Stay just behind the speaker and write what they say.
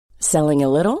Selling a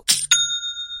little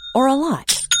or a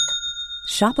lot?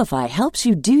 Shopify helps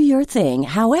you do your thing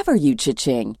however you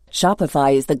cha-ching.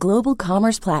 Shopify is the global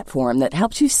commerce platform that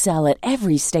helps you sell at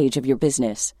every stage of your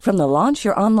business. From the launch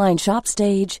your online shop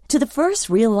stage to the first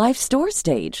real-life store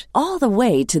stage, all the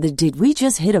way to the did we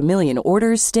just hit a million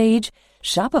orders stage.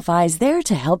 Shopify is there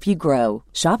to help you grow.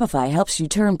 Shopify helps you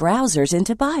turn browsers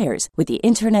into buyers with the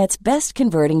internet's best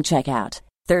converting checkout.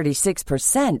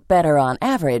 36% better on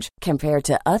average compared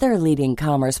to other leading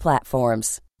commerce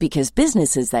platforms. Because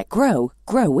businesses that grow,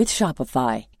 grow with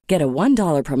Shopify. Get a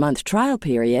 $1 per month trial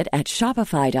period at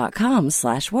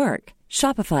shopify.com/work.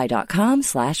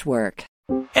 Shopify.com/work.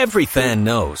 Every fan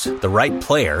knows the right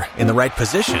player in the right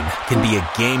position can be a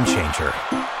game changer.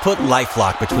 Put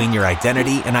LifeLock between your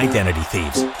identity and identity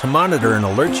thieves to monitor and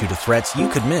alert you to threats you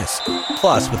could miss.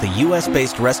 Plus, with a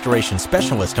U.S.-based restoration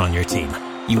specialist on your team,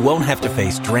 you won't have to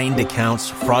face drained accounts,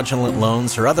 fraudulent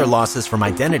loans, or other losses from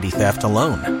identity theft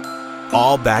alone.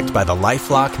 All backed by the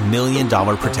LifeLock $1 Million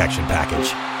Protection Package.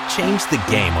 Change the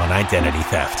game on identity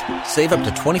theft. Save up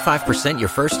to 25% your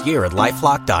first year at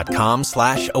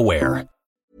LifeLock.com/aware.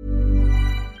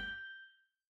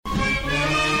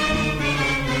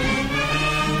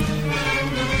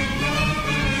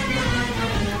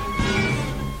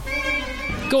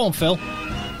 Go on, Phil.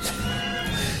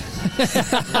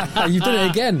 You've done it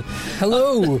again.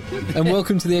 Hello, and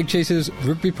welcome to the Egg Chasers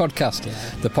Rugby Podcast,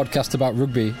 the podcast about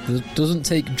rugby that doesn't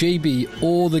take JB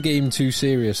or the game too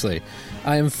seriously.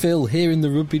 I am Phil, here in the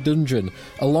rugby dungeon,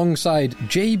 alongside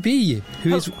JB,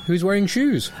 who is wearing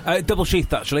shoes. Double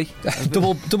sheathed, actually.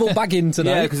 double bagging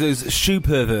tonight. Yeah, because those shoe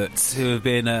perverts who have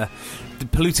been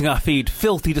polluting our feed,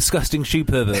 filthy, disgusting shoe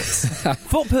perverts.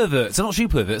 Foot perverts, they're not shoe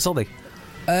perverts, are they?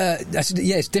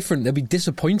 It's different. They'll be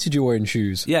disappointed you're wearing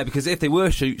shoes. Yeah, because if they were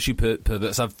shoe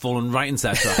perverts, I've fallen right into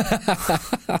that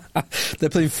trap. They're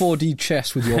playing 4D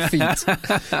chess with your feet.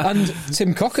 And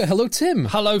Tim Cocker. Hello, Tim.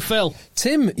 Hello, Phil.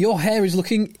 Tim, your hair is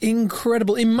looking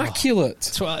incredible, immaculate.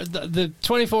 The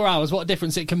 24 hours, what a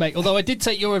difference it can make. Although I did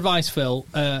take your advice, Phil,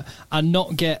 and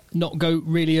not go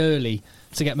really early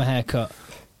to get my hair cut.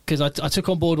 Because I took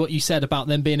on board what you said about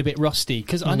them being a bit rusty.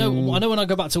 Because I know when I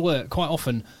go back to work, quite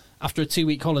often, after a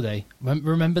 2-week holiday,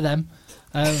 remember them?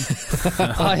 I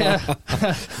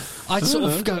sort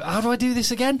of go, how do I do this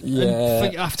again? Yeah.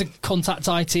 And I have to contact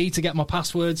IT to get my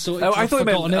password sorted. Oh, I thought you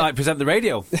meant like present the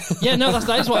radio. Yeah, no,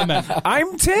 that is what I meant.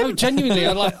 I'm Tim. No, genuinely,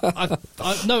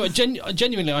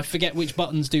 genuinely, I forget which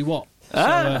buttons do what.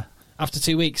 So, after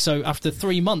 2 weeks, so after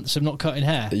 3 months of not cutting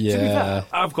hair. Yeah. To be fair,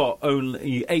 I've got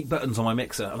only 8 buttons on my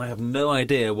mixer, and I have no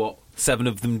idea what 7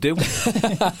 of them do.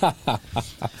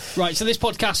 Right, so this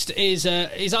podcast is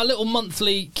our little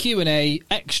monthly Q&A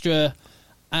extra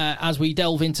as we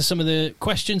delve into some of the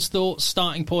questions, thoughts,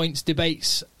 starting points,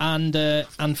 debates, and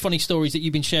funny stories that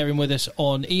you've been sharing with us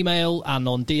on email and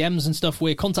on DMs and stuff.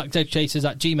 We're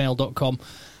contactedgechasers@gmail.com.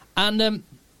 And and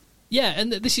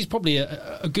this is probably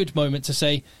a good moment to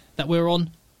say that we're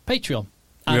on Patreon.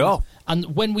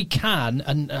 And when we can,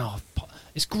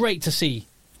 it's great to see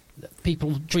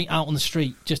people drink out on the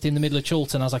street just in the middle of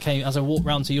Chorlton as I walk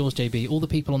round to yours, JB. All the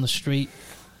people on the street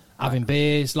having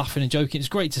beers, laughing and joking. It's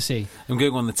great to see. I'm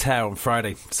going on the tear on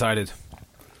Friday. Decided.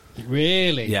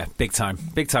 Really? Yeah, big time.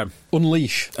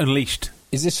 Unleashed.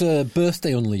 Is this a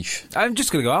birthday unleash? I'm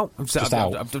just going to go out. I've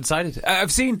decided.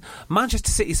 I've seen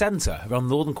Manchester City Centre around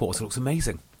the Northern Quarter. It looks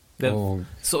amazing. They've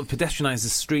sort of pedestrianised the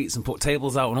streets and put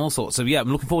tables out and all sorts. So, yeah,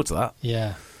 I'm looking forward to that.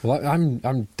 Yeah. Well,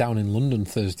 I'm down in London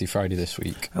Thursday, Friday this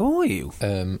week. How are you?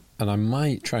 And I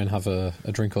might try and have a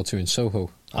drink or two in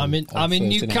Soho. I'm in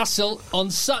Newcastle night.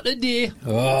 On Saturday.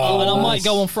 And I might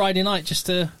go on Friday night just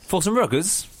to... For some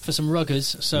ruggers.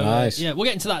 So, nice. We'll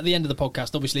get into that at the end of the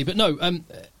podcast, obviously. But no,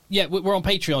 we're on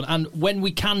Patreon. And when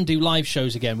we can do live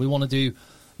shows again, we want to do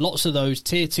lots of those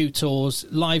Tier 2 tours,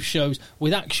 live shows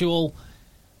with actual...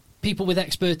 people with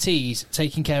expertise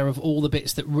taking care of all the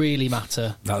bits that really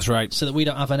matter. That's right. So that we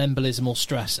don't have an embolism or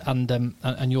stress, and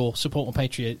your support on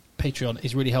Patreon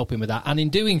is really helping with that. And in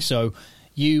doing so,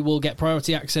 you will get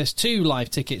priority access to live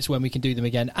tickets when we can do them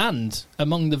again. And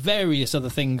among the various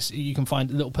other things you can find,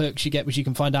 little perks you get, which you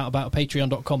can find out about at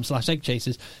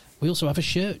patreon.com/eggchasers, we also have a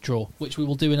shirt draw, which we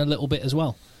will do in a little bit as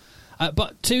well.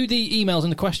 But to the emails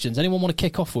and the questions, anyone want to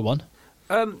kick off with one?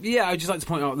 I'd just like to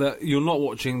point out that you're not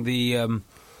watching the...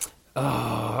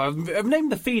 I've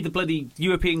named the feed the bloody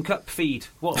European Cup feed.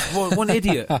 What one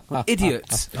idiot.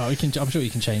 Idiots. I'm sure you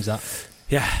can change that.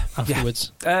 Yeah.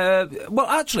 Afterwards. Yeah. Well,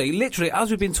 actually, literally, as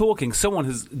we've been talking, someone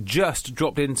has just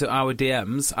dropped into our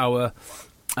DMs, our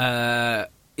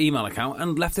email account,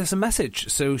 and left us a message.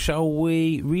 So shall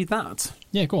we read that?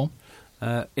 Yeah, go on.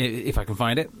 If I can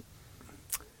find it.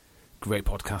 great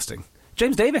podcasting.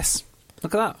 James Davis.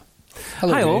 Look at that.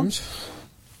 Hello, Hi, James.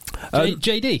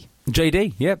 JD.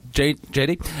 JD, yep,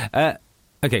 JD.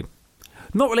 Okay.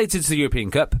 Not related to the European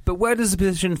Cup, but where does the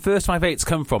position first 5/8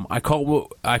 come from? I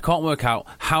can't work out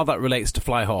how that relates to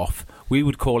fly half. We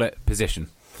would call it position.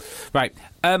 Right.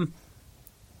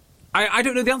 I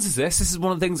don't know the answer to this. This is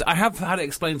one of the things I have had it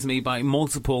explained to me by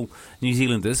multiple New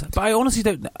Zealanders, but I honestly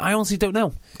don't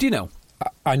know. Do you know?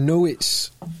 I know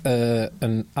it's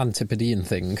an Antipodean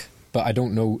thing, but I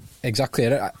don't know exactly.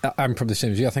 I'm probably the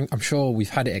same as you. I'm sure we've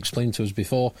had it explained to us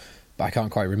before, but I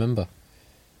can't quite remember.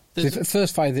 The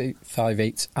first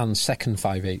 5/8 and second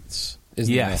 5/8,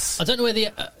 isn't yes. There? I don't know where the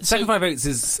second 5/8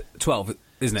 is 12,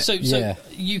 isn't it? So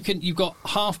you've got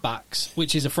halfbacks,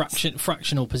 which is a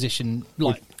fractional position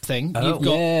like thing.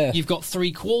 You've got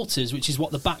 3/4, which is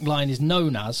what the back line is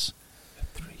known as.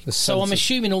 So I'm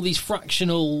assuming all these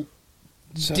fractional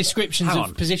descriptions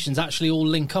of positions actually all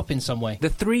link up in some way. The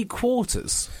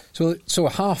 3/4. So a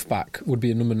halfback would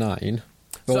be a number 9.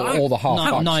 Or the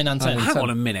half 9 and 10. Hang on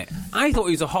a minute. I thought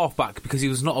he was a halfback because he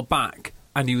was not a back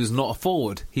and he was not a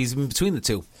forward. He's in between the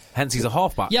two. Hence, he's a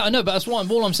halfback. Yeah, I know, but that's why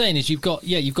all I'm saying is you've got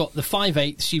the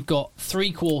 5/8, you've got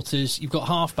 3/4, you've got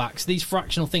halfbacks. These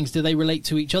fractional things, do they relate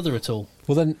to each other at all?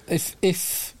 Well, then,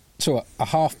 if a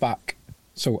halfback,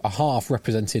 a half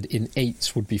represented in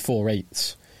 8s would be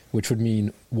 4/8, which would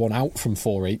mean one out from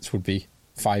 4/8 would be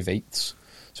 5/8.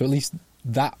 So at least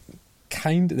that.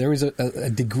 There is a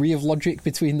degree of logic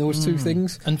between those two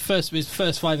things. And first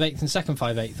 5/8 and second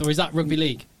 5/8, or is that rugby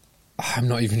league? I'm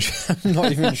not even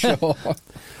sure.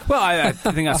 Well, I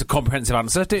think that's a comprehensive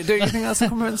answer. Do you think that's a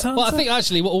comprehensive answer? Well, I think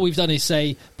actually what all we've done is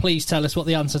say, please tell us what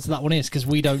the answer to that one is, because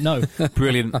we don't know.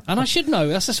 Brilliant. And I should know.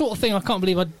 That's the sort of thing I can't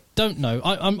believe I don't know.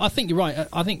 I think you're right.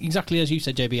 I think exactly as you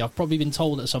said, JB, I've probably been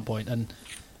told at some point, and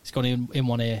it's gone in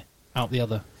one ear, out the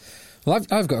other. Well,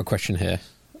 I've got a question here.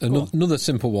 Another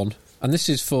simple one. And this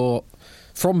is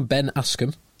from Ben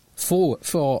Askham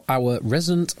for our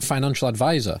resident financial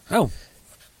advisor. Oh.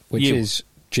 Which is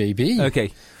JB.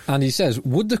 Okay. And he says,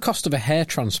 would the cost of a hair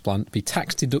transplant be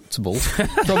tax deductible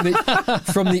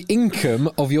from the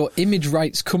income of your image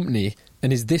rights company?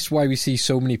 And is this why we see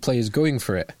so many players going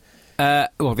for it?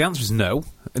 Well, the answer is no.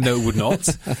 No, it would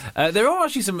not. There are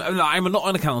actually some... I'm not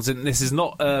an accountant. This is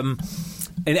not...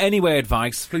 in any way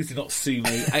advice, please do not sue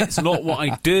me. It's not what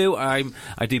I do. I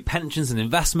do pensions and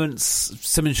investments,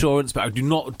 some insurance, but I do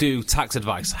not do tax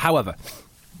advice. However,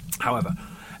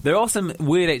 there are some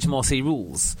weird HMRC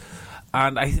rules,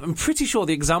 and I'm pretty sure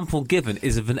the example given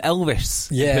is of an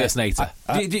Elvis impersonator.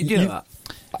 Do you know that?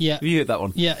 Yeah. Have you heard that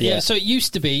one? Yeah. So it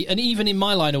used to be, and even in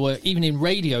my line of work, even in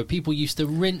radio, people used to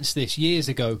rinse this years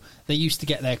ago. They used to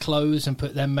get their clothes and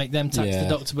make them tax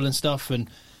deductible and stuff,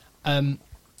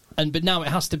 but now it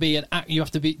has to be you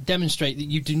have to demonstrate that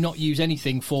you do not use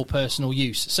anything for personal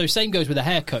use. So same goes with a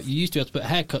haircut. You used to be able to put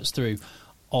haircuts through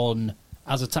on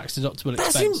as a tax deductible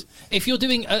expense. If you're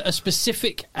doing a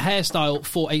specific hairstyle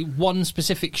for one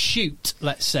specific shoot,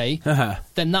 let's say,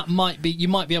 then that you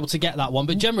might be able to get that one.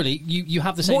 But generally, you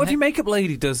have the same. What if your makeup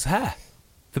lady does hair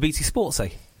for BT Sports,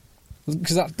 say?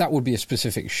 Because that would be a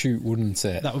specific shoot, wouldn't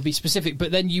it? That would be specific,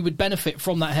 but then you would benefit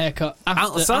from that haircut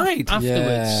outside afterwards.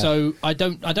 Yeah. So I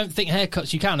don't think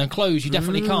haircuts you can, and clothes you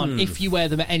definitely can't if you wear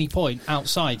them at any point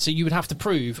outside. So you would have to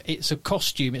prove it's a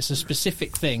costume, it's a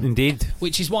specific thing. Indeed.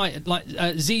 Which is why, like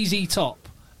ZZ Top,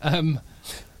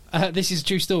 this is a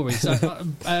true story. So,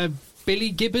 Billy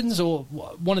Gibbons, or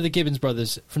one of the Gibbons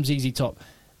brothers from ZZ Top,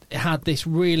 had this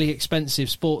really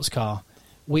expensive sports car,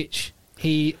 which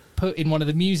he put in one of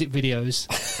the music videos.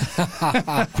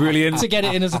 Brilliant. To get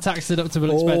it in as a tax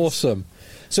deductible expense. Awesome.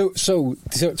 So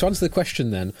to answer the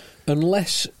question then,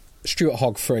 unless Stuart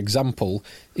Hogg, for example,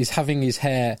 is having his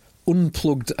hair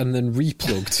unplugged and then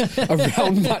replugged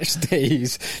around match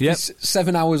days,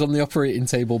 7 hours on the operating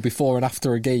table before and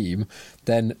after a game,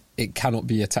 then it cannot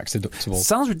be a tax deductible.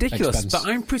 Sounds ridiculous, expense.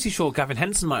 but I'm pretty sure Gavin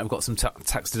Henson might have got some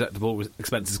tax deductible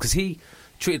expenses because he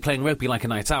treated playing rugby like a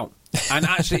night out. And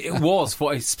actually, it was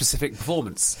for a specific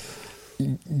performance.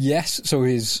 Yes, so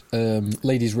his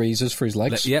ladies' razors for his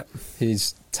legs,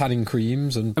 his tanning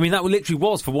creams, and I mean that literally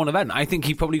was for one event. I think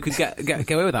he probably could get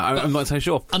away with that. I'm not entirely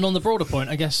sure. And on the broader point,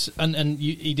 I guess, and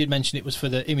he did mention it was for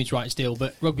the image rights deal,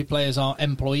 but rugby players are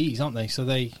employees, aren't they? So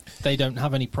they don't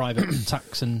have any private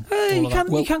tax and all of that.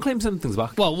 You can claim some things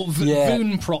back. Well,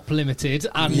 Voonprop Limited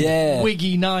and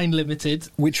Wiggy 9 Limited,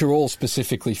 which are all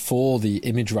specifically for the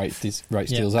image rights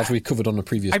deals, as we covered on a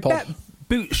previous pod. I bet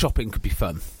boot shopping could be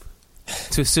fun.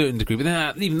 To a certain degree, but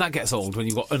then even that gets old when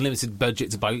you've got unlimited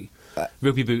budget to buy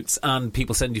rugby boots, and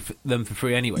people send you them for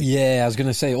free anyway. Yeah, I was going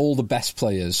to say all the best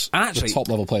players, Actually, the top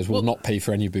level players, will not pay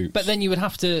for any boots. But then you would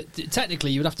have to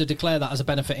declare that as a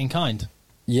benefit in kind.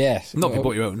 Yeah, Not if you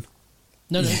bought your own.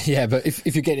 No. Yeah, but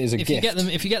if you get it as a gift,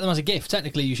 if you get them as a gift,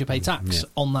 technically you should pay tax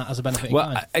on that as a benefit in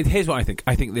kind. Here's what I think.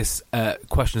 I think this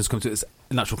question has come to its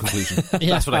natural conclusion.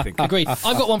 That's what I think. Agreed.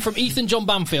 I've got one from Ethan John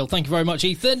Banfield. Thank you very much,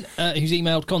 Ethan, who's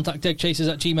emailed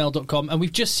contacteggchasers@gmail.com. And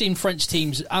we've just seen French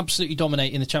teams absolutely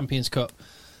dominate in the Champions Cup.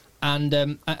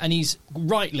 And he's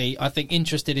rightly, I think,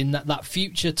 interested in that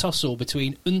future tussle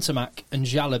between Untermack and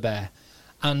Jalabert.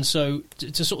 And so,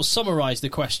 to sort of summarise the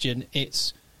question,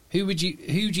 it's who do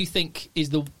you think is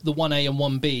the 1A and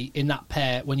 1B in that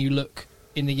pair when you look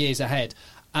in the years ahead?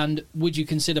 And would you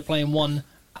consider playing one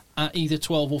at either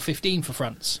 12 or 15 for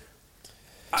France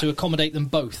to accommodate them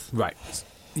both? Right.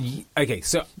 Okay,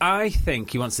 so I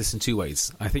think he wants this in two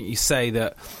ways. I think you say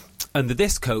that under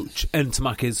this coach,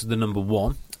 Untermack is the number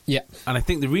one. Yeah. And I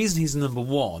think the reason he's the number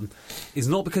one is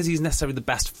not because he's necessarily the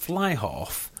best fly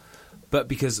half, but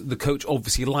because the coach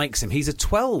obviously likes him. He's a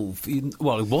 12. He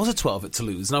was a 12 at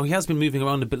Toulouse. Now, he has been moving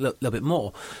around a little bit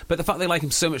more. But the fact they like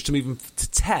him so much to move him to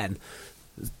 10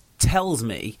 tells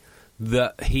me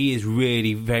that he is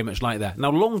really very much like that.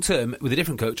 Now, long term, with a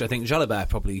different coach, I think Jalabert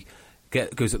probably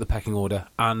goes up the pecking order,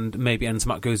 and maybe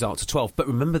Untermack goes out to 12. But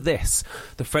remember this,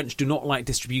 the French do not like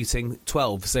distributing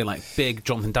 12s. They like big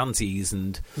Jonathan Dantes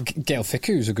and... Gael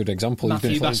Ficou's a good example.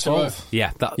 Matthew He's been playing 12.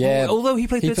 Yeah, although he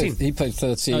played 13. He played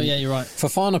 13. Oh, yeah, you're right.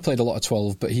 Fofana played a lot of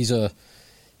 12, but he's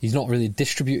not really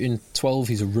distributing 12,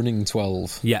 he's a running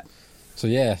 12. Yeah. So,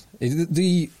 yeah.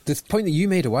 The point that you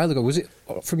made a while ago, was it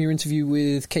from your interview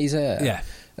with Kayser? Yeah.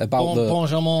 About the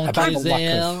lack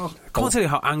of... I can't tell you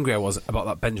how angry I was about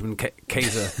that Benjamin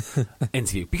Kayser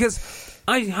interview, because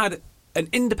I had an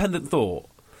independent thought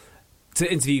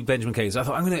to interview Benjamin Kayser. I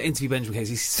thought, I'm going to interview Benjamin Kayser.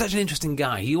 He's such an interesting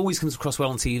guy. He always comes across well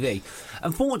on TV.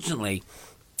 Unfortunately,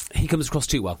 he comes across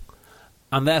too well.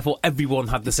 And therefore, everyone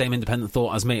had the same independent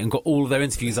thought as me and got all of their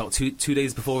interviews out two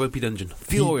days before Rugby Dungeon.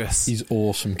 Furious. He's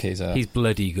awesome, Kayser. He's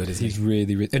bloody good, isn't he? He's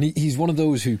really, really... And he's one of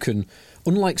those who can...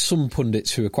 Unlike some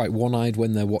pundits who are quite one-eyed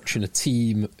when they're watching a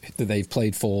team that they've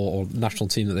played for or national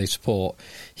team that they support,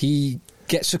 he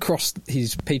gets across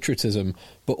his patriotism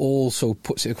but also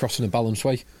puts it across in a balanced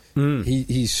way.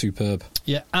 He's superb.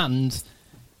 Yeah, and...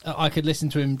 I could listen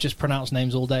to him just pronounce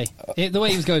names all day. The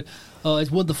way he was going, oh, it's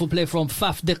wonderful play from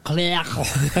Faf de Clerc.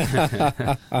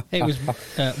 It was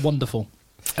wonderful.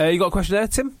 You got a question there,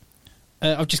 Tim?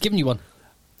 I've just given you one.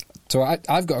 So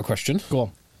I've got a question. Go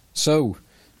on. So,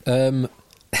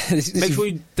 make sure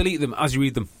you delete them as you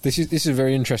read them. This is a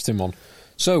very interesting one.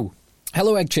 So,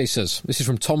 hello, Egg Chasers. This is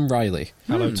from Tom Riley.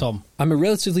 Hello, Tom. I'm a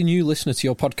relatively new listener to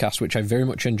your podcast, which I very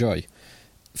much enjoy.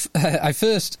 I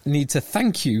first need to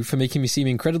thank you for making me seem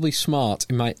incredibly smart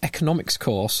in my economics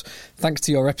course, thanks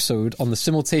to your episode on the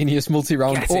simultaneous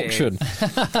multi-round auction.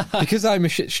 Because I'm a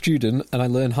shit student and I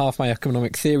learn half my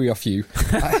economic theory off you,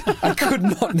 I could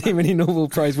not name any Nobel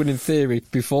Prize winning theory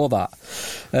before that.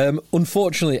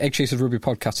 Unfortunately, Egg Chasers Rugby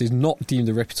Podcast is not deemed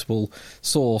a reputable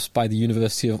source by the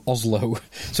University of Oslo.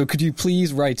 So could you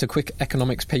please write a quick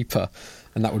economics paper,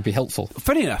 and that would be helpful.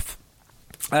 Funny enough,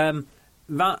 hang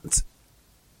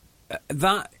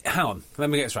on, let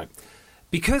me get this right.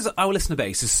 Because our listener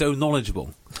base is so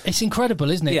knowledgeable. It's incredible,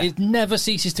 isn't it? Yeah. It never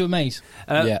ceases to amaze.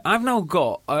 I've now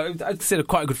got, I'd consider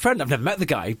quite a good friend. I've never met the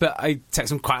guy, but I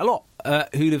text him quite a lot,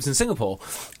 who lives in Singapore,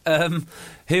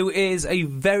 who is a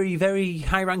very, very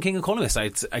high-ranking economist,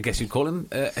 I guess you'd call him,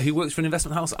 who works for an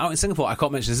investment house out in Singapore. I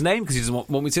can't mention his name because he doesn't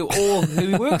want me to, or who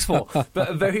he works for, but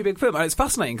a very big firm. And it's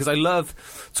fascinating because I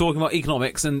love talking about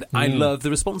economics, and I love the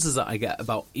responses that I get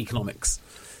about economics.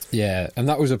 Yeah, and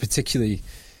that was a particularly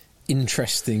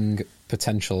interesting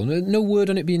potential. No word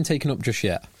on it being taken up just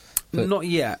yet. But not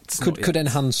yet. Could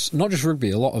enhance not just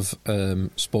rugby, a lot of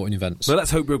sporting events. Well, let's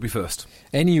hope rugby first.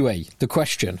 Anyway, my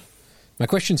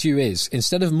question to you is: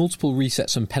 instead of multiple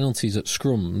resets and penalties at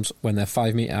scrums when they're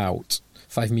 5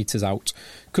 metres out,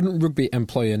 couldn't rugby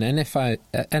employ an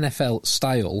NFL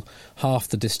style half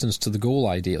the distance to the goal?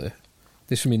 Ideally,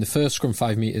 this would mean the first scrum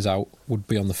 5 metres out would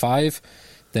be on the 5.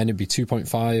 Then it'd be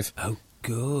 2.5. Oh,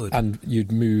 good. And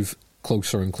you'd move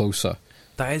closer and closer.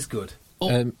 That is good.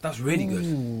 That's really good.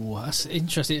 Ooh, that's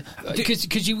interesting.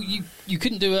 Because you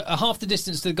couldn't do a half the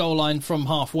distance to the goal line from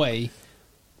halfway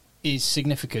is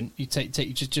significant. You take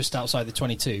you just outside the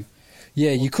 22.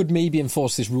 Yeah, you could maybe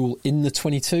enforce this rule in the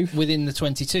 22. Within the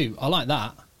 22. I like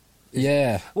that.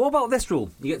 Yeah. What about this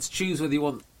rule? You get to choose whether you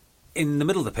want in the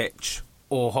middle of the pitch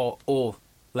or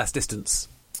less distance.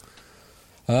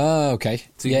 Oh, okay.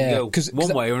 So you can go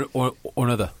one way or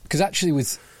another. Because actually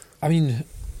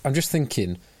I'm just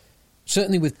thinking,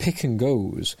 certainly with pick and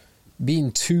goes,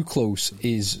 being too close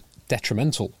is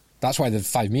detrimental. That's why the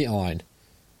 5 metre line.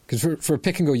 Because for a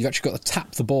pick and go, you've actually got to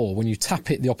tap the ball. When you tap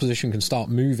it, the opposition can start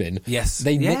moving. Yes.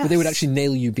 They would actually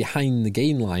nail you behind the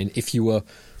gain line if you were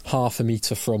half a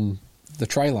metre from the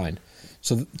try line.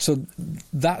 So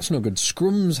that's no good.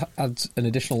 Scrums add an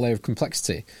additional layer of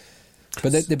complexity.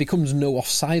 But there becomes no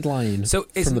offside line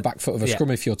from the back foot of a scrum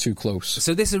if you're too close.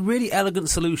 So this is a really elegant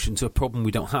solution to a problem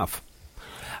we don't have.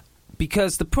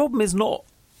 Because the problem is not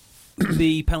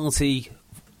the penalty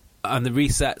and the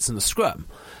resets and the scrum.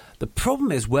 The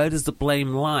problem is, where does the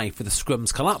blame lie for the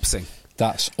scrums collapsing?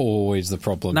 That's always the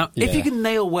problem. Now, if you can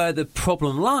nail where the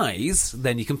problem lies,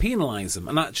 then you can penalise them.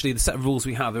 And actually, the set of rules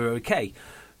we have are okay.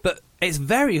 But it's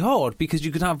very hard because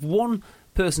you could have one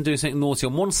person doing something naughty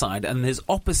on one side and his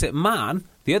opposite man,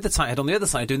 the other tight head on the other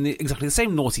side, doing exactly the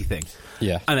same naughty thing.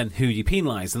 Yeah. And then who you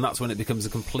penalise, and that's when it becomes a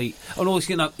complete... And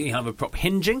also, you have a prop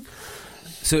hinging,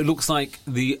 so it looks like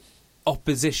the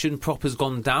opposition prop has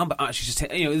gone down, but actually just...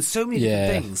 there's so many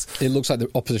different things. It looks like the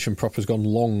opposition prop has gone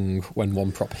long when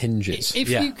one prop hinges.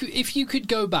 If you could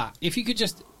go back, if you could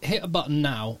just hit a button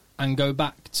now and go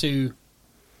back to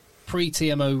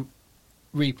pre-TMO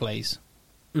replays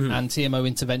and TMO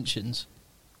interventions,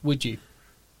 would you?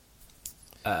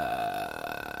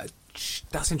 That's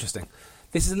interesting.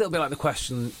 This is a little bit like the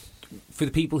question for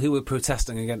the people who were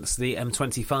protesting against the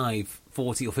M25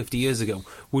 40 or 50 years ago.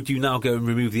 Would you now go and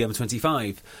remove the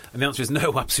M25? And the answer is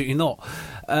no, absolutely not.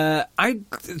 I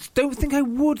don't think I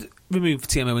would remove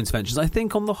TMO interventions. I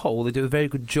think on the whole they do a very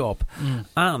good job.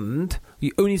 And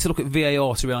you only need to look at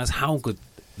VAR to realise how good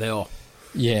they are.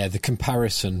 Yeah, the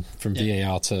comparison from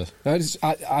VAR to...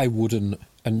 I wouldn't.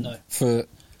 And for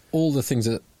all the things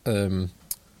that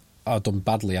are done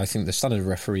badly, I think the standard of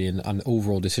refereeing and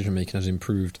overall decision making has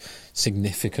improved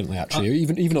significantly. Actually,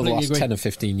 even over the last 10 or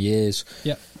 15 years.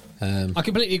 Yeah, I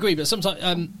completely agree. But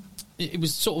sometimes it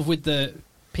was sort of with the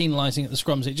penalising at the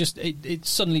scrums. It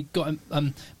suddenly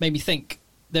made me think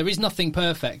there is nothing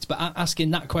perfect. But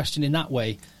asking that question in that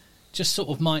way just sort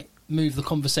of might move the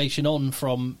conversation on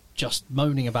from just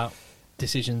moaning about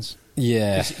decisions.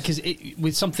 Yeah, because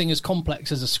with something as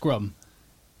complex as a scrum.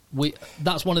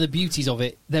 That's one of the beauties of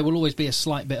it. There will always be a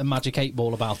slight bit of magic 8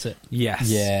 ball about it. Yes.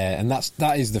 Yeah, and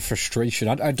that is the frustration.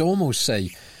 I'd almost say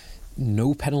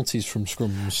no penalties from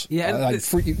scrums. Yeah,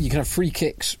 you can have free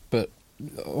kicks, but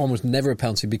almost never a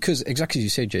penalty because, exactly as you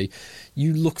say, Jay,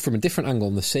 you look from a different angle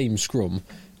on the same scrum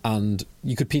and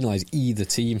you could penalise either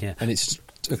team, and it's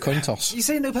a coin toss. You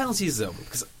say no penalties, though,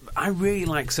 because I really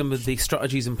like some of the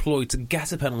strategies employed to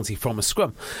get a penalty from a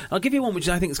scrum. I'll give you one which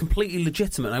I think is completely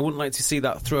legitimate, and I wouldn't like to see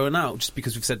that thrown out just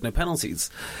because we've said no penalties.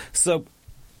 So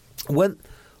when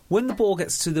the ball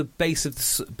gets to the base of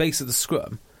the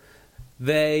scrum,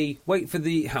 they wait for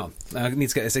the... I need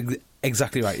to get this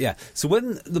exactly right, yeah. So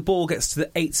when the ball gets to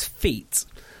the 8 feet,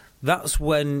 that's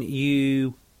when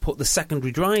you put the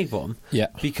secondary drive on,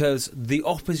 because the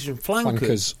opposition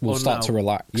flankers will start to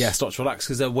relax. Yeah, start to relax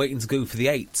because they're waiting to go for the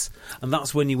 8, and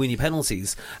that's when you win your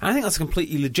penalties. And I think that's a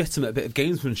completely legitimate bit of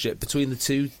gamesmanship between the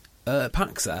two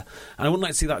packs there, and I wouldn't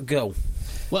like to see that go.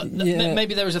 Well,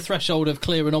 maybe there is a threshold of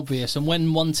clear and obvious, and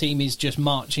when one team is just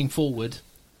marching forward,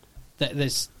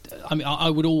 there's... I mean, I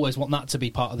would always want that to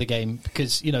be part of the game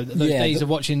because, those days of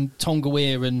watching Tonga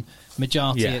Weir and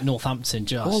Majati at Northampton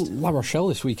La Rochelle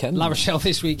this weekend.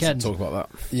 Talk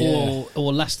about that.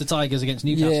 Or Leicester Tigers against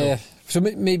Newcastle. Yeah, so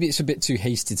maybe it's a bit too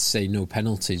hasty to say no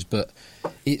penalties, but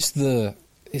it's the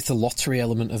lottery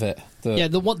element of it.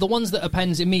 The ones that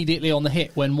appends immediately on the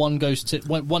hip when one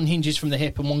hinges from the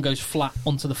hip and one goes flat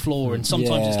onto the floor, and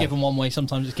sometimes it's given one way,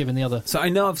 sometimes it's given the other. So I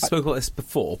know I've spoken about this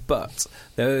before, but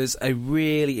there's a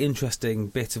really interesting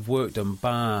bit of work done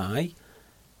by,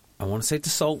 I want to say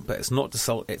Dassault, but it's not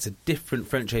Dassault, it's a different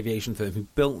French aviation firm who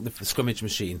built the scrummage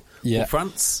machine for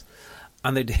France,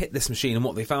 and they'd hit this machine, and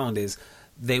what they found is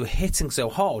they were hitting so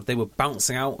hard, they were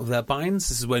bouncing out of their binds.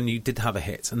 This is when you did have a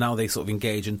hit, and now they sort of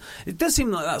engage. And it does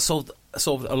seem like that solved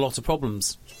a lot of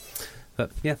problems. But,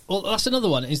 yeah. Well, that's another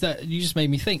one, is that you just made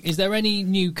me think. Is there any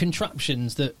new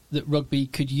contraptions that rugby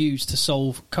could use to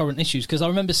solve current issues? Because I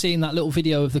remember seeing that little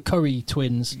video of the Curry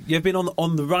twins. You've been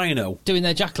on the Rhino. Doing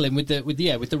their jackling with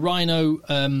the Rhino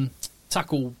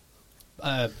tackle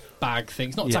bag thing.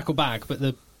 It's not a tackle bag, but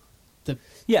the...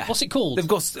 What's it called? They've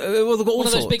got all one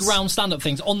of those sorts. big round stand-up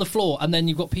things on the floor, and then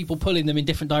you've got people pulling them in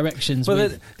different directions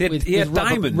with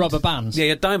rubber bands. Yeah, you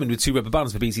had Diamond with 2 rubber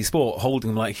bands for BT Sport, holding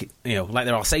them like they're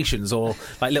Alsatians or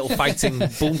like little fighting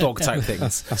bulldog type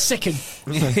things. Sicken.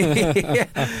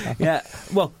 Yeah.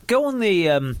 Well, go on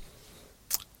the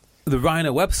the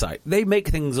Rhino website, they make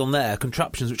things on there,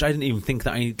 contraptions which I didn't even think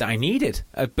that I needed.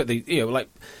 But they, like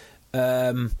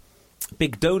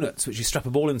big donuts which you strap a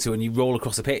ball into and you roll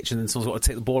across the pitch, and then someone's got to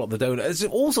take the ball up the donut. It's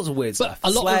all sorts of weird stuff. A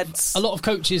lot of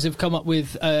coaches have come up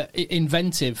with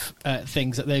inventive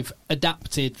things that they've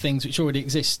adapted things which already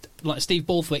exist. Like Steve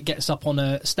Borthwick gets up on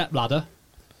a step ladder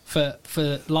for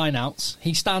line outs.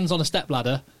 He stands on a step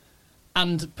ladder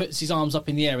and puts his arms up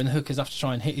in the air, and the hookers have to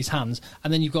try and hit his hands.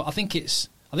 And then you've got, I think it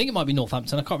might be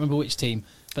Northampton, I can't remember which team,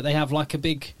 but they have like a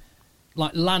big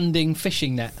landing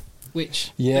fishing net,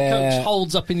 which the coach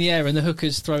holds up in the air and the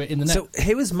hookers throw it in the net. So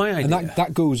here was my idea. And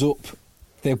that goes up.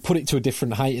 They'll put it to a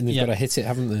different height and they've got to hit it,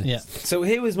 haven't they? Yeah. So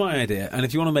here was my idea, and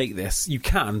if you want to make this, you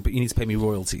can, but you need to pay me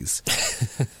royalties.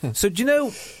 So do you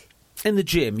know, in the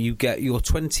gym, you get your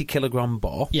 20-kilogram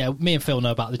bar? Yeah, me and Phil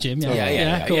know about the gym.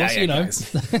 Yeah, of course, you know.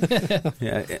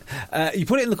 You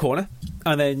put it in the corner,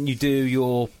 and then you do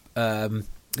your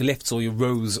lifts or your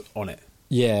rows on it.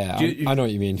 Yeah, I know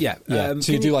what you mean. Yeah.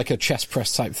 So you do like a chest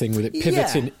press type thing with it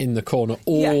pivoting in the corner,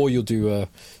 or you'll do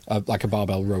a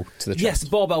barbell row to the chest. Yes,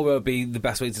 barbell row would be the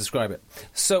best way to describe it.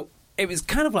 So it was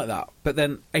kind of like that, but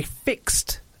then a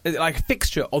fixture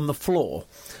on the floor,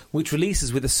 which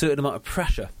releases with a certain amount of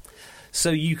pressure. So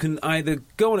you can either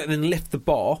go on it and then lift the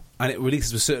bar, and it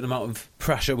releases with a certain amount of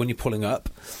pressure when you're pulling up,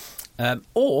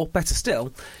 or better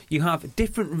still, you have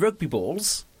different rugby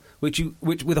balls, which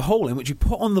with a hole in, which you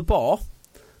put on the bar.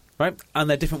 Right, and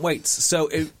they're different weights, so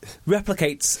it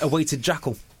replicates a weighted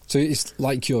jackal. So it's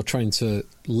like you're trying to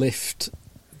lift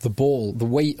the ball, the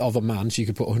weight of a man. So you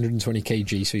could put 120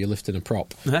 kg, so you're lifting a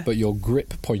prop, but your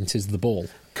grip point is the ball.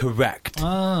 Correct.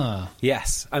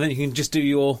 Yes, and then you can just do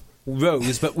your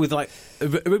rows, but with like a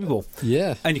rugby ball.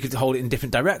 Yeah, and you could hold it in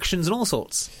different directions and all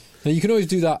sorts. Now you can always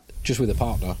do that just with a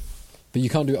partner. But you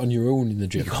can't do it on your own in the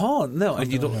gym. You can't, no.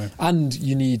 And you don't. And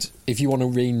you need, if you want to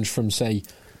range from, say,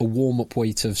 a warm-up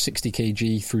weight of 60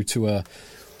 kg through to a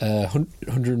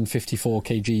 154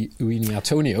 kg Uini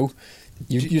Antonio,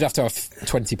 you'd have to have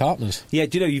 20 partners. Yeah,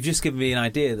 do you know, you've just given me an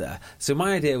idea there. So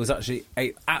my idea was actually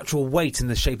an actual weight in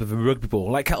the shape of a rugby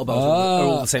ball. Like kettlebells are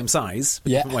all the same size, but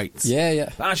different weights. Yeah.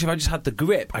 But actually, if I just had the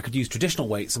grip, I could use traditional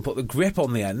weights and put the grip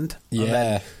on the end and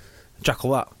then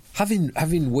jackal that.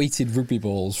 Having weighted rugby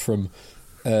balls from,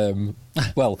 a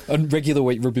regular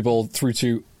weight rugby ball through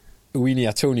to Uini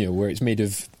Antonio, where it's made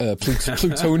of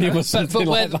plutonium or something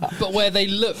like that. But where they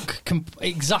look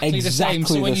exactly the same.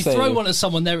 So when you throw one at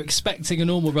someone, they're expecting a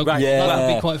normal rugby ball. That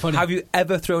would be quite funny. Have you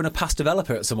ever thrown a past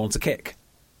developer at someone to kick?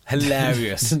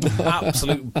 Hilarious.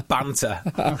 Absolute banter.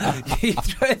 You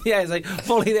throw it in the air, it's like,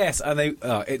 volley this, and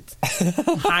it's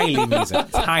highly amusing.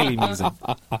 It's highly amusing.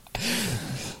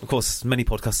 Of course, many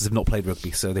podcasters have not played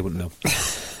rugby, so they wouldn't know.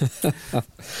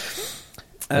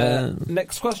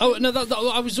 Next question. Oh, no,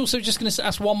 I was also just going to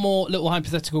ask one more little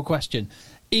hypothetical question.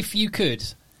 If you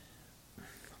could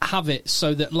have it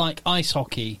so that, like ice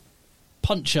hockey,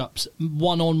 punch-ups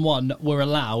one-on-one were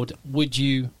allowed, would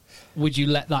you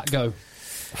let that go?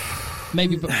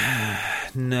 Maybe, but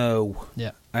no.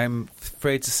 Yeah. I'm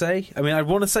afraid to say. I mean, I'd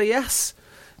want to say yes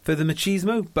for the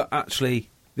machismo, but actually,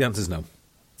 the answer's no.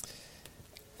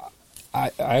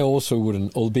 I also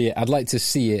wouldn't, albeit I'd like to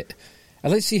see it.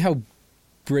 I'd like to see how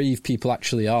brave people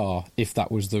actually are if that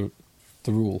was the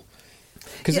rule.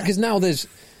 Because now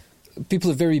people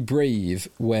are very brave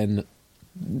when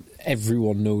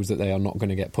everyone knows that they are not going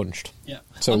to get punched. Yeah.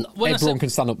 So everyone can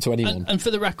stand up to anyone. And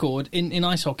for the record, in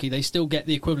ice hockey, they still get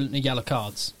the equivalent of yellow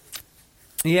cards.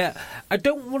 Yeah, I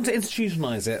don't want to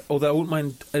institutionalise it, although I wouldn't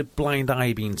mind a blind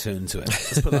eye being turned to it.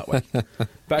 Let's put it that way.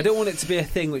 But I don't want it to be a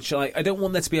thing which, I don't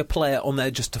want there to be a player on there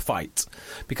just to fight.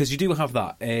 Because you do have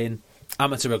that in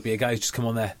amateur rugby, a guy who's just come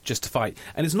on there just to fight.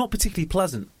 And it's not particularly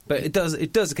pleasant, but it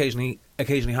does occasionally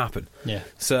happen. Yeah.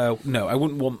 So, no, I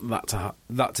wouldn't want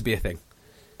that to be a thing.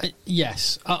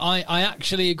 Yes, I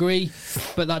actually agree,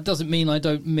 but that doesn't mean I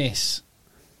don't miss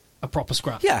a proper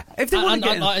scrap. Yeah, if they want to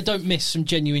get I don't miss some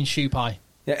genuine shoe pie.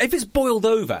 Yeah, if it's boiled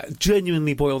over,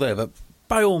 genuinely boiled over,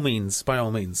 by all means.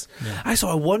 Yeah. I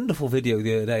saw a wonderful video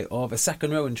the other day of a second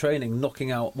row in training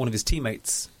knocking out one of his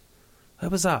teammates.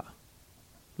 Where was that?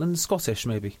 London Scottish,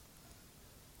 maybe.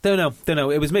 Don't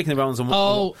know. It was making the rounds on...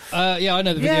 yeah, I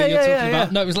know the video you're talking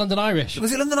about. No, it was London Irish.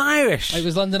 Was it London Irish? It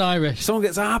was London Irish. Someone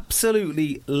gets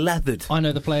absolutely leathered. I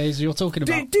know the players you're talking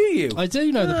about. Do you? I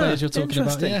do know the players you're talking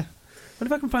about, yeah. I wonder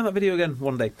if I can find that video again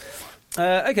one day.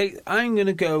 Okay, I'm going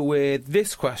to go with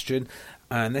this question,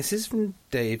 and this is from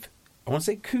Dave. I want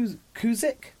to say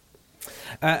Kuzik.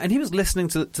 And he was listening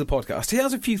to the podcast. He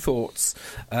has a few thoughts.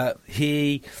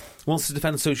 He wants to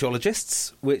defend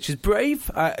sociologists, which is brave.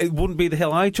 It wouldn't be the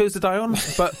hill I chose to die on,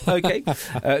 but okay.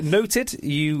 Noted,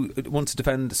 you want to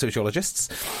defend sociologists.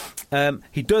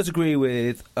 He does agree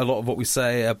with a lot of what we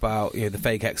say about the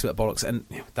fake expert bollocks, and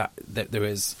that there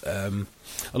is a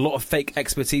lot of fake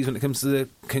expertise when it comes to the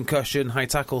concussion, high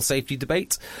tackle, safety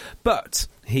debate. But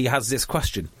he has this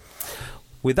question.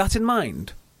 With that in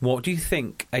mind, what do you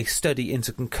think a study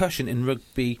into concussion in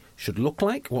rugby should look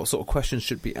like? What sort of questions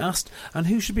should be asked? And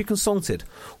who should be consulted?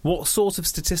 What sort of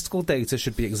statistical data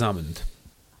should be examined?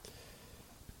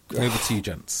 Over to you,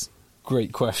 gents.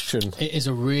 Great question. It is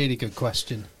a really good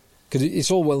question. Because it's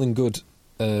all well and good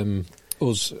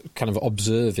us kind of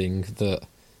observing that,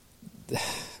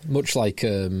 much like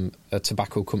a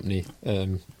tobacco company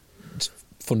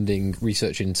funding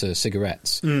research into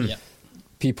cigarettes, Yeah.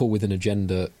 people with an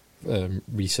agenda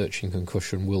researching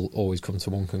concussion will always come to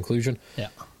one conclusion. Yeah.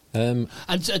 And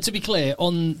to be clear,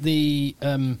 on the...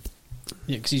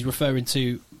 because he's referring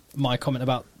to my comment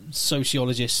about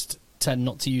sociologists tend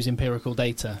not to use empirical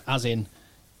data, as in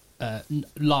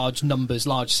large numbers,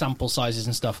 large sample sizes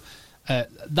and stuff.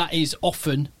 That is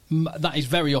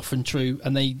very often true,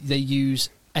 and they use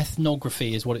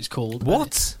ethnography is what it's called.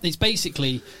 What? It's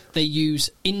basically they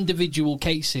use individual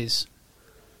cases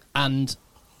and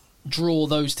draw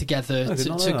those together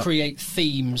to create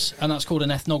themes, and that's called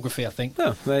an ethnography, I think.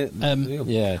 Oh,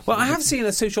 Yeah. Well, I have seen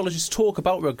a sociologist talk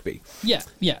about rugby. Yeah,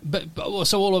 but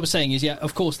so all I was saying is, yeah,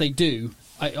 of course they do.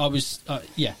 I was,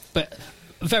 but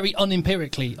very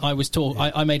unempirically, I was taught.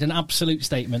 I made an absolute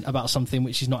statement about something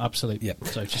which is not absolute. Yeah.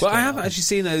 So just I have actually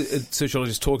seen a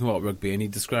sociologist talking about rugby, and he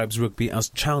describes rugby as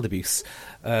child abuse.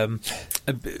 Child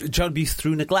abuse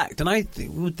through neglect. And I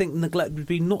would think neglect would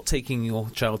be not taking your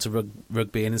child to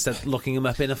rugby and instead locking him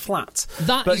up in a flat.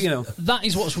 That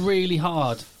is what's really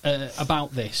hard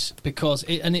about this, because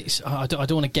I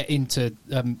don't want to get into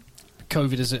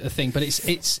COVID as a thing, but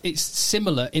it's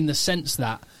similar in the sense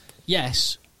that,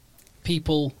 yes,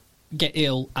 people get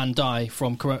ill and die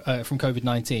from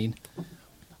COVID-19.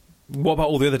 What about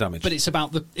all the other damage? But it's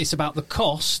about the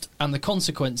cost and the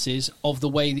consequences of the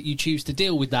way that you choose to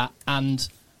deal with that, and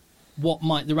what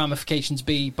might the ramifications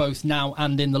be both now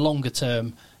and in the longer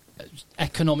term,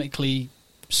 economically,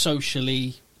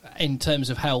 socially, in terms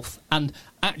of health. And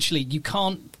actually, you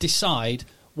can't decide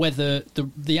whether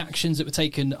the actions that were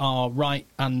taken are right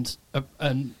and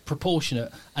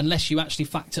proportionate unless you actually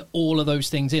factor all of those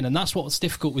things in. And that's what's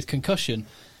difficult with concussion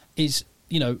is,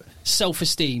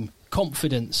 self-esteem,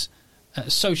 confidence,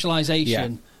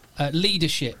 socialisation,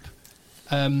 leadership,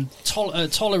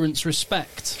 tolerance,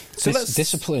 respect.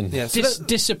 Discipline. Yeah,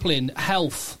 Discipline,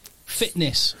 health,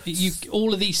 fitness.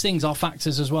 All of these things are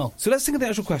factors as well. So let's think of the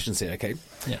actual questions here, okay?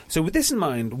 Yeah. So with this in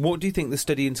mind, what do you think the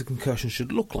study into concussion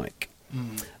should look like?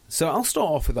 So I'll start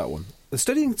off with that one. The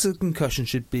study into concussion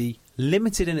should be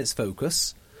limited in its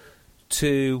focus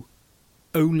to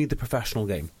only the professional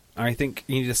game. I think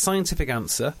you need a scientific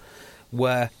answer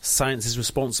where science is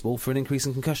responsible for an increase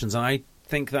in concussions. And I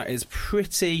think that is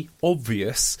pretty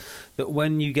obvious that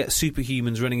when you get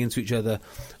superhumans running into each other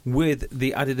with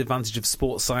the added advantage of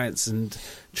sports science and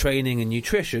training and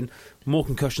nutrition, more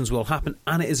concussions will happen,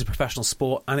 and it is a professional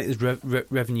sport, and it is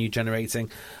revenue generating.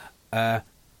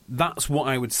 That's what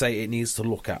I would say it needs to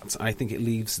look at. I think it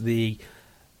leaves the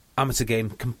amateur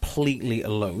game completely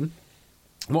alone.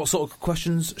 What sort of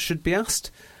questions should be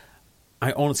asked?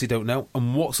 I honestly don't know.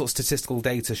 And what sort of statistical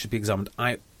data should be examined?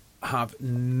 I have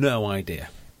no idea.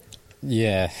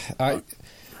 Yeah,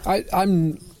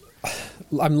 I'm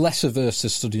less averse to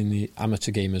studying the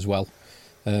amateur game as well.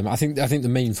 I think the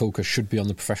main focus should be on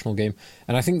the professional game,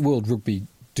 and I think World Rugby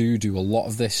do a lot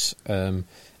of this.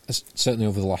 Certainly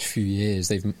over the last few years,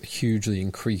 they've hugely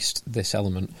increased this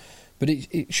element. But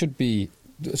it should be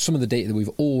some of the data that we've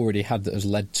already had that has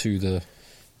led to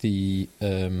the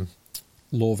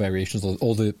law variations,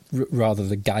 or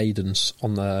the guidance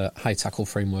on the high tackle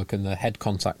framework and the head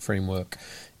contact framework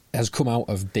has come out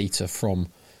of data from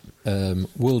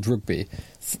World Rugby,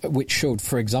 which showed,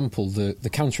 for example, the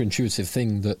counterintuitive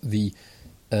thing that the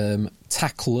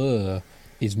tackler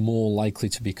is more likely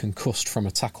to be concussed from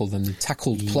a tackle than the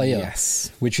tackled player.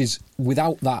 Yes. Which is,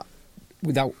 without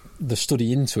the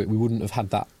study into it, we wouldn't have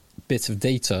had that bit of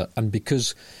data. And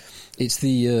because it's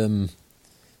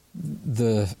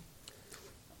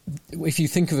if you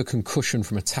think of a concussion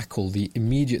from a tackle, the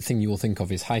immediate thing you will think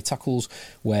of is high tackles,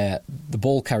 where the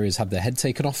ball carriers had their head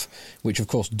taken off, which of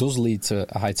course does lead to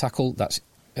a high tackle. That's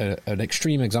an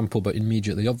extreme example, but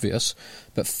immediately obvious.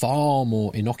 But far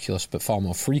more innocuous, but far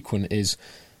more frequent, is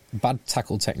bad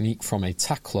tackle technique from a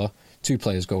tackler. Two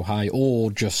players go high, or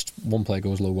just one player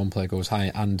goes low, one player goes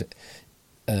high, and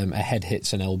a head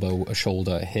hits an elbow, a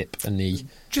shoulder, a hip, a knee.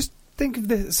 Just think of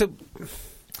this. So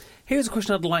here's a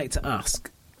question I'd like to ask,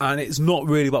 and it's not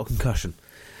really about concussion,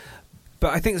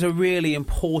 but I think it's a really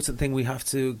important thing we have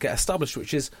to get established,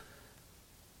 which is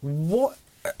what...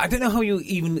 I don't know how you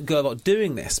even go about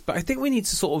doing this, but I think we need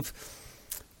to sort of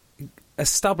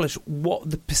establish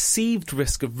what the perceived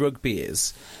risk of rugby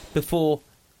is before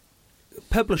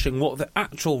publishing what the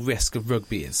actual risk of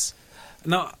rugby is.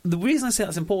 Now, the reason I say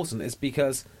that's important is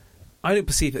because I don't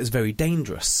perceive it as very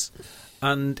dangerous.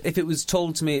 And if it was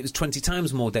told to me it was 20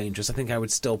 times more dangerous, I think I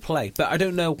would still play. But I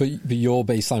don't know... But your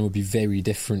baseline would be very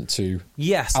different to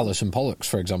Alison Pollock's,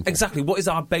 for example. Exactly. What is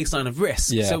our baseline of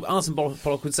risk? Yeah. So Alison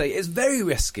Pollock would say it's very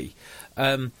risky.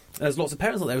 There's lots of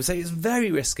parents out there who say it's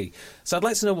very risky. So I'd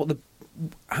like to know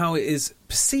how it is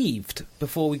perceived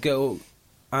before we go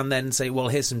and then say, well,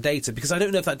 here's some data. Because I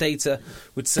don't know if that data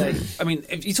would say... I mean,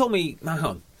 if you told me... Hang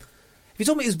on. If you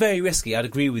told me it was very risky, I'd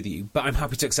agree with you, but I'm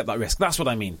happy to accept that risk. That's what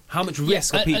I mean. How much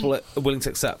risk are people willing to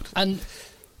accept? And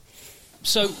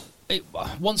so,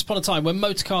 once upon a time, when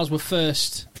motor cars were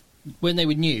first, when they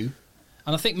were new,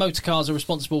 and I think motor cars are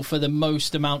responsible for the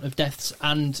most amount of deaths,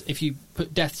 and if you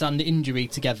put deaths and injury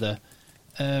together,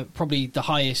 probably the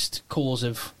highest cause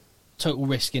of total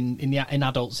risk in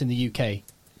adults in the UK.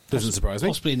 Doesn't surprise me.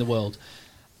 Possibly in the world.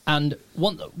 And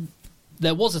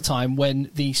there was a time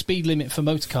when the speed limit for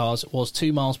motor cars was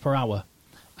 2 miles per hour.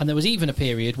 And there was even a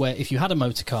period where if you had a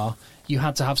motor car, you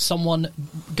had to have someone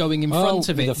going in front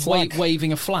of it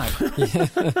waving a flag.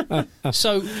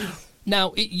 So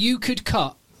now you could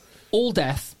cut all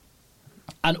death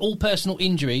and all personal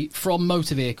injury from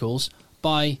motor vehicles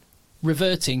by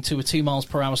reverting to a 2 miles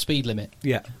per hour speed limit.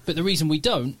 Yeah. But the reason we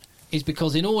don't is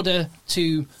because in order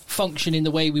to function in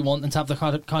the way we want and to have the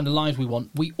kind of lives we want,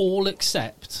 we all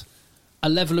accept a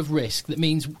level of risk that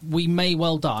means we may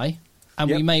well die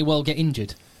and we may well get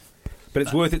injured. But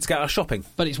it's worth it to get our shopping.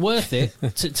 But it's worth it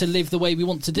to live the way we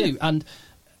want to do. And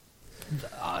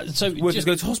so worth it to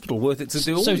go to hospital, worth it to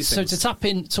do all these things. So to tap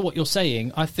into what you're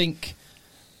saying, I think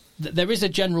that there is a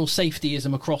general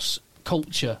safetyism across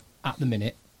culture at the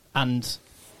minute. And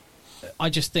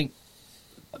I just think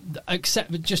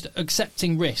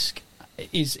accepting risk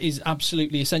is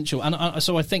absolutely essential, and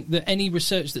so I think that any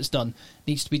research that's done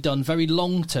needs to be done very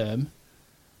long term,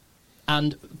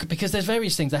 and because there's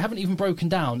various things they haven't even broken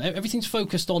down. Everything's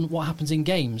focused on what happens in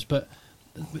games, but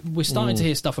we're starting to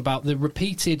hear stuff about the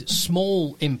repeated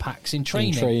small impacts in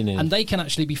training, and they can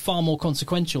actually be far more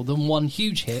consequential than one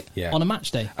huge hit on a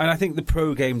match day. And I think the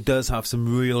pro game does have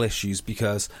some real issues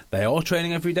because they are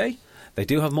training every day. They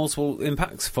do have multiple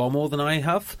impacts, far more than I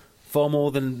have, far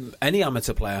more than any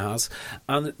amateur player has.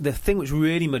 And the thing which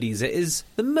really muddies it is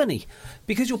the money.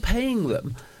 Because you're paying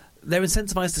them, they're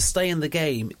incentivised to stay in the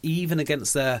game, even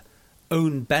against their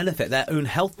own benefit, their own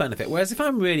health benefit. Whereas if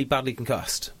I'm really badly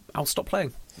concussed, I'll stop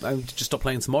playing. I'll just stop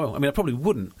playing tomorrow. I mean, I probably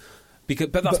wouldn't.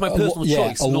 But that's my personal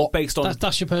choice, not based on...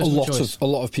 That's your personal choice. A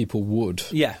lot of people would.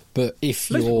 Yeah. But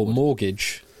if your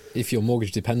mortgage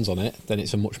depends on it, then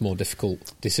it's a much more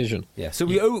difficult decision. Yeah, so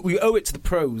we owe it to the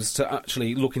pros to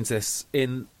actually look into this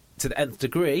to the nth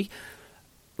degree.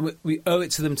 We owe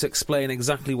it to them to explain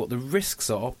exactly what the risks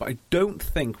are, but I don't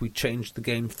think we change the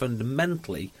game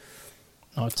fundamentally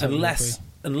unless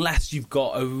you've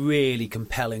got a really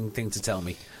compelling thing to tell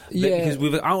me. Yeah. Because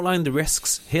we've outlined the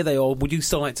risks, here they are, would you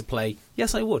still like to play?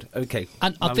 Yes, I would. Okay.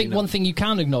 And I think one thing you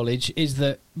can acknowledge is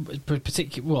that,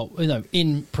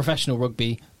 in professional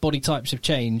rugby, body types have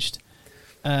changed.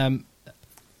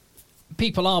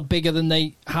 People are bigger than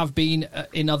they have been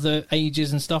in other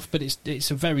ages and stuff, but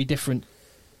it's a very different...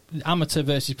 Amateur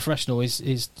versus professional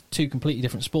is two completely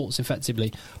different sports,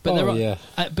 effectively. But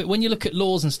but when you look at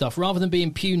laws and stuff, rather than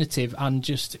being punitive and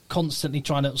just constantly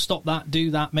trying to stop that,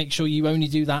 do that, make sure you only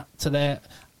do that to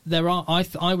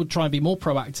I would try and be more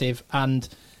proactive, and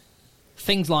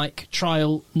things like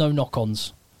trial no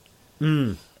knock-ons.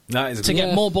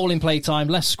 Get more ball in play time,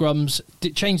 less scrums,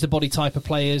 change the body type of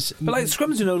players. But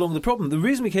scrums are no longer the problem. The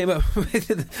reason we came up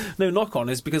with no knock-on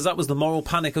is because that was the moral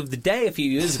panic of the day a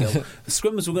few years ago. The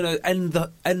scrums were going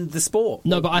to end the sport.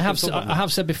 No, but I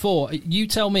have said before, you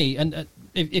tell me, and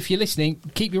if you're listening,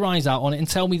 keep your eyes out on it and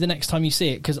tell me the next time you see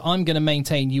it, because I'm going to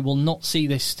maintain you will not see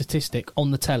this statistic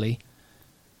on the telly.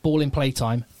 Ball in play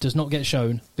time does not get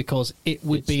shown, because it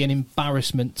would be an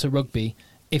embarrassment to rugby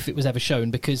if it was ever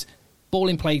shown, because... Ball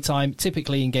in play time,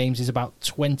 typically in games, is about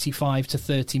 25 to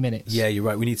 30 minutes. Yeah, you're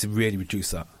right. We need to really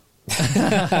reduce that.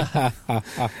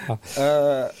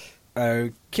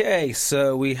 Okay,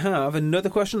 so we have another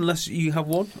question, unless you have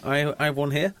one. I have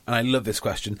one here, and I love this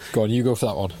question. Go on, you go for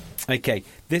that one. Okay,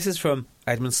 this is from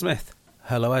Edmund Smith.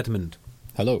 Hello, Edmund.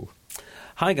 Hello.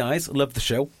 Hi guys, love the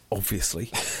show,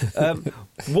 obviously.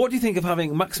 What do you think of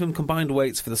having maximum combined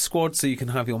weights for the squad so you can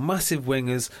have your massive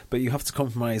wingers, but you have to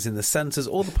compromise in the centres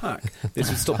or the pack? This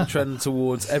would stop the trend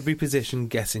towards every position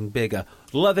getting bigger.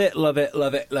 Love it, love it,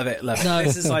 love it, love it, love it. No.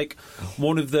 This is like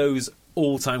one of those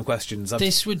all-time questions.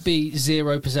 This would be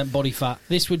 0% body fat.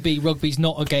 This would be rugby's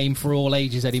not a game for all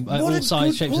ages anymore, all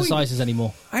size, shapes and sizes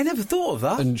anymore. I never thought of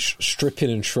that. And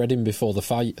stripping and shredding before the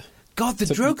fight. God,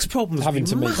 the drugs problems having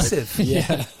to massive.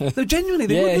 Yeah. No, genuinely,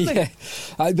 they would, wouldn't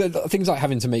they? Things like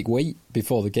having to make weight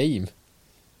before the game.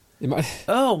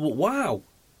 Oh, wow.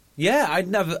 Yeah, I'd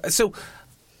never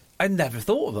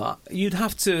thought of that. You'd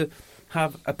have to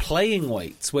have a playing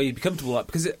weight where you'd be comfortable at,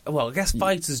 because, I guess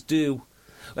fighters do.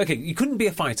 Okay, you couldn't be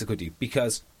a fighter, could you?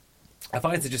 Because a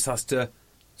fighter just has to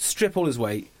strip all his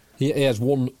weight. He has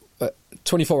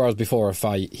 24 hours before a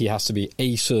fight, he has to be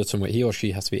a certain weight. He or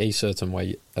she has to be a certain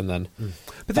weight, and then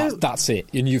that's it.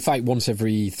 And you fight once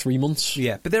every 3 months.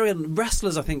 Yeah, but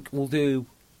wrestlers, I think, will do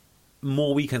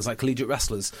more weekends, like collegiate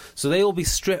wrestlers. So they all be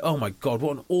stripped. Oh my God,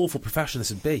 what an awful profession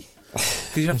this would be.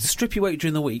 Because you have to strip your weight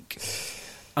during the week,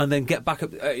 and then get back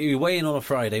up. You weigh in on a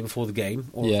Friday before the game,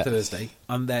 or Thursday,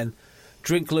 and then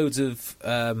drink loads of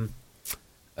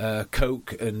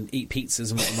Coke and eat pizzas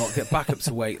and whatnot, get back up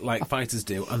to weight like fighters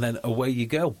do, and then away you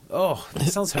go. Oh, that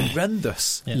sounds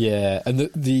horrendous. Yeah, and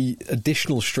the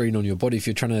additional strain on your body if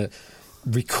you're trying to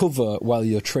recover while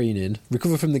you're training,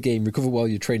 recover from the game, recover while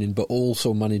you're training, but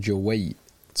also manage your weight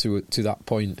to that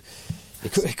point.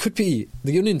 It could be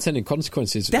the unintended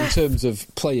consequences in terms of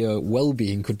player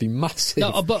well-being could be massive.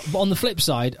 No, but on the flip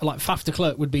side, like Faf de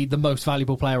Klerk would be the most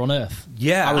valuable player on earth.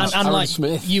 Yeah, and like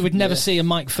Smith. you would never see a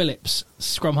Mike Phillips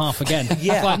scrum half again.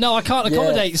 Yeah, like no, I can't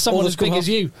accommodate someone as big as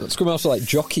you. Scrum halves are like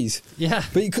jockeys. Yeah,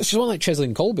 but someone like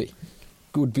Cheslin Colby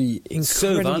would be incredible.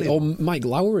 So valuable. Or Mike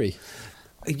Lowry.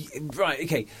 Right,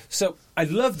 okay. So I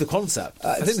love the concept.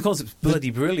 I think the concept's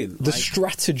bloody brilliant. The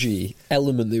strategy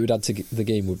element that you would add to the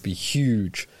game would be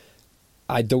huge.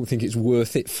 I don't think it's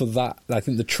worth it for that. I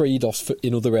think the trade-offs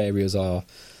in other areas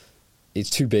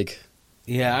it's too big.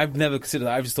 Yeah, I've never considered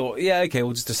that. I've just thought,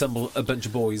 we'll just assemble a bunch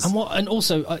of boys. And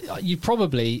also, you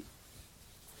probably,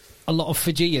 a lot of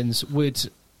Fijians would,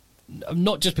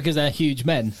 not just because they're huge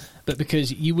men, but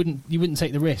because you wouldn't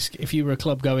take the risk if you were a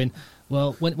club going,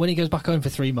 well, when he goes back home for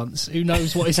 3 months, who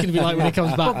knows what it's going to be like when he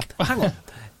comes back. Well, hang on.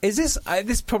 Is this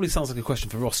probably sounds like a question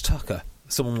for Ross Tucker,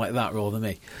 someone like that, rather than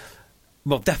me.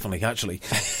 Well, definitely, actually.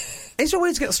 Is there a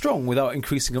way to get strong without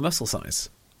increasing your muscle size?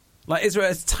 Like, is there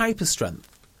a type of strength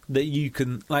that you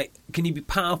can you be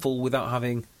powerful without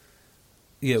having,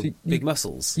 big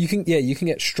muscles? You can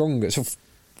get stronger. So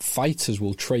fighters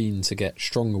will train to get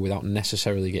stronger without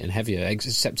necessarily getting heavier,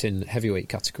 except in heavyweight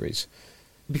categories.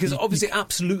 Because obviously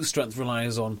absolute strength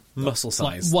relies on muscle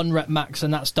size. Like 1 rep max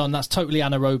and that's done. That's totally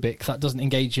anaerobic. That doesn't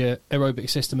engage your aerobic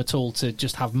system at all to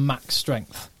just have max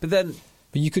strength. But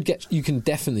you can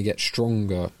definitely get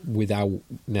stronger without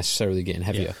necessarily getting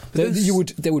heavier. Yeah.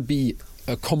 There would be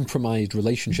a compromised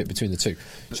relationship between the two.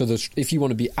 So if you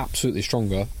want to be absolutely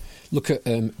stronger, look at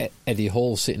Eddie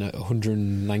Hall sitting at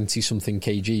 190 something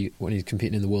kg when he's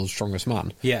competing in the world's strongest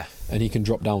man. Yeah, and he can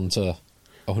drop down to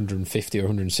 150 or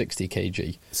 160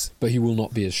 kg, but he will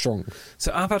not be as strong.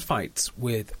 So I've had fights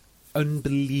with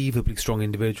unbelievably strong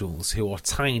individuals who are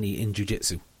tiny in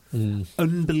jiu-jitsu.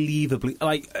 Unbelievably,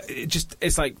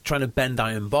 it's like trying to bend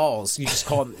iron bars. You just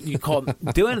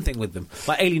can't do anything with them.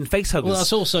 Like alien face huggers. Well,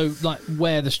 that's also like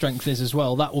where the strength is as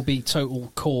well. That will be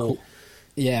total core.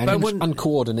 Yeah, and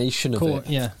coordination of it.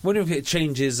 Yeah, I wonder if it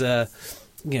changes.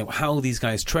 How these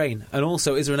guys train, and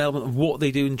also is there an element of what they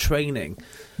do in training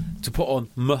to put on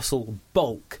muscle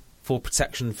bulk for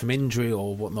protection from injury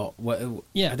or whatnot?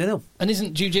 Yeah, I don't know. And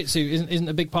isn't jiu-jitsu isn't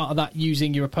a big part of that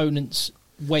using your opponent's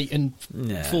weight and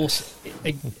force?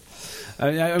 I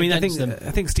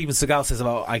think Steven Seagal says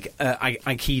about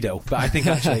Aikido, but I think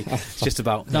actually it's just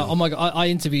about. No, oh my God! I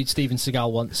interviewed Steven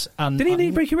Seagal once, and did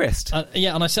he break your wrist?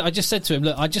 Yeah, and I just said to him,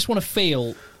 look, I just want to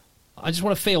feel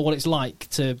what it's like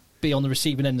to be on the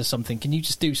receiving end of something. Can you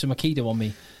just do some Aikido on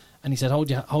me? And he said,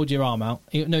 hold your arm out.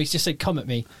 No, he's just said, come at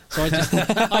me. So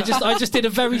I just did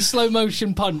a very slow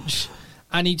motion punch,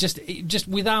 and he just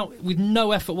with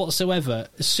no effort whatsoever.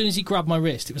 As soon as he grabbed my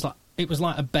wrist, it was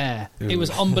like a bear. Ooh. It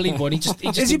was unbelievable. And he just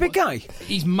is he a big guy?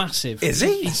 He's massive. Is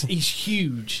he? He's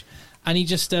huge, and he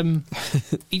just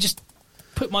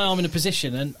put my arm in a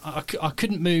position, and I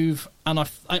couldn't move, and I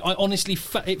honestly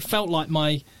it felt like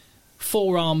my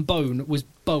forearm bone was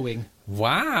bowing.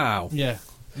 Wow. Yeah.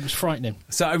 It was frightening.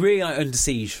 So I really like Under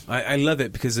Siege. I love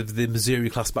it because of the Missouri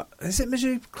class. Is it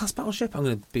Missouri class battleship? I'm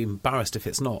going to be embarrassed if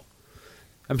it's not.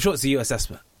 I'm sure it's the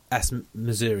USS S.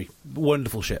 Missouri.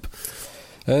 Wonderful ship.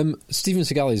 Steven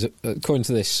Seagal is, according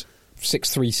to this,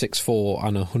 6'3", 6'4",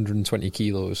 and 120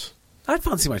 kilos. I'd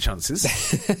fancy my chances.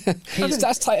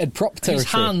 That's tight-head prop territory.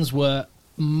 His hands were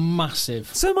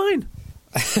massive. So mine.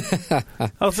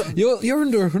 You're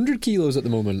under 100 kilos at the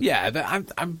moment. Yeah, but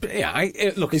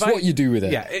look, it's what you do with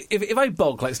it. Yeah, if I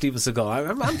bulk like Steven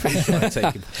Seagal, I'm pretty sure I'd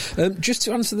take him. Just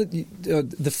to answer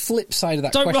the flip side of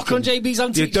that don't question... rock on JB's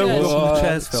antique don't chairs. rock on the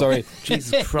chairs, Phil. Sorry.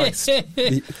 Jesus Christ.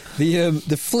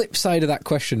 The flip side of that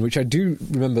question, which I do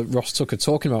remember Ross Tucker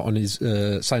talking about on his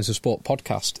Science of Sport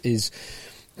podcast, is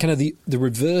kind of the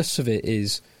reverse of it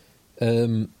is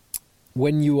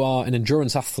when you are an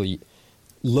endurance athlete,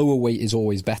 lower weight is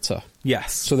always better.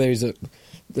 Yes. So there's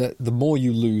the more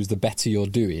you lose, the better you're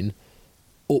doing,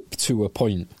 up to a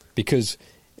point. Because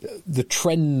the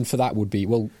trend for that would be,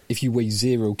 well, if you weigh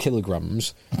 0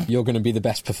 kilograms, you're going to be the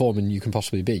best performer you can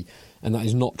possibly be. And that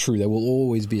is not true. There will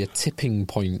always be a tipping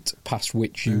point past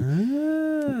which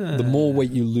the more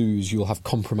weight you lose, you'll have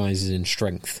compromises in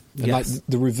strength. And yes.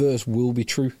 the reverse will be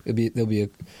true. There'll be a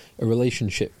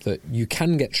relationship that you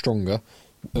can get stronger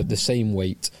at the same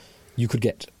weight. You could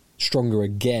get stronger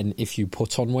again if you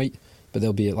put on weight, but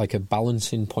there'll be a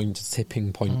balancing point, a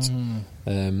tipping point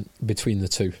between the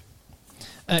two.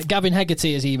 Gavin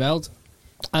Hegarty has emailed,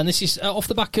 and this is off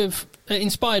the back of,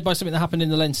 inspired by something that happened in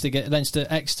the Leinster game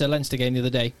the other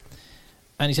day.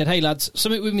 And he said, "Hey lads,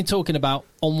 something we've been talking about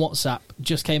on WhatsApp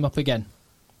just came up again.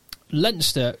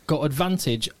 Leinster got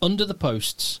advantage under the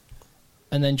posts,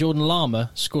 and then Jordan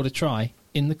Lama scored a try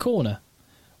in the corner.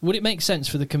 Would it make sense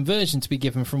for the conversion to be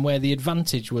given from where the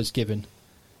advantage was given?"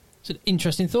 It's an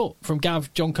interesting thought from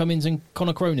Gav, John Cummins and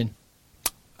Conor Cronin.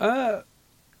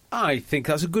 I think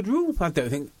that's a good rule. I don't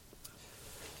think...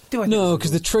 No,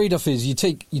 because the trade-off is you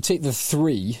take the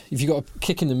 3. If you've got a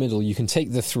kick in the middle, you can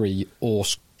take the 3, or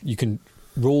you can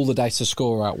roll the dice to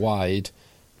score out wide,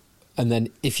 and then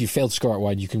if you fail to score out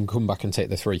wide, you can come back and take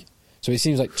the 3. So it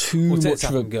seems like too much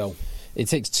of a go. It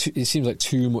seems like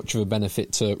too much of a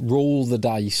benefit to roll the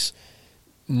dice,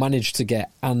 manage to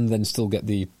get, and then still get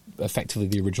effectively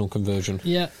the original conversion.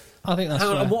 Yeah, I think that's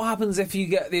fair. And what happens if you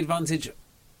get the advantage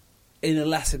in a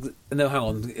less... No, hang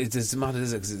on. It doesn't matter,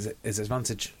 does it? Because it's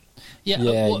advantage. Yeah,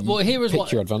 well, here is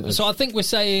what... your advantage. So I think we're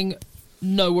saying,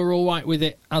 no, we're all right with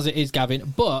it as it is,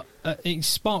 Gavin. But it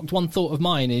sparked one thought of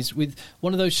mine, is with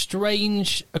one of those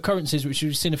strange occurrences which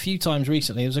we've seen a few times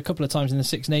recently. There was a couple of times in the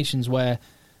Six Nations where...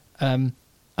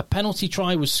 a penalty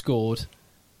try was scored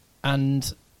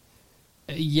and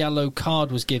a yellow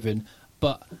card was given,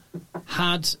 but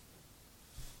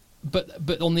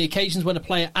on the occasions when a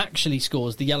player actually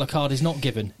scores, the yellow card is not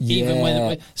given. Yeah. Even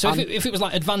when if it was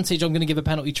like advantage, I'm going to give a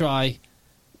penalty try,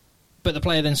 but the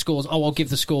player then scores, I'll give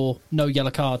the score, no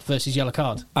yellow card versus yellow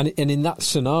card. And in that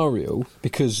scenario,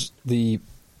 because the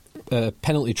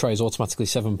penalty try is automatically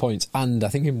 7 points, and I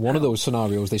think in one of those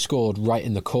scenarios they scored right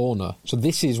in the corner. So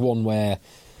this is one where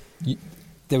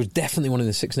there was definitely one in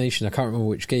the Six Nations, I can't remember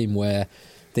which game, where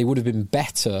they would have been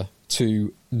better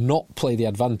to not play the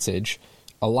advantage,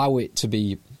 allow it to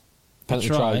be penalty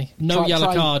try. No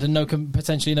yellow card and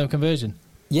potentially no conversion.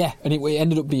 Yeah, and it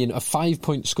ended up being a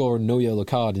 5-point score and no yellow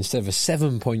card instead of a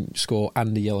 7-point score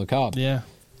and a yellow card. Yeah.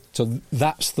 So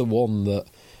that's the one that...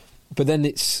 But then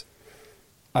it's...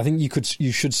 I think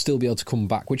you should still be able to come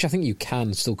back, which I think you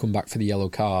can still come back for the yellow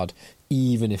card,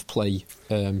 even if play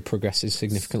progresses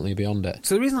significantly beyond it.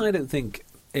 So the reason I don't think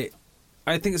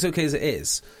I think it's okay as it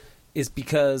is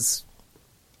because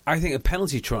I think a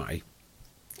penalty try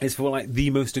is for like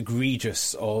the most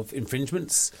egregious of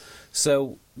infringements.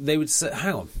 So they would say,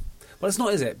 hang on, well, it's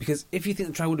not, is it? Because if you think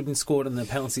the try would have been scored and the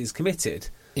penalty is committed,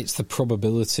 it's the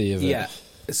probability of it. Yeah.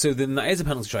 So then that is a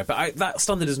penalty try, but that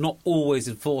standard is not always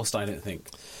enforced, I don't think.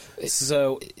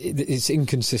 So it's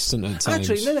inconsistent at times.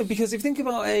 Actually, no, because if you think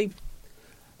about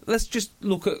let's just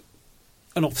look at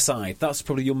an offside. That's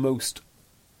probably your most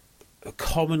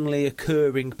commonly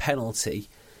occurring penalty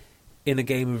in a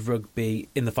game of rugby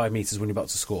in the 5 metres when you're about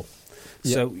to score.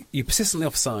 Yep. So you're persistently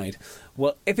offside.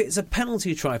 Well, if it's a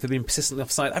penalty try for being persistently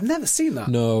offside, I've never seen that.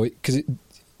 No, because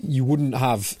you wouldn't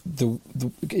have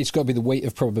it's got to be the weight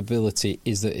of probability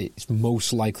is that it's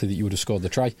most likely that you would have scored the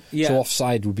try. Yeah. So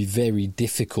offside would be very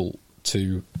difficult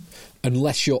to,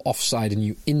 unless you're offside and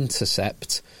you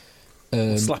intercept.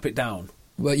 Slap it down.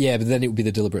 Well, yeah, but then it would be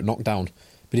the deliberate knockdown.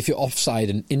 But if you're offside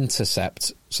and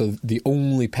intercept, so the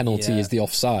only penalty is the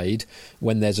offside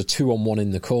when there's a 2-on-1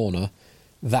 in the corner,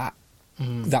 that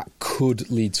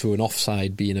could lead to an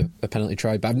offside being a penalty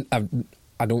try. But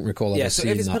I don't recall ever seeing that.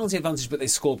 Yeah, so if it's penalty advantage but they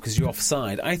score because you're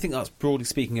offside, I think that's broadly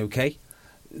speaking okay.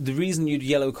 the reason you'd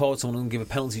yellow card someone and give a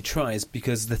penalty try is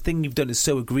because the thing you've done is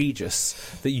so egregious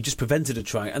that you just prevented a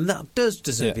try, and that does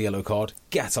deserve a yellow card.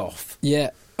 Get off. Yeah,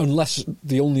 unless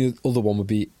the only other one would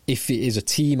be if it is a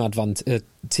team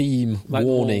like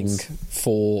warning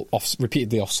for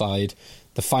repeatedly offside,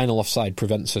 the final offside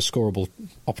prevents a scoreable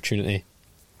opportunity,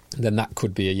 then that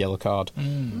could be a yellow card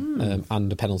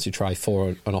and a penalty try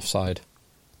for an offside.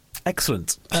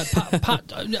 Excellent.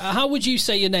 Pat, how would you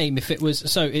say your name if it was...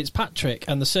 So it's Patrick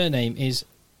and the surname is...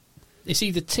 It's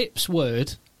either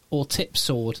Tipsword or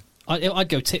Tipsword. I'd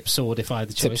go Tipsword if I had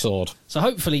the choice. Tipsword. So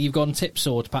hopefully you've gone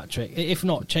Tipsword, Patrick. If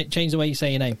not, change the way you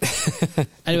say your name.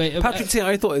 Anyway, Patrick T,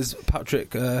 I thought it was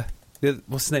Patrick...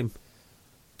 what's his name?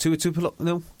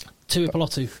 No?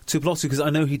 Tuipulotu, because I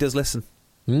know he does listen.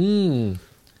 We'll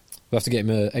have to get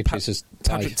him a Egg Chasers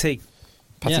tie. Patrick T.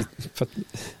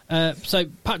 So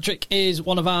Patrick is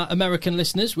one of our American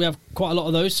listeners. We have quite a lot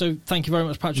of those, so thank you very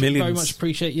much, Patrick. Millions. Very much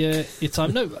appreciate your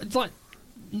time. No, it's like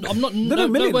I'm not no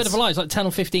word of a lie. It's like 10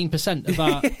 or 15% of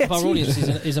our audience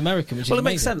is American, which is amazing.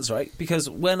 Makes sense, right? Because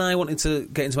when I wanted to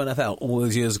get into NFL all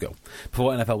those years ago,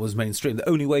 before NFL was mainstream, the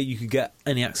only way you could get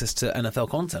any access to NFL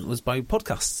content was by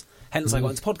podcasts. Hence, I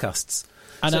got into podcasts.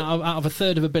 And out of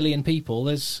 1/3 billion people,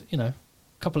 there's a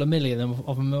couple of million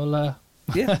of them will. Are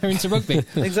into rugby.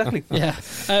 Exactly. Yeah.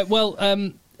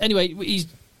 Anyway, he's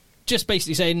just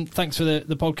basically saying thanks for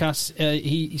the podcast.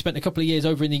 He spent a couple of years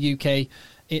over in the UK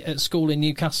at school in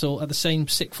Newcastle at the same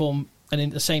sixth form and in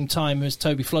the same time as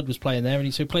Toby Flood was playing there,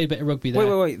 and so he played a bit of rugby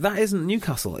there. Wait. That isn't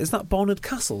Newcastle. Is that Barnard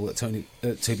Castle that Toby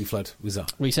Flood was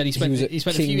at? Well, he said he spent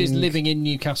a few years living in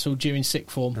Newcastle during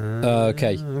sixth form.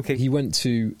 Okay. He went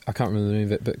to, I can't remember the name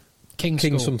of it, but King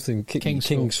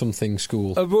something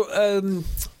school.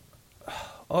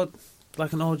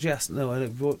 Like an odd yes. No,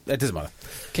 it doesn't matter.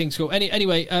 King's School.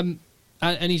 Anyway, and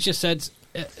he's just said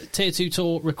Tier 2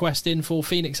 tour request in for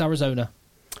Phoenix, Arizona.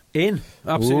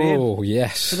 Absolutely. Oh,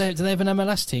 yes. Do they have an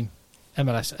MLS team?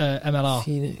 MLR.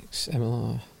 Phoenix,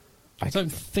 MLR. I don't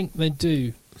think they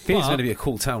do. Phoenix is going to be a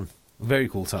cool town. Very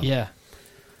cool town. Yeah.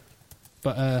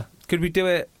 But could we do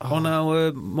it on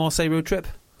our Marseille road trip?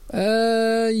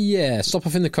 Yeah. Stop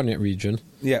off in the Cognac region.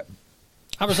 Yeah.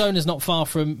 Arizona's not far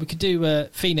from... We could do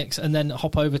Phoenix and then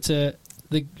hop over to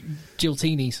the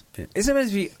Giltinis. Is it meant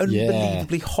to be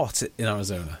unbelievably hot in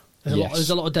Arizona? There's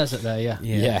a lot of desert there, yeah.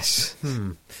 Yes.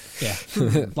 Yeah.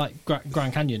 Like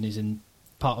Grand Canyon is in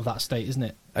part of that state, isn't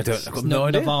it? I've got no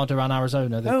idea. Nevada and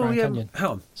Arizona, the Grand Canyon.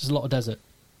 How? There's a lot of desert.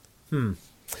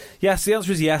 Yes, the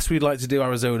answer is yes. We'd like to do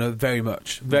Arizona very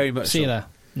much. Very much. See you there.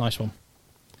 Nice one.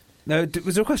 No,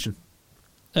 was there a question?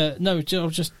 No, I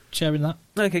was just sharing that.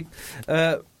 Okay.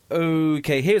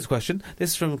 Okay, here's a question.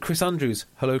 This is from Chris Andrews.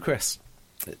 Hello, Chris.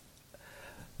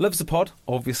 Loves the pod,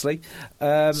 obviously.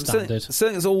 Standard.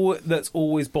 Something that's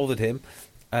always bothered him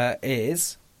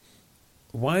is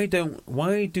why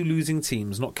do losing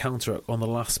teams not counter on the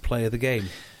last play of the game?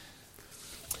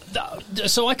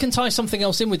 So I can tie something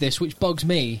else in with this, which bugs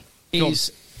me,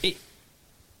 is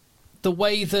the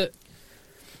way that,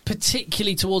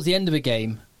 particularly towards the end of a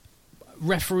game,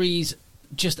 referees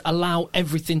just allow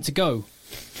everything to go.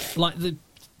 Like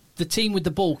the team with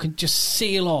the ball can just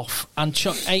seal off and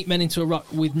chuck 8 men into a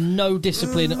ruck with no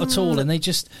discipline at all, and they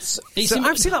just.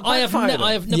 I've seen that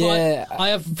backfire. I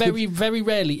have very, very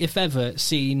rarely, if ever,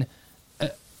 seen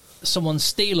someone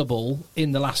steal a ball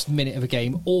in the last minute of a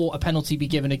game or a penalty be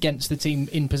given against the team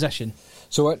in possession.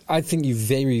 So I think you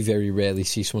very, very rarely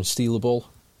see someone steal a ball.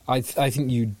 I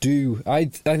think you do. I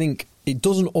think it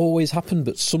doesn't always happen,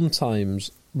 but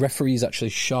sometimes referees actually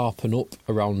sharpen up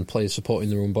around players supporting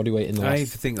their own body weight in the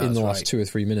last 2 or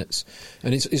 3 minutes.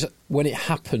 And it's when it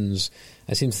happens,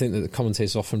 I seem to think that the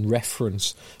commentators often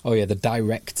reference, the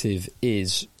directive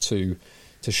is to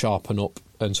sharpen up.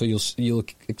 And so you'll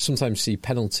sometimes see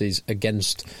penalties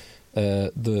against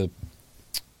the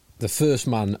first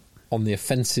man on the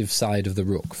offensive side of the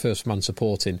ruck, first man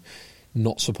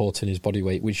not supporting his body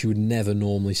weight, which you would never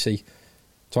normally see.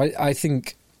 So I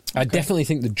definitely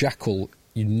think the jackal,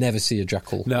 you never see a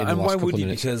jackal. No, in the and last why couple would of you?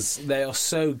 minutes. Because they are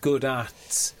so good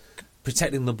at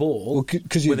protecting the ball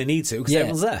when they need to, because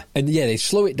everyone's there. And they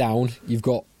slow it down. You've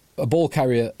got a ball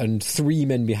carrier and 3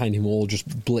 men behind him all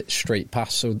just blitz straight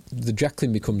past, so the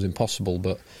jackling becomes impossible.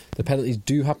 But the penalties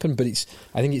do happen, but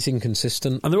I think it's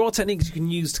inconsistent. And there are techniques you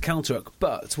can use to counter-ruck,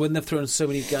 but when they've thrown so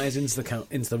many guys into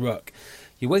the ruck,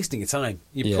 you're wasting your time.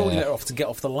 You're probably better off to get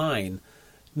off the line,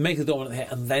 make a dominant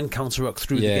hit, and then counter-ruck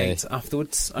through the gate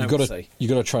afterwards, I would say. You've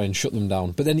got to try and shut them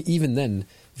down. But then, even then,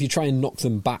 if you try and knock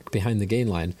them back behind the gain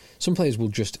line, some players will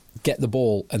just get the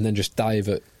ball and then just dive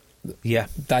at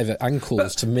divert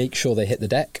ankles to make sure they hit the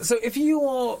deck. So if you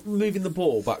are moving the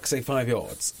ball back, say 5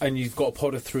 yards, and you've got a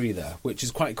pod of 3 there, which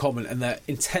is quite common, and they're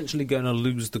intentionally going to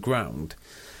lose the ground,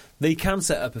 they can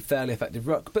set up a fairly effective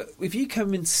ruck. But if you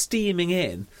come in steaming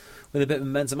in with a bit of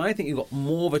momentum, I think you've got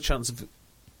more of a chance of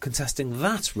contesting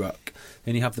that ruck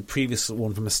than you have the previous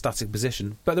one from a static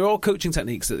position. But there are coaching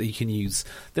techniques that you can use. I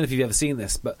don't know if you've ever seen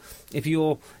this, but if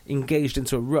you're engaged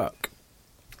into a ruck,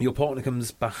 your partner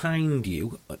comes behind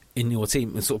you in your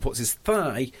team and sort of puts his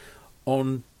thigh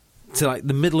on to like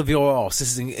the middle of your arse.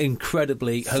 This is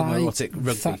incredibly homoerotic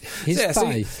rugby. His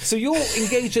thigh. So you're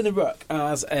engaged in the ruck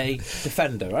as a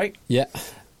defender, right? Yeah.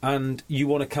 And you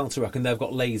want to counter ruck, and they've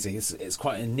got lazy. It's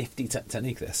quite a nifty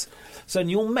technique, this. So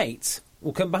your mate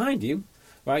will come behind you,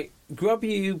 right? Grab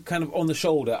you kind of on the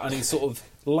shoulder, and he's sort of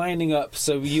lining up.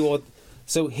 So you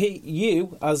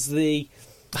as the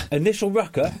initial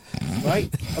rucker, right,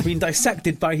 are being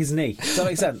dissected by his knee. Does that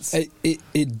make sense?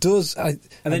 It does. I'd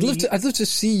love to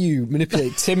see you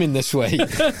manipulate Tim in this way.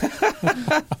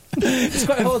 It's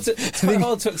quite hard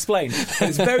to explain. But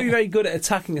it's very, very good at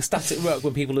attacking a static ruck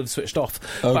when people have switched off.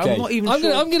 Okay. But I'm not even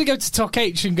sure. I'm going to go to Talk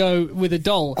H and go with a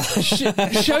doll. Show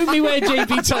me where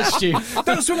JB touched you.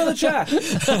 Don't swing on the chair.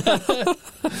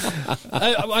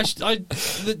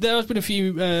 There has been a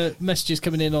few messages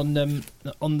coming in on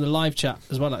the live chat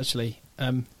as well, actually.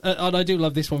 And I do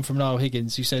love this one from Niall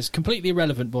Higgins, who says, completely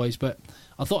irrelevant, boys, but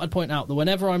I thought I'd point out that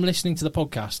whenever I'm listening to the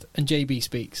podcast and JB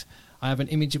speaks, I have an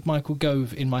image of Michael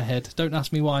Gove in my head. Don't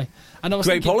ask me why. And I was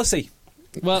Great policy.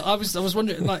 Well, I was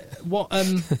wondering, like, what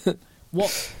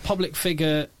public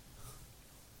figure,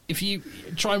 if you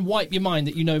try and wipe your mind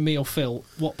that you know me or Phil,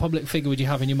 what public figure would you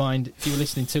have in your mind if you were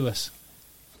listening to us?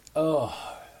 Oh,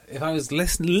 if I was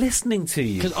listening to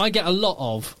you. Because I get a lot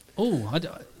of,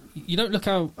 you don't look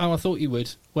how I thought you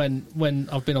would when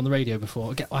I've been on the radio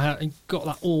before. I got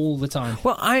that all the time.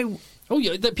 Well,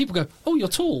 people go, oh, you're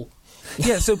tall.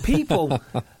 Yeah, so people,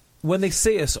 when they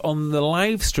see us on the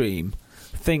live stream,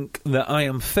 think that I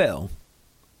am Phil.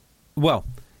 Well,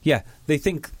 yeah, they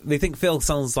think Phil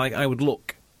sounds like I would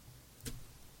look.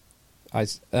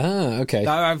 Okay.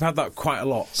 I've had that quite a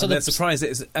lot. So they're surprised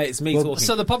it's me talking.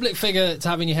 So the public figure to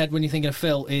have in your head when you're thinking of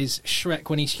Phil is Shrek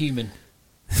when he's human.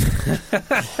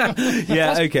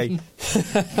 Yeah, okay.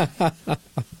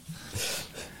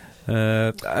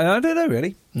 I don't know,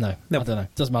 really. No, I don't know.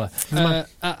 Doesn't matter.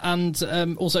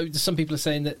 And also, some people are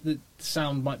saying that the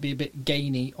sound might be a bit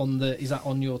gainy on the. Is that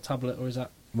on your tablet or is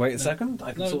that? Wait a second.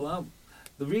 I can sort that out.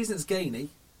 The reason it's gainy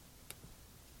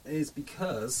is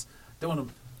because I don't want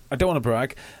to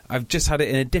brag. I've just had it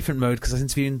in a different mode because I was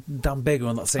interviewing Dan Bigger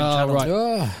on that same channel. Right.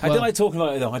 I don't like talking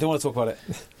about it, though. I don't want to talk about it.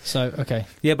 So, okay.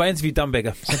 Yeah, but I interviewed Dan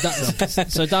Bigger.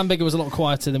 So Dan Bigger was a lot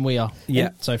quieter than we are. Yeah.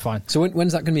 So fine. So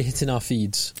when's that going to be hitting our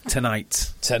feeds?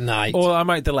 Tonight. Or I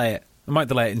might delay it.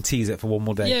 And tease it for one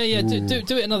more day. Yeah.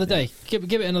 Do it another day. Give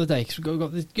it another day because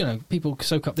we've got people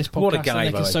soak up this podcast. What a guy!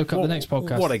 And they can soak up the next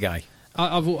podcast. What a guy!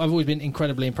 I've always been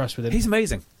incredibly impressed with him. He's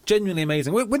amazing. Genuinely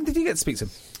amazing. When did you get to speak to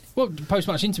him? Well,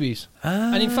 post-match interviews.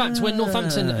 And in fact, when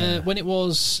Northampton, when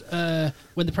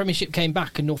the Premiership came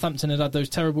back and Northampton had those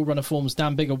terrible run of forms,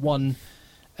 Dan Bigger won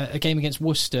a game against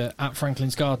Worcester at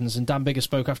Franklin's Gardens, and Dan Bigger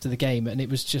spoke after the game, and it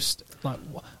was just like,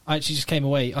 I actually just came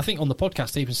away. I think on the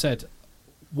podcast he even said,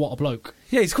 "What a bloke."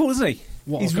 Yeah, he's cool, isn't he?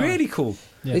 He's really cool.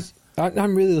 Yeah.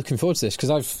 I'm really looking forward to this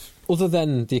because other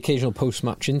than the occasional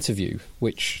post-match interview,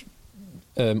 which,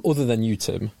 other than you,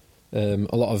 Tim,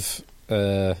 a lot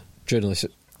of journalists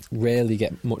rarely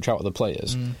get much out of the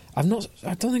players. I don't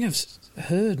think I've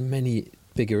heard many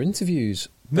Bigger interviews.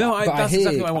 No, that's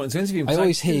exactly why I wanted to interview him. I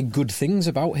always hear good things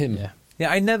about him. Yeah,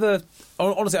 I never.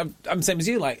 Honestly, I'm the same as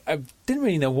you. Like, I didn't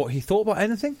really know what he thought about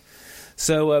anything.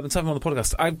 So, to have him on the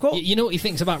podcast, I've got. You know what he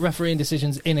thinks about refereeing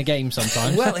decisions in a game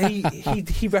sometimes. Well,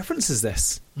 he references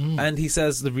this, and he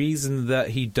says the reason that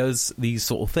he does these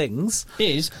sort of things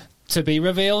is to be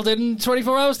revealed in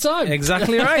 24 hours' time.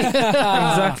 Exactly right.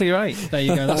 Exactly right. There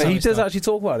you go. That's he does actually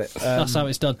talk about it. That's how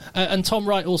it's done. And Tom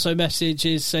Wright also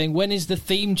messages saying, when is the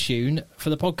theme tune for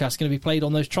the podcast going to be played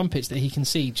on those trumpets that he can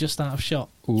see just out of shot?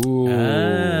 Ooh.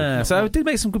 So I did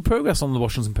make some good progress on the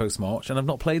Washington Post March, and I've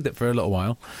not played it for a little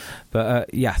while.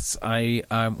 But yes, I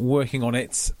am working on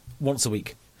it once a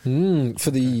week. For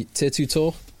the Tier 2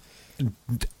 tour?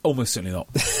 Almost certainly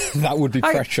not. That would be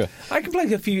pressure. I can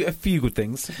play a few good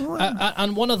things.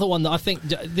 And one other one that I think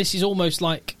this is almost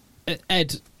like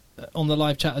Ed on the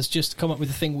live chat has just come up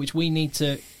with a thing which we need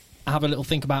to have a little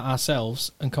think about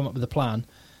ourselves and come up with a plan.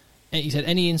 He said,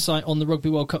 any insight on the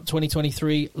Rugby World Cup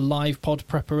 2023 live pod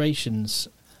preparations?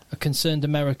 A concerned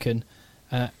American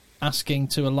asking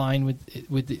to align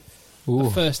with the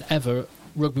first ever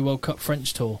Rugby World Cup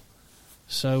French tour.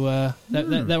 So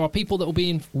there are people that will be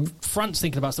in France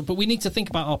thinking about stuff, but we need to think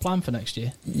about our plan for next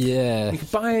year. Yeah. We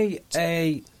could buy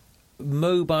a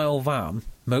mobile van,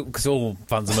 because all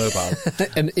vans are mobile.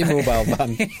 An immobile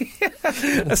van.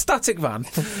 A static van,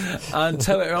 and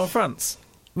tow it around France.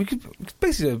 We could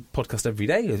basically do a podcast every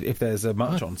day if there's a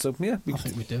match on. So, yeah. I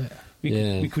think we'd do it.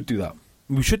 We could do that.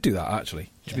 We should do that,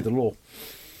 actually. It should be the law.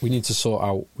 We need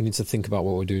to think about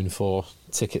what we're doing for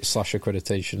tickets /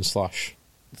 accreditation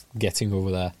 / getting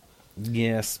over there.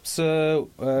 Yes. So,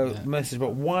 message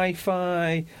about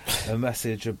Wi-Fi, a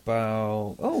message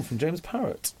about... Oh, from James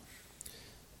Parrott.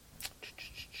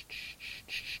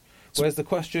 Where's the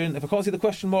question? If I can't see the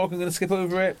question mark, I'm going to skip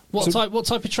over it. What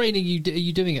type of training are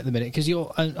you doing at the minute? Because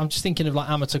I'm just thinking of like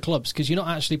amateur clubs, because you're not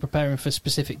actually preparing for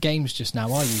specific games just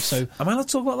now, are you? So am I allowed to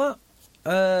talk about that?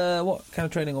 What kind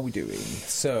of training are we doing?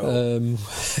 So,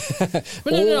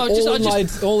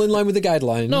 all in line with the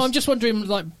guidelines. No, I'm just wondering,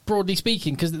 like broadly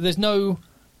speaking, because there's no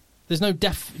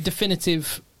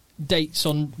definitive dates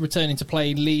on returning to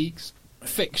play, leagues,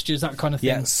 fixtures, that kind of thing.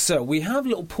 Yeah. So we have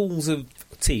little pools of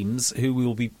teams who we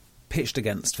will be pitched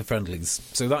against for friendlies.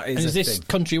 So that is. And is this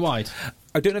countrywide?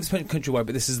 I don't know if it's countrywide,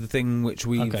 but this is the thing which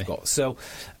we've got. So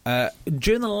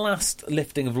during the last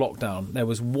lifting of lockdown, there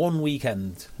was one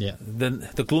weekend,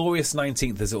 the glorious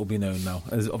 19th, as it will be known now,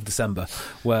 of December,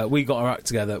 where we got our act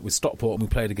together with Stockport and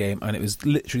we played a game, and it was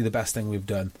literally the best thing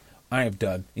I have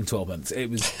done in 12 months. It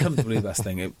was comfortably the best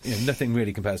thing. Nothing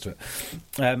really compares to it.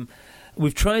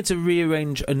 We've tried to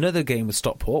rearrange another game with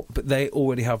Stockport, but they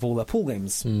already have all their pool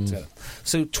games together.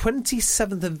 So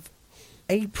 27th of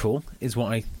April is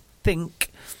what I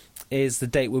think is the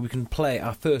date where we can play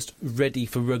our first ready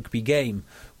for rugby game,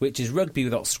 which is rugby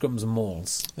without scrums and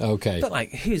mauls. Okay. But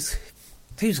like, who's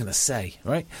going to say,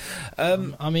 right?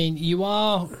 I mean, we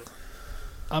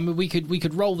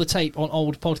could roll the tape on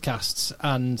old podcasts,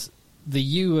 and the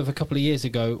you of a couple of years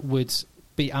ago would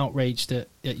be outraged at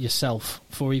yourself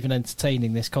for even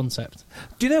entertaining this concept.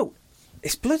 Do you know,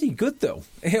 it's bloody good though.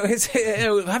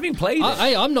 Having played it,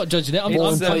 I'm not judging it.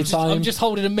 I'm just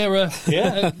holding a mirror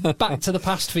back to the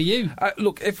past for you.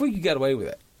 Look, if we could get away with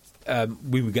it,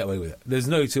 we would get away with it. There's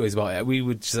no two ways about it. We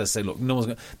would just say, look, no one's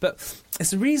going to... But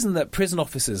it's the reason that prison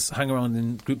officers hang around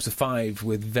in groups of 5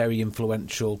 with very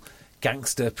influential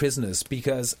gangster prisoners,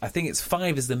 because I think it's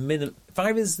 5 is the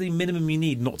minimum you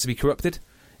need not to be corrupted.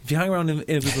 If you hang around in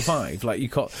a group of 5, like you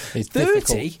got 30,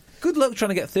 difficult. Good luck trying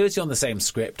to get 30 on the same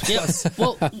script. Yes.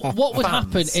 Well, what would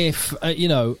happen if, we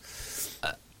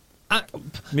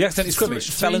accidentally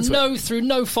scrimmaged, through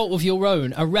no fault of your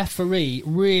own, a referee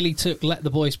really let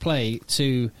the boys play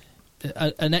to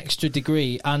an extra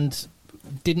degree and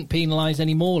didn't penalise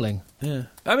any mauling? Yeah.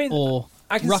 I mean, or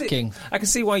rucking. I can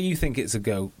see why you think it's a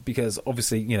go, because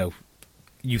obviously,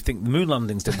 you think the moon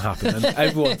landings didn't happen and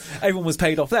everyone was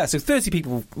paid off there, so 30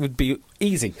 people would be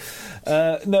easy.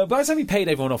 No, by the time we paid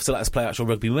everyone off to let us play actual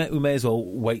rugby, we may as well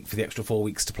wait for the extra 4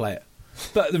 weeks to play it.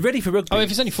 But the ready for rugby... Oh,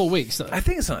 if it's only 4 weeks... I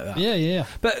think it's like that. Yeah.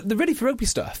 But the ready for rugby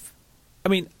stuff, I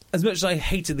mean, as much as I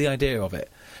hated the idea of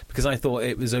it, because I thought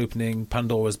it was opening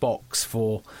Pandora's box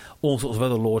for all sorts of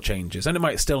other law changes, and it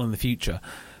might still in the future...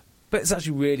 But it's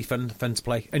actually really fun to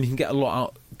play, and you can get a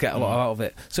lot out of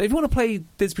it. So if you want to play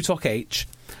Didsbury Talk H,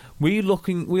 we are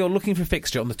looking for a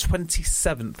fixture on the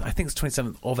 27th. I think it's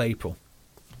 27th of April.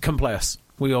 Come play us.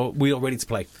 We are ready to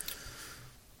play.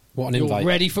 What an invite! You're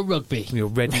ready for rugby. We are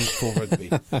ready for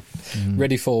rugby.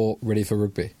 Ready for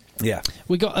rugby. Yeah.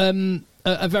 We got a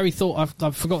very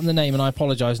I've forgotten the name, and I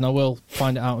apologise, and I will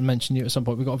find it out and mention you at some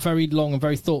point. We got a very long and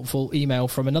very thoughtful email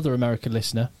from another American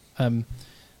listener.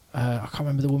 I can't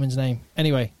remember the woman's name.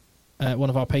 Anyway, one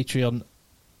of our Patreon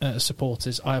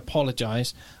supporters. I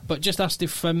apologise, but just asked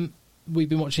if we've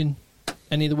been watching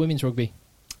any of the women's rugby.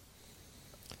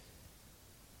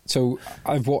 So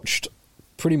I've watched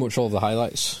pretty much all the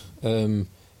highlights. We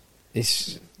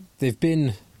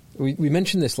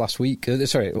mentioned this last week.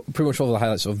 Pretty much all the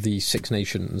highlights of the Six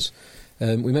Nations.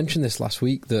 We mentioned this last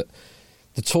week that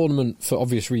the tournament, for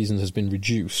obvious reasons, has been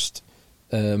reduced.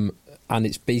 And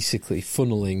it's basically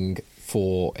funneling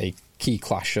for a key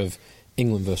clash of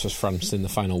England versus France in the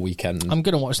final weekend. I'm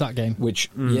going to watch that game. Which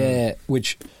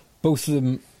both of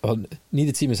them,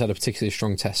 neither team has had a particularly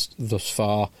strong test thus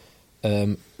far.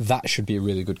 That should be a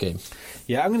really good game.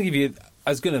 Yeah, I'm going to give you...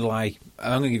 I was going to lie.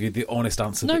 I'm going to give you the honest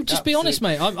answer. No, just be honest,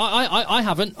 mate. I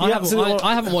haven't.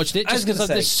 I haven't watched it just because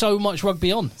there's so much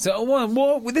rugby on. So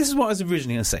this is what I was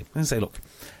originally going to say. I'm going to say, look,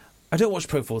 I don't watch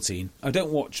Pro 14. I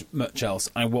don't watch much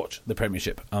else. I watch the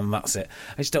Premiership, and that's it.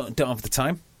 I just don't have the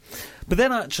time. But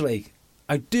then, actually,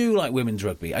 I do like women's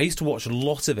rugby. I used to watch a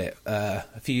lot of it a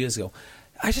few years ago.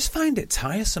 I just find it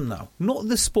tiresome now. Not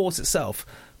the sport itself,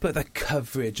 but the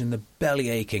coverage and the belly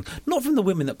aching. Not from the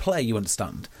women that play, you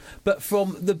understand, but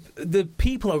from the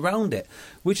people around it,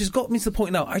 which has got me to the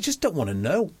point now I just don't want to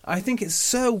know. I think it's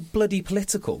so bloody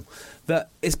political that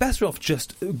it's better off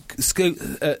just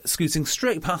scooting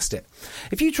straight past it.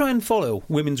 If you try and follow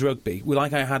women's rugby,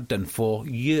 like I had done for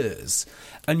years,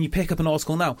 and you pick up an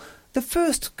article now, the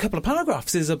first couple of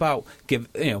paragraphs is about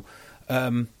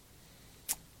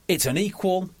it's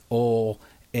unequal, or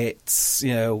it's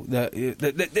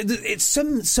it's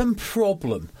some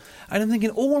problem. And I'm thinking,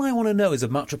 all I want to know is a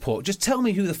match report. Just tell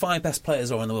me who the 5 best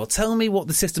players are in the world. Tell me what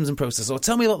the systems and processes are.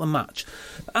 Tell me about the match.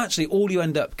 Actually, all you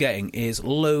end up getting is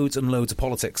loads and loads of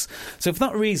politics. So for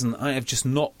that reason, I have just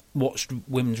not watched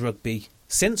women's rugby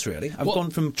since, really. I've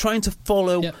gone from trying to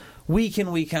follow week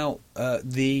in, week out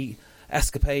the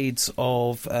escapades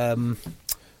of Waterloo.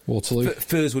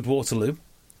 Furswood Waterloo.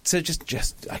 So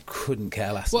just I couldn't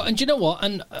care less. Well, and do you know what?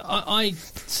 And I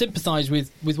sympathise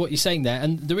with what you're saying there.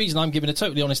 And the reason I'm giving a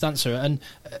totally honest answer, and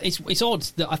it's odd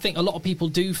that I think a lot of people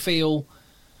do feel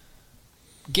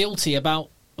guilty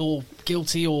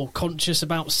or conscious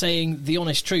about saying the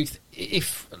honest truth.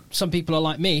 If some people are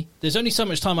like me, there's only so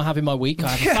much time I have in my week. I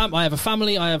have a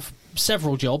family. I have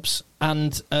several jobs,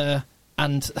 and I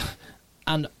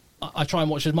try and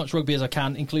watch as much rugby as I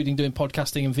can, including doing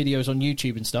podcasting and videos on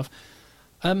YouTube and stuff.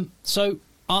 So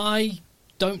I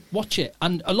don't watch it.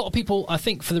 And a lot of people, I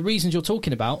think, for the reasons you're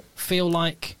talking about, feel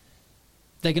like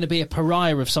they're going to be a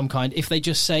pariah of some kind if they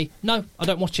just say, no, I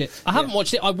don't watch it. I haven't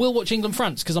watched it. I will watch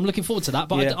England-France because I'm looking forward to that.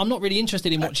 But I'm not really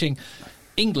interested in watching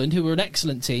England, who are an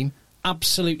excellent team,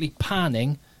 absolutely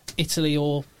panning Italy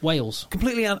or Wales.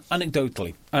 Completely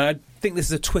anecdotally. And I think this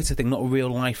is a Twitter thing, not a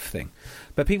real-life thing.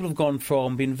 But people have gone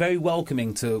from being very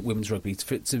welcoming to women's rugby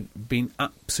to being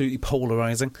absolutely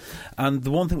polarising. And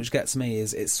the one thing which gets me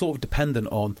is it's sort of dependent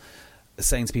on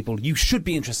saying to people, you should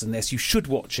be interested in this, you should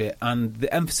watch it, and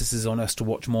the emphasis is on us to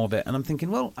watch more of it. And I'm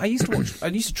thinking, well, I used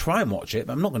to try and watch it,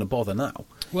 but I'm not going to bother now.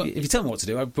 Well, if you tell me what to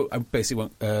do, I basically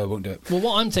won't do it. Well,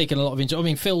 what I'm taking a lot of interest, I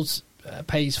mean, Phil's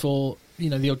pays for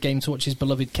the odd game to watch his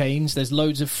beloved Canes. There's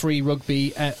loads of free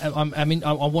rugby. I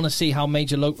want to see how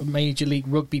Major League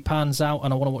Rugby pans out,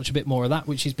 and I want to watch a bit more of that,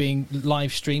 which is being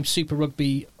live streamed. Super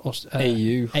Rugby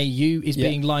AU is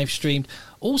being live streamed.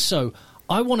 Also,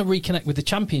 I want to reconnect with the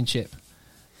Championship.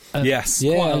 Yes,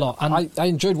 quite a lot. And I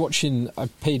enjoyed watching. I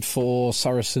paid for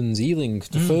Saracens Ealing,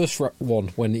 the first one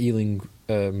when Ealing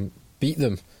beat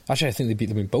them. Actually, I think they beat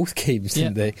them in both games,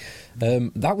 didn't they?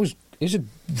 It was a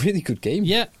really good game.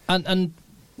 Yeah, and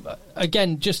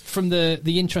again, just from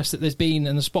the interest that there's been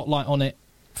and the spotlight on it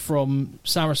from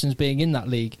Saracens being in that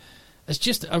league, it's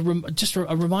just a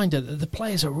reminder that the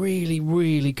players are really,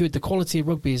 really good. The quality of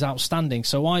rugby is outstanding.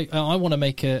 So I want to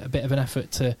make a bit of an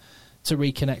effort to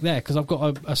reconnect there, because I've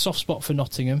got a soft spot for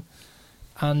Nottingham,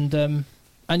 so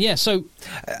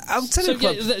I'll tell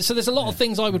you. So there's a lot of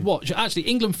things I would watch. Actually,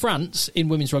 England-France in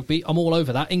women's rugby, I'm all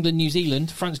over that. England-New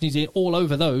Zealand, France-New Zealand, all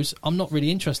over those. I'm not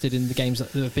really interested in the games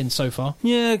that have been so far.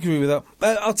 Yeah, I agree with that.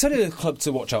 I'll tell you a club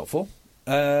to watch out for.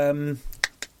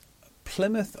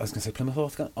 Plymouth. I was going to say Plymouth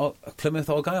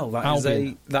Argyle.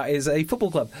 That is a football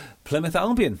club. Plymouth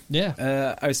Albion.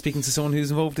 Yeah. I was speaking to someone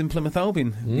who's involved in Plymouth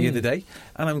Albion the other day,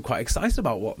 and I'm quite excited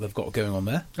about what they've got going on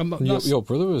there. Your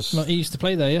brother was. He used to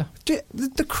play there. Yeah.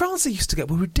 The crowds they used to get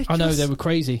were ridiculous. I know, they were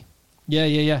crazy.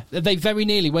 Yeah. They very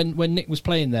nearly, when Nick was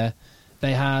playing there,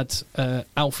 they had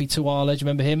Alfie Tuala. Do you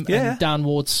remember him? Yeah. And Dan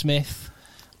Ward-Smith,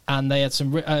 and they had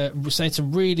some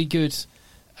really good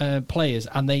players,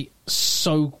 and they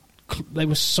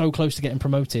were so close to getting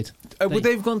promoted.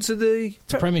 They've gone to the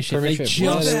Premiership.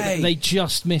 They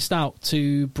just missed out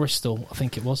to Bristol, I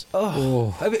think it was.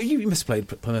 You must have played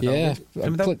Plymouth. Yeah,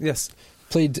 yes.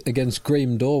 Played against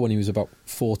Graham Dorr when he was about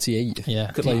 48.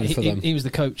 Yeah, playing for them. He was the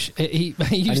coach. He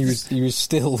was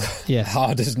still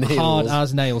hard as nails. Hard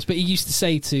as nails. But he used to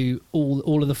say to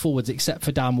all of the forwards, except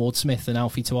for Dan Ward-Smith and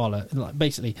Alfie Tuala, like,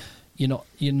 basically,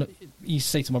 you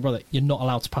say to my brother, you're not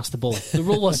allowed to pass the ball. The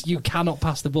rule was you cannot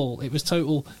pass the ball. It was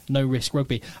total no risk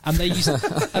rugby, and they used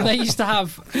to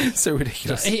have so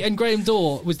ridiculous. And Graham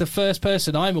Dorr was the first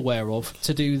person I'm aware of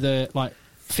to do the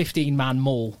 15-man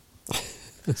maul.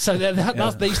 So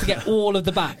they used to get all of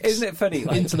the backs. Isn't it funny?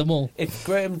 Into the maul. If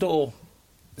Graham Dorr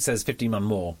says 15-man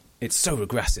maul, it's so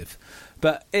aggressive.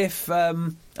 But if, I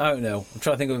don't know, I'm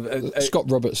trying to think of...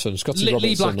 Scotty Robertson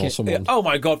or someone. Oh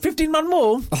my God, 15-man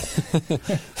maul?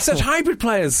 Such hybrid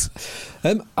players.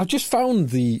 I've just found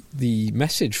the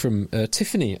message from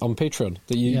Tiffany on Patreon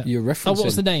that you're referencing. Oh, what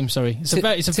was the name? Sorry. It's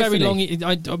a very long...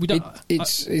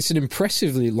 It's an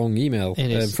impressively long email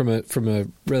it is. from a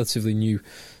relatively new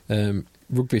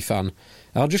rugby fan.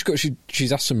 I'll just go.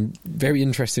 She's asked some very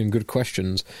interesting and good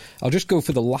questions. I'll just go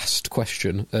for the last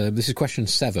question. This is question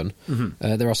 7.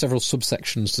 Mm-hmm. There are several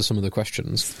subsections to some of the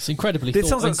questions. It's incredibly,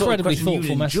 sounds like incredibly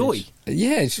thoughtful message.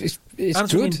 Yeah, it's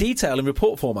Answering good. in detail in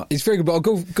report format. It's very good, but I'll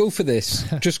go for this.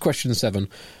 Just question 7.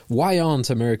 Why aren't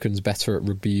Americans better at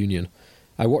rugby union?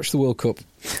 I watched the World Cup.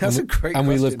 That's a great And question.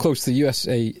 we live close to the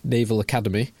USA Naval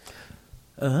Academy.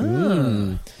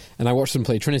 And I watched them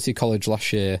play Trinity College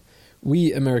last year.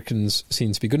 We Americans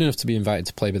seem to be good enough to be invited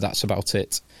to play, but that's about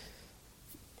it.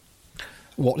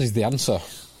 What is the answer?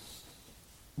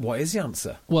 What is the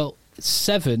answer? Well,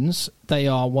 Sevens, they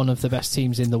are one of the best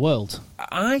teams in the world.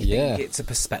 I think it's a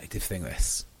perspective thing,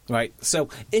 this. Right? So,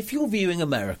 if you're viewing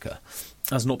America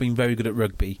as not being very good at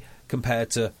rugby compared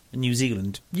to New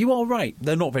Zealand, you are right.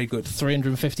 They're not very good.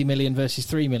 350 million versus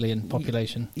 3 million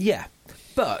population. Yeah.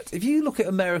 But if you look at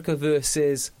America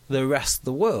versus the rest of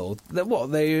the world,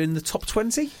 they're in the top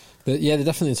 20? Yeah, they're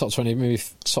definitely in the top 20, maybe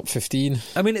top 15.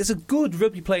 I mean, it's a good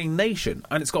rugby-playing nation,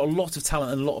 and it's got a lot of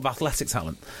talent and a lot of athletic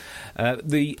talent.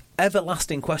 The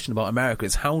everlasting question about America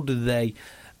is how do they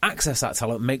access that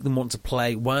talent, make them want to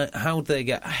play? How do they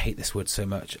get... I hate this word so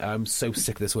much. I'm so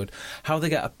sick of this word. How do they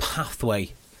get a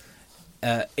pathway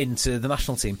into the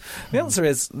national team? The answer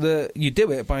is you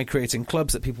do it by creating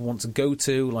clubs that people want to go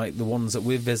to, like the ones that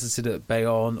we've visited at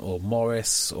Bayonne or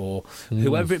Morris or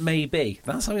whoever it may be.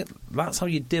 That's how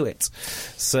you do it.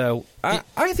 So I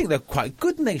think they're quite a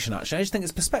good nation, actually. I just think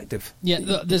it's perspective. Yeah,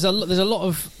 there's a lot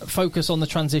of focus on the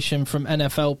transition from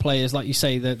NFL players, like you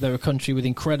say, that they're a country with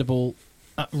incredible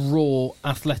raw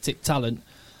athletic talent,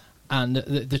 and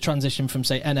the transition from,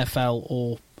 say, NFL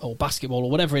or basketball or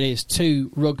whatever it is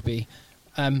to rugby.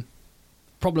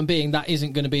 Problem being that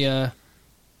isn't going to be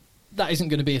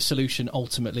a solution.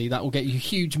 Ultimately, that will get you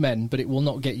huge men, but it will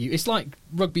not get you. It's like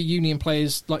rugby union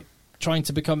players like trying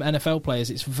to become NFL players.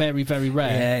 It's very, very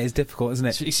rare. Yeah, it's difficult, isn't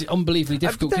it? It's unbelievably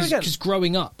difficult because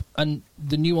growing up and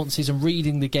the nuances and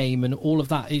reading the game and all of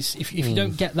that is if you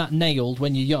don't get that nailed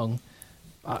when you're young.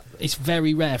 It's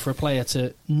very rare for a player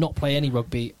to not play any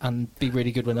rugby and be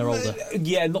really good when they're older.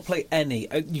 Yeah, not play any.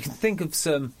 You can think of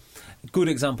some good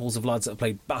examples of lads that have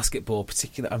played basketball,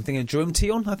 particularly. I'm thinking Jerome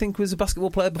Tion, I think, was a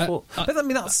basketball player before. But I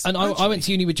mean, that's... And I went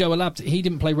to uni with Joe Alab. He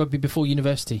didn't play rugby before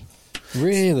university.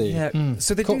 Really? Yeah.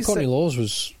 So they Courtney Laws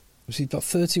was he about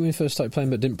 30 when he first started playing,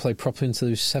 but didn't play properly until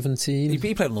he was 17?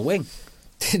 He played on the wing.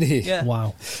 Did he? Yeah.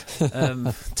 Wow.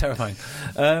 Terrifying.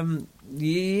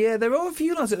 Yeah, there are a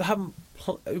few lads that haven't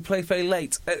who play very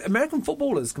late. American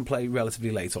footballers can play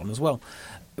relatively late on as well.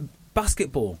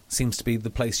 Basketball seems to be the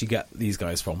place you get these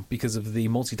guys from because of the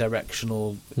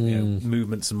multi-directional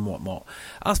movements and whatnot.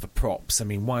 As for props, I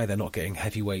mean, why they're not getting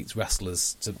heavyweight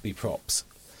wrestlers to be props?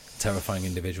 Terrifying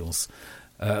individuals.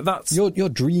 That's your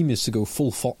dream is to go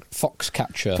full fox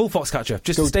catcher. Full fox catcher,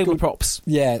 just a stable of props.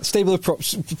 Yeah, stable of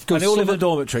props. And they all live in a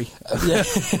dormitory. Yeah,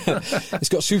 it's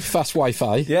got super fast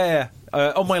Wi-Fi. Yeah.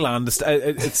 On my land,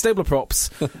 a stable of props,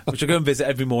 which I go and visit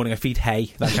every morning. I feed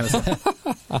hay, that kind of stuff.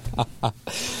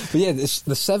 But yeah, the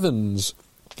sevens,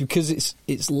 because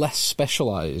it's less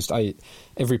specialised.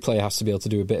 Every player has to be able to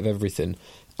do a bit of everything,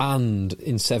 and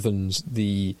in sevens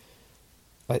the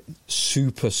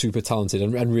super talented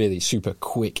and really super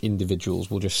quick individuals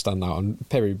will just stand out. And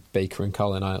Perry Baker and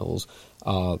Carlin Isles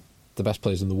are the best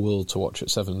players in the world to watch at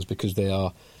sevens because they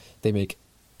make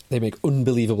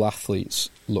unbelievable athletes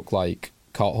look like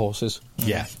cart horses.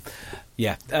 Yeah.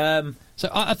 So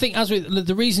I think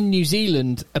the reason New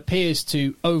Zealand appears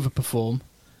to overperform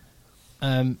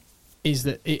is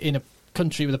that in a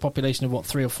country with a population of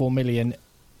 3 or 4 million,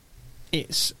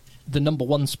 it's the number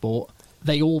one sport.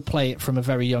 They all play it from a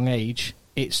very young age.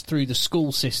 It's through the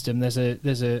school system. There's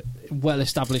a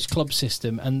well-established club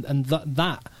system, and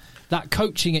that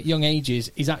coaching at young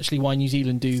ages is actually why New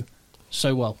Zealand do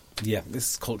so well. Yeah,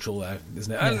 it's cultural there,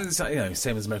 isn't it? Yeah. And it's,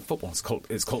 same as American football.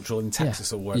 It's cultural in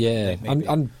Texas or wherever. Yeah,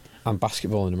 and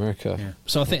basketball in America. Yeah.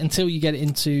 So I think until you get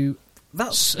into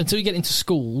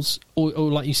schools, or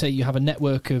like you say, you have a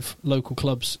network of local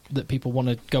clubs that people want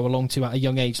to go along to at a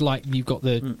young age. Like you've got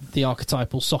the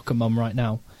archetypal soccer mum right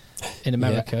now in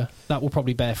America. Yeah. That will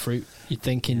probably bear fruit, you'd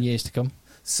think, in years to come.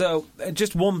 So,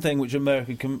 just one thing which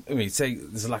America can... say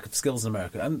there's a lack of skills in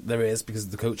America, and there is because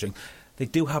of the coaching. They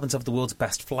do happen to have the world's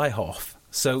best fly-half.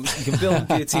 So you can build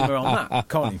your team around that,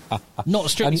 can't you?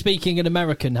 Not strictly speaking an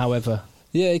American, however.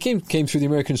 Yeah, he came through the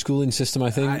American schooling system,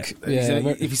 I think.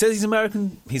 If he says he's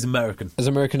American, he's American. As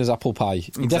American as apple pie.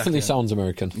 He definitely sounds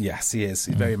American. Yes, he is.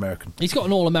 He's very American. He's got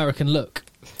an all-American look.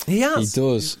 He has. He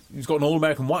does. He's got an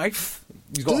all-American wife.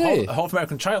 He's got a half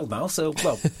American child now, so,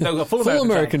 well, no, a full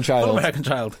American child. Full American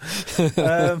child.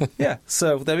 Yeah,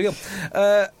 so there we go.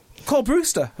 Carl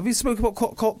Brewster. Have you spoken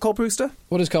about Carl Brewster?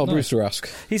 What does Carl Brewster ask?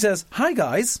 He says, "Hi,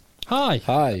 guys.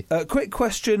 Hi. Quick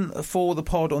question for the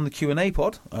pod on the Q&A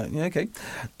pod." Yeah, okay.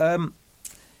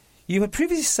 You had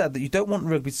previously said that you don't want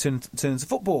rugby to turn into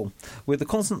football, with the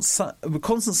constant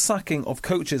sacking of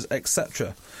coaches,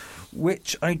 etc.,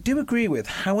 which I do agree with.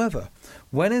 However,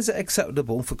 when is it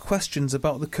acceptable for questions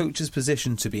about the coach's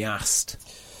position to be asked?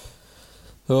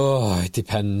 Oh, it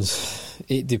depends.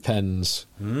 It depends.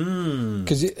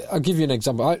 Because I'll give you an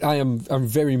example. I'm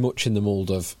very much in the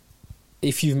mould of,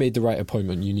 if you've made the right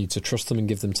appointment, you need to trust them and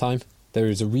give them time. There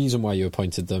is a reason why you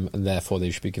appointed them, and therefore they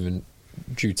should be given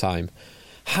due time.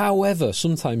 However,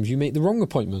 sometimes you make the wrong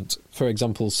appointment. For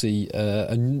example, see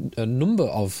a number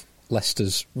of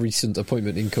Leicester's recent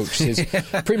appointment in coaches,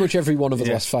 pretty much every one over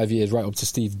the last 5 years, right up to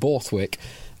Steve Borthwick,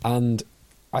 and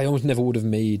I almost never would have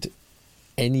made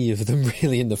any of them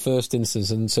really in the first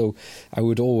instance, and so I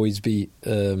would always be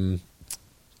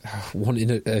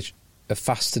wanting a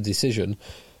faster decision.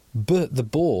 But the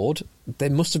board,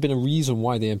 there must have been a reason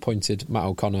why they appointed Matt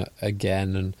O'Connor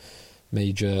again, and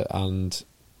Major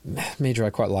I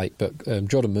quite like, but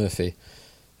Jordan Murphy.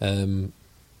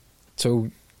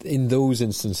 So in those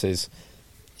instances,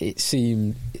 it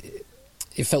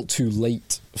felt too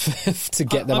late to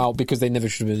get them out, because they never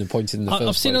should have been appointed in the first place.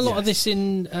 I've seen a lot of this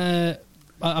in.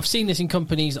 I've seen this in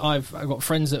companies I've got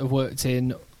friends that have worked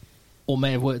in, or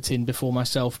may have worked in before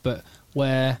myself, but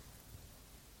where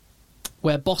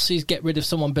bosses get rid of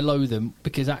someone below them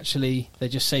because actually they're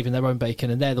just saving their own bacon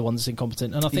and they're the ones that's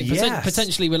incompetent. And I think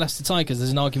potentially with Leicester Tigers,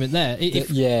 there's an argument there.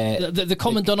 The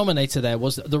common denominator there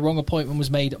was that the wrong appointment was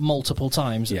made multiple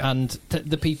times, and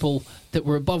the people that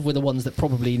were above were the ones that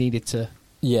probably needed to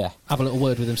have a little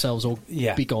word with themselves or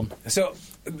be gone. So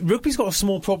rugby's got a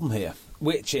small problem here,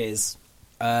 which is,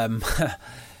 well,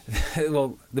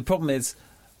 the problem is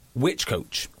which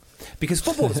coach. Because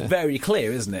football is very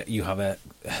clear, isn't it? You have a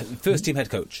first-team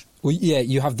head coach. Well, yeah,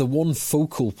 you have the one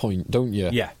focal point, don't you?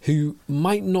 Yeah. Who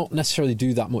might not necessarily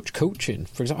do that much coaching.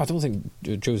 For example, I don't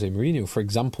think Jose Mourinho, for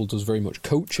example, does very much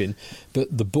coaching,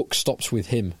 but the buck stops with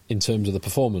him in terms of the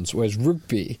performance. Whereas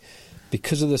rugby,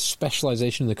 because of the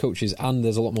specialisation of the coaches, and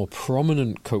there's a lot more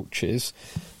prominent coaches,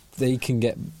 they can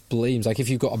get blames. Like if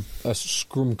you've got a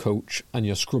scrum coach and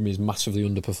your scrum is massively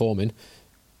underperforming,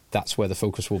 that's where the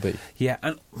focus will be. Yeah,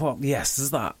 and well, yes,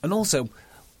 there's that. And also,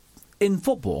 in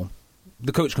football,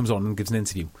 the coach comes on and gives an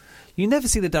interview. You never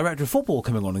see the director of football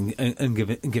coming on and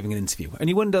giving an interview. And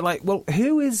you wonder, like, well,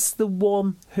 who is the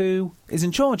one who is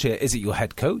in charge here? Is it your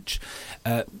head coach?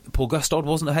 Paul Gustard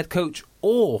wasn't a head coach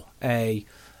or a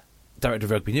director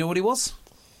of rugby. You know what he was?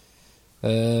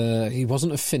 He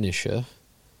wasn't a finisher.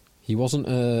 He wasn't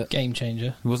a... Game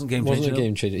changer. He wasn't game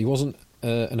changer. He wasn't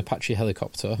an Apache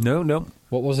helicopter. No.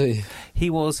 What was he? He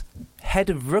was head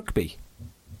of rugby.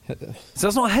 So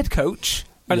that's not a head coach,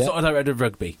 and it's not a director of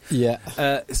rugby.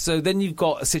 Yeah. So then you've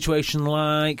got a situation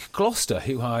like Gloucester,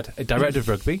 who had a director of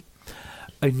rugby,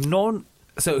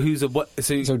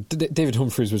 So David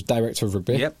Humphreys was director of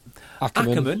rugby. Yep.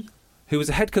 Ackerman, who was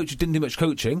a head coach who didn't do much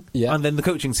coaching, and then the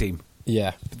coaching team.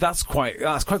 Yeah, that's quite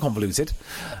convoluted.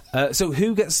 So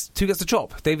who gets the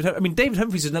chop? David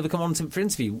Humphreys would never come on for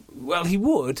interview. Well, he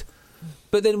would,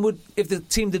 but then if the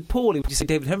team did poorly, would you say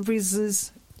David Humphreys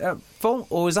is at fault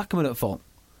or is Ackerman at fault?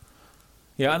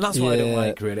 Yeah, and that's what I don't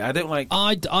like. Really, I don't like.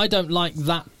 I don't like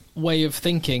that way of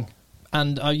thinking.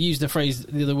 And I used the phrase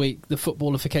the other week: the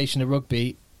footballification of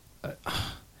rugby.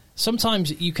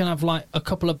 Sometimes you can have like a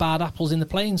couple of bad apples in the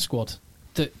playing squad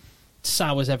that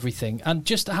sours everything, and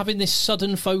just having this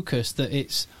sudden focus that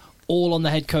it's all on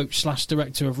the head coach /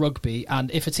 director of rugby,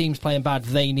 and if a team's playing bad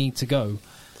they need to go,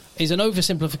 is an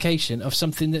oversimplification of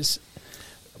something that's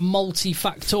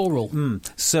multifactorial.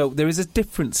 So there is a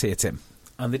difference here, Tim,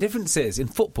 and the difference is in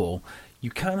football you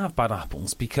can have bad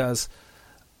apples because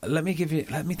let me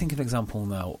think of an example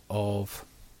now of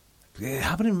it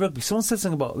happened in rugby. Someone said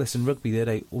something about this in rugby the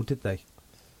other day, or did they?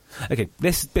 Okay,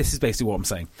 this is basically what I'm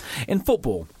saying. In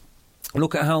football,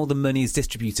 look at how the money is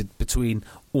distributed between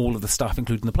all of the staff,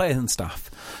 including the players and staff.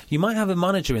 You might have a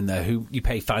manager in there who you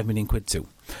pay £5 million to,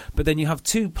 but then you have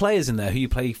two players in there who you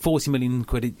pay 40 million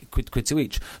quid to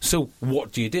each. So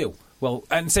what do you do? Well,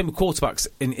 and same with quarterbacks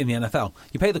in the NFL.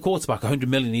 You pay the quarterback 100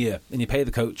 million a year, and you pay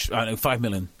the coach, I don't know, 5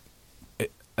 million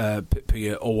per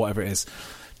year or whatever it is.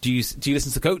 Do you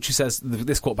listen to the coach who says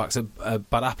this quarterback's a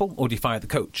bad apple, or do you fire the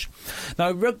coach?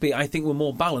 Now, rugby, I think we're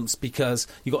more balanced because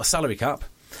you've got a salary cap.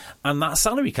 And that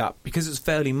salary cap, because it's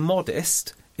fairly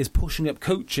modest, is pushing up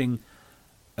coaching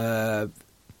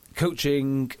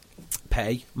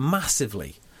pay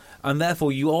massively. And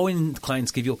therefore, you are inclined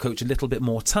to give your coach a little bit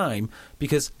more time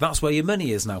because that's where your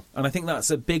money is now. And I think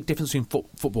that's a big difference between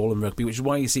football and rugby, which is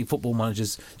why you see football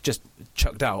managers just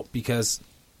chucked out because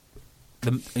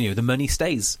the money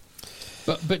stays.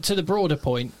 But to the broader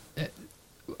point,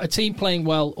 a team playing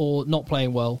well or not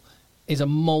playing well is a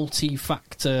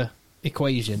multi-factor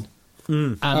equation.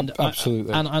 And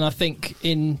absolutely. And I think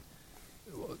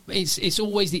it's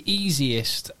always the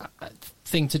easiest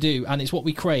thing to do, and it's what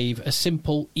we crave, a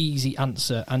simple, easy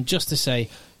answer. And just to say,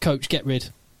 coach, get rid,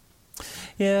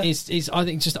 is I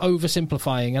think just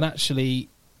oversimplifying, and actually,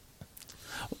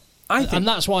 and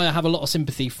that's why I have a lot of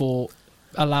sympathy for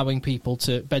allowing people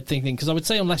to bed thinking, because I would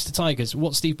say on Leicester Tigers,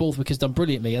 what Steve Borthwick has done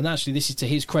brilliantly, and actually this is to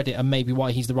his credit and maybe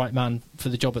why he's the right man for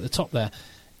the job at the top there,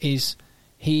 is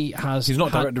he's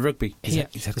not director of rugby. He's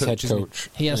head coach.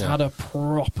 He has had a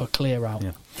proper clear out.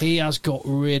 Yeah. He has got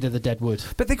rid of the deadwood.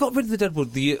 But they got rid of the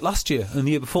deadwood last year and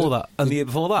the year before that and the year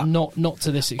before that. Not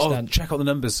to this extent. Oh, check out the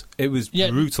numbers. It was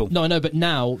brutal. No, I know, but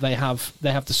now they have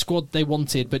the squad they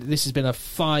wanted, but this has been a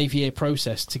 5-year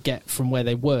process to get from where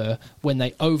they were when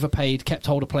they overpaid, kept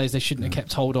hold of players they shouldn't have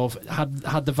kept hold of,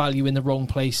 had the value in the wrong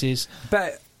places.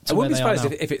 But I wouldn't be surprised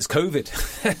if it's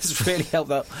COVID. It's really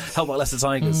helped out Leicester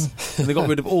Tigers. And they got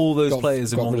rid of all those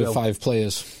players in one go. Got rid of 5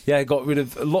 players. Yeah, got rid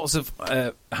of lots of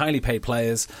highly paid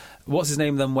players. What's his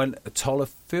name then went?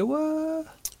 Tolofua?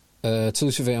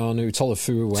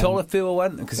 Tolofua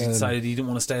went because he decided he didn't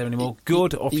want to stay there anymore.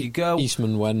 Good, off you go.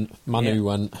 Eastman went. Manu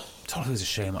went. Tolofua's a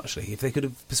shame, actually. If they could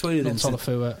have persuaded him.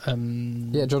 Tolofua.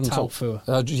 Jordan Taufua.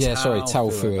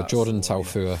 Taufua. Jordan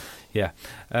Taufua. Yeah.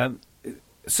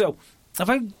 So, have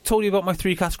I told you about my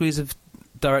 3 categories of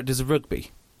directors of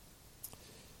rugby?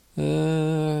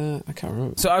 I can't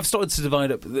remember. So I've started to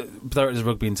divide up the directors of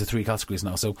rugby into 3 categories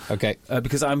now. So okay,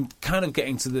 because I'm kind of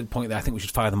getting to the point that I think we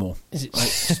should fire them all. Is it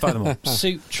just fire them all?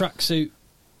 Suit, tracksuit.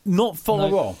 Not follow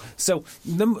wrong. So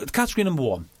category number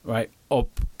 1, right, are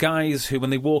guys who, when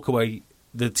they walk away,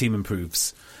 the team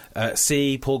improves.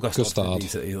 See Paul Gustard.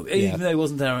 Even though he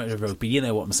wasn't director of rugby, you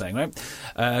know what I'm saying,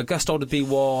 right? Gustard would be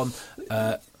one.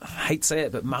 I hate to say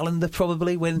it, but Malander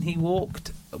probably, when he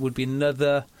walked, would be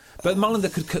another. But Malander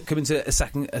could come into a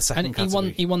second and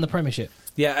category. He won the Premiership.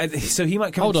 Yeah, so he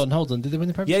might come. Hold on. Did they win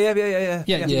the Premiership?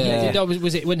 Yeah.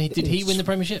 Was it when did he win the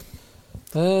Premiership?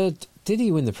 Did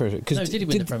he win the Premiership? No, did he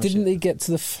win the Premiership? Didn't they get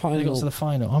to the final? They got to the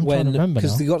final. I'm trying to remember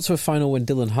because they got to a final when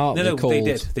Dylan Hartley called. They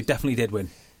did. They definitely did win.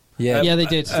 Yeah, they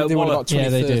did. They won about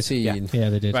 2013. Yeah,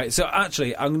 they did. Right. So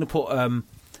actually, I'm going to put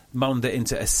Malander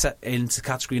into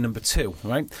category number 2.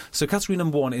 Right. So category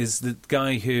number 1 is the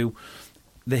guy who.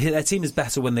 Their team is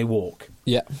better when they walk.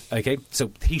 Yeah. Okay, so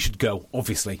he should go,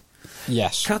 obviously.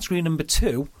 Yes. Category number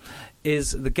 2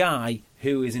 is the guy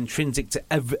who is intrinsic to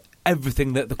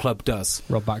everything that the club does.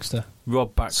 Rob Baxter.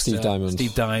 Steve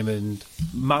Diamond.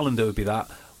 Malander would be that.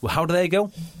 Well, how do they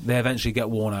go? They eventually get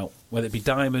worn out. Whether it be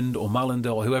Diamond or Malander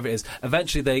or whoever it is,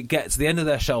 eventually they get to the end of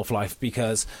their shelf life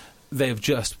because they've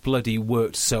just bloody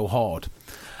worked so hard.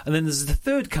 And then there's the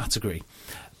third category,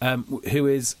 who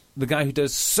is the guy who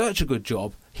does such a good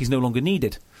job, he's no longer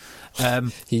needed.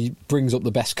 He brings up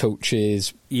the best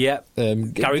coaches. Yeah,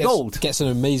 Gary Gold gets an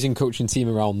amazing coaching team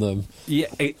around them. Yeah,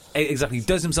 exactly. He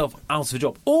does himself out of a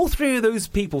job. All 3 of those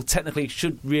people technically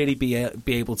should really be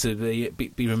able to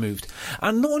be removed.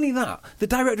 And not only that, the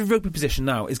director of rugby position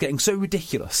now is getting so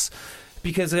ridiculous.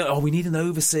 Because we need an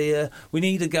overseer, we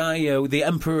need a guy, the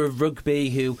emperor of rugby,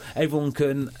 who everyone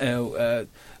can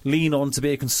lean on to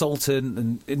be a consultant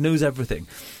and it knows everything,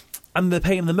 and they're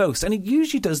paying him the most, and he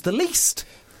usually does the least.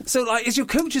 So, is your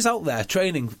coaches out there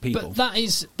training people? But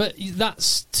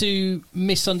that's to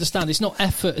misunderstand. It's not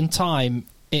effort and time.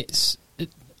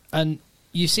 And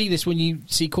you see this when you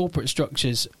see corporate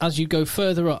structures. As you go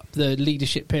further up the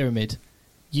leadership pyramid,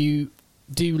 you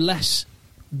do less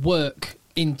work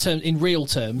in real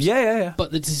terms. Yeah.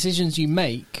 But the decisions you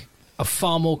make are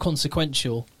far more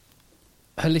consequential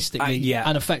holistically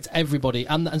and affect everybody,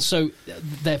 and so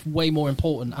they're way more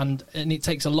important, and it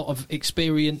takes a lot of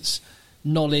experience,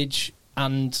 knowledge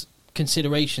and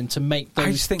consideration to make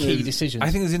those key decisions. I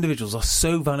think those individuals are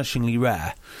so vanishingly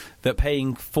rare that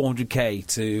paying 400k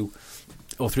to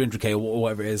or 300k or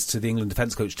whatever it is to the England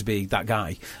defence coach to be that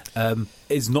guy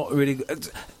is not really.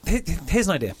 Here's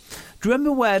an idea. Do you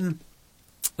remember when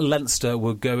Leinster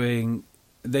were going?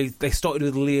 They started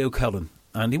with Leo Cullen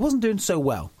and he wasn't doing so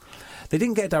well. They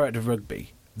didn't get a director of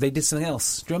rugby. They did something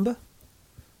else. Do you remember?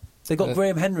 They got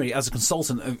Graham Henry as a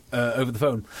consultant over the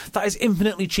phone. That is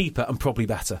infinitely cheaper and probably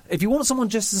better. If you want someone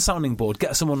just as a sounding board,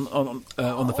 get someone on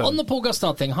the phone. On the Paul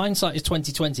Gustard thing, hindsight is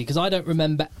 20/20 because I don't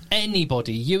remember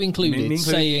anybody, you included,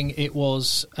 saying it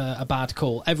was a bad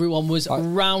call. Everyone was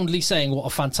roundly saying what a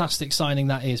fantastic signing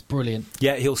that is. Brilliant.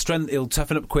 Yeah, he'll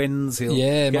toughen up Quins.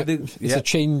 It's a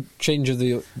change of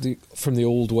the from the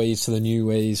old ways to the new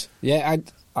ways. Yeah,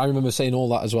 I remember saying all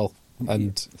that as well,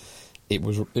 and. It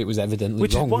was evidently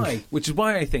wrong. Which is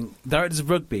why I think directors of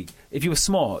rugby, if you were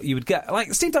smart, you would get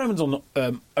like Steve Diamond's on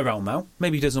around now.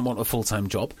 Maybe he doesn't want a full-time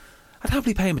job. I'd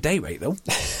happily pay him a day rate though.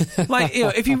 Like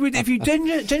if you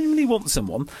genuinely want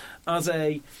someone as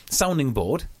a sounding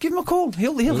board, give him a call.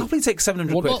 He'll happily take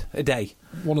 700 quid a day.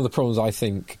 One of the problems I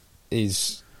think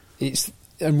is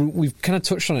and we've kind of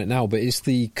touched on it now, but it's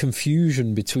the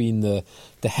confusion between the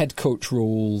head coach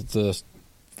role,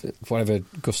 whatever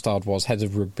Gustard was, head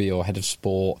of rugby or head of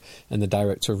sport, and the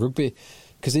director of rugby.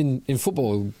 Because in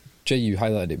football, Jay, you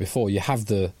highlighted it before, you have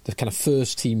the kind of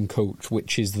first team coach,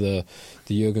 which is the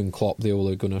Jurgen Klopp, the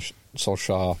Ole Gunnar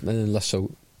Solskjaer, and then less so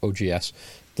OGS,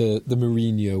 the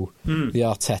Mourinho, the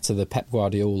Arteta, the Pep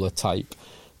Guardiola type.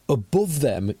 Above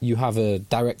them, you have a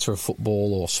director of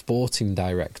football or sporting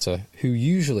director who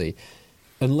usually,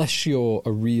 unless you're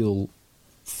a real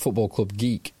football club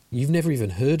geek, you've never even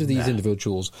heard of these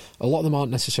individuals. A lot of them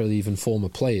aren't necessarily even former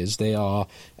players. They are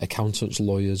accountants,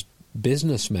 lawyers,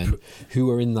 businessmen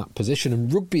who are in that position.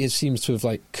 And rugby seems to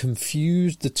have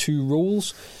confused the two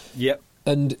roles. Yep.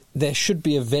 And there should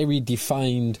be a very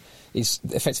defined... It's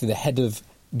effectively the head of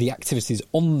the activities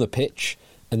on the pitch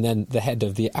and then the head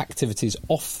of the activities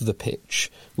off the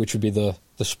pitch, which would be the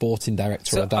sporting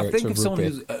director or director of rugby. I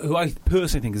think someone who I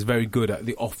personally think is very good at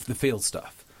the off-the-field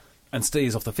stuff and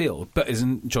stays off the field, but is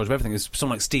in charge of everything, is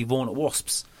someone like Steve Vaughan at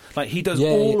Wasps. Like, he does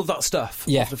all of that stuff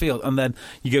off the field, and then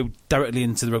you go directly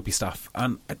into the rugby stuff.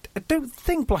 And I don't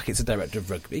think Blackett's a director of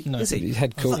rugby, is he? He's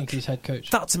head coach. I think he's head coach.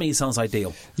 That, to me, sounds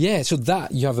ideal. Yeah, so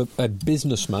that, you have a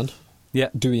businessman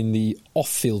doing the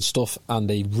off-field stuff and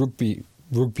a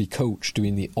rugby coach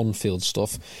doing the on-field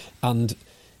stuff, and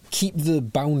keep the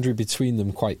boundary between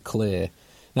them quite clear.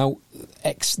 Now,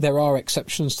 there are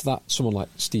exceptions to that. Someone like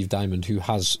Steve Diamond, who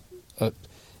has...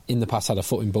 in the past had a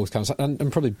foot in both camps,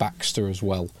 and probably Baxter as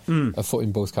well, a foot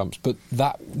in both camps. But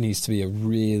that needs to be a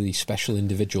really special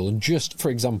individual. And just, for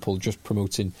example, just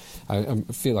promoting, I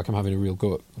feel like I'm having a real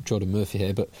go at Jordan Murphy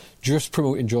here, but just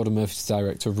promoting Jordan Murphy to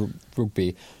director of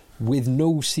rugby with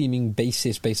no seeming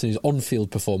basis based on his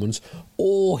on-field performance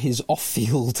or his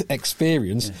off-field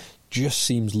experience just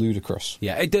seems ludicrous.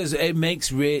 Yeah, it does. It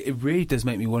really does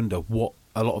make me wonder what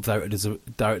a lot of directors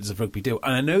of rugby do.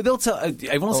 And I know they'll tell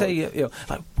everyone will say,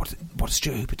 what does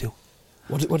Stuart Hooper do?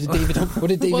 What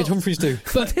did David Humphreys do?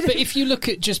 But if you look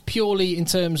at just purely in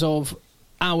terms of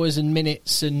hours and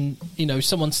minutes, and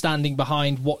someone standing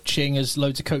behind watching as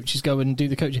loads of coaches go and do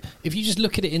the coaching, if you just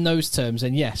look at it in those terms,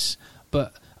 then yes.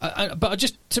 But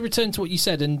just to return to what you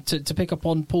said and to pick up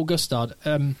on Paul Gustard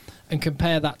and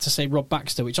compare that to say Rob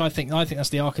Baxter, which I think that's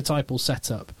the archetypal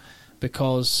setup,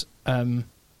 because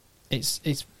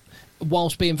it's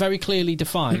whilst being very clearly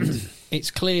defined, it's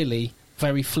clearly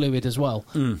very fluid as well,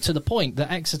 to the point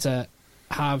that Exeter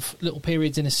have little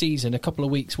periods in a season, a couple of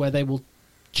weeks, where they will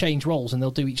change roles and they'll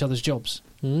do each other's jobs.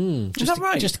 Is that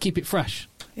right? Just to keep it fresh.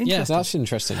 Yeah, that's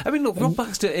interesting. I mean, look, Rob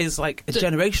Baxter is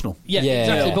generational. Yeah,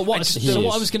 exactly. But what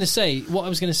I was going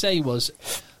to say was,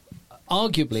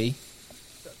 arguably,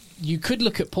 you could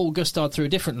look at Paul Gustard through a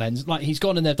different lens. Like, he's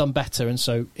gone and they've done better, and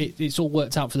so it's all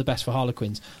worked out for the best for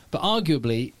Harlequins. But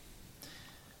arguably,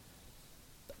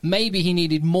 maybe he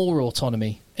needed more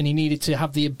autonomy, and he needed to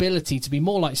have the ability to be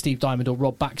more like Steve Diamond or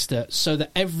Rob Baxter, so that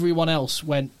everyone else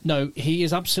went, no, he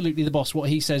is absolutely the boss, what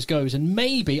he says goes. And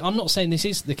maybe, I'm not saying this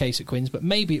is the case at Quins, but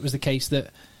maybe it was the case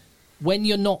that when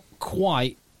you're not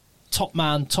quite top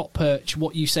man, top perch,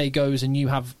 what you say goes, and you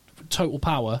have total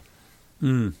power,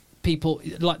 people,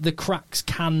 like, the cracks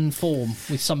can form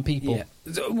with some people. Yeah.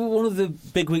 One of the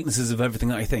big weaknesses of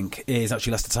everything, I think, is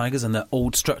actually Leicester Tigers and their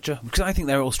old structure, because I think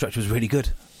their old structure was really good.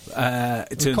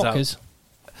 It turns Cockers. out.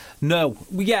 No.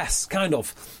 Yes, kind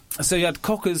of. So you had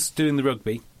Cockers doing the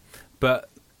rugby, but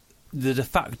the de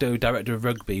facto director of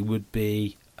rugby would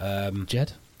be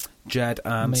Jed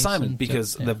and Mason, Simon,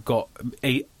 because they've got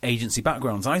agency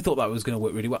backgrounds. I thought that was going to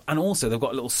work really well. And also they've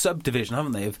got a little subdivision,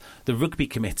 haven't they, of the rugby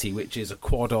committee, which is a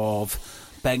quad of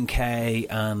Ben Kay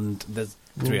and there's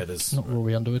three others. Not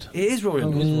Rory Underwood. It is Rory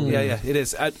Underwood. Yeah, it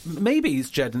is. Maybe it's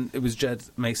Jed, and it was Jed,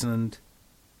 Mason and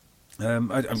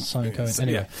Simon Cohen.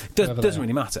 Anyway, doesn't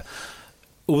really matter.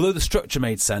 Although the structure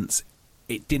made sense,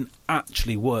 it didn't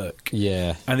actually work.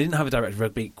 Yeah. And they didn't have a director of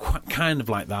rugby kind of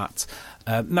like that.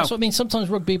 Now, That's what I mean. Sometimes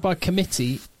rugby by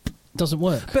committee doesn't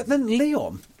work. But then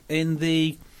Lyon, in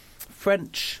the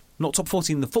French, not top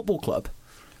 14, the football club,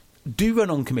 do run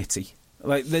on committee.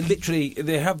 Like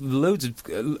they have loads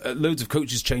of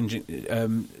coaches changing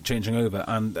over,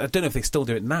 and I don't know if they still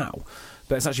do it now,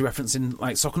 but it's actually referencing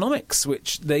like Soccernomics,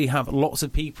 which they have lots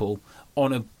of people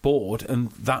on a board, and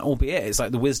that will be it. It's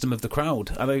like the wisdom of the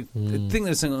crowd. I think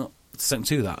there's something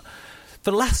to that.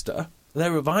 For Leicester,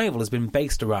 their revival has been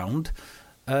based around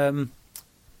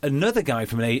another guy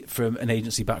from an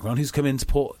agency background who's come in to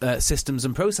put systems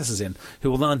and processes in,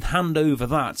 who will then hand over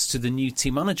that to the new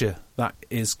team manager that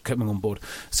is coming on board.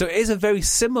 So it is a very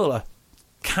similar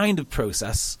kind of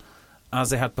process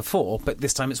as they had before, but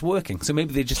this time it's working. So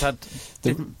maybe they just had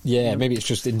different... maybe it's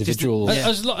just individual...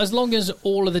 As long as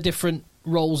all of the different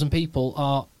roles and people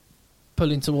are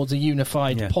pulling towards a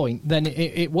unified point, then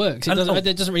it works. It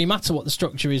doesn't really matter what the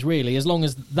structure is, really, as long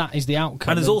as that is the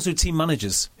outcome. And there's also team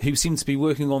managers who seem to be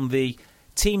working on the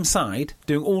team side,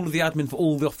 doing all of the admin for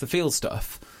all the off-the-field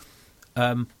stuff,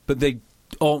 but they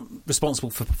aren't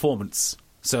responsible for performance.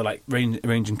 So, like,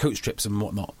 arranging coach trips and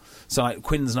whatnot. So, like,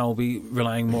 Quinn's now will be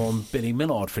relying more on Billy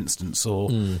Millard, for instance,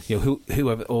 or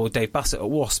whoever, or Dave Bassett at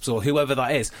Wasps, or whoever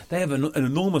that is. They have an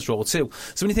enormous role too.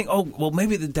 So when you think, oh, well,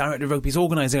 maybe the director of rugby is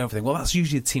organising everything, well, that's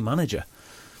usually the team manager.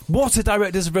 What are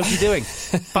directors of rugby doing?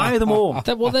 Fire them all.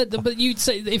 But you'd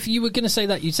say, if you were going to say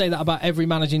that, you'd say that about every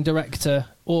managing director,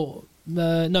 or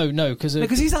no, because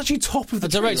he's actually top of the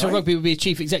director tree, of rugby would be a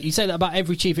chief exec. You say that about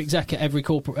every chief exec at every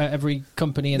every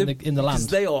company in the land. Because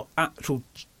they are actual.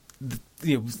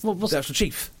 The actual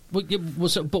chief. But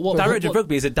what director of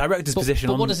rugby is a director's position.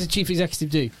 But what does the chief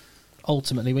executive do?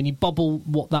 Ultimately, when you bubble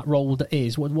what that role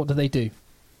is, what do they do?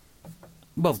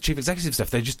 Well, chief executive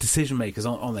stuff. They're just decision makers,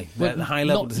 aren't they? They're high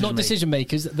level. Not decision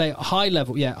makers. They're high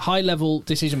level. Yeah, high level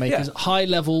decision makers. Yeah. High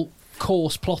level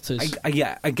course plotters. I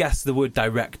guess the word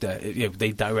director.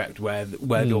 They direct where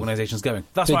the organisation's going.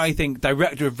 That's why I think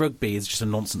director of rugby is just a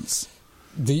nonsense.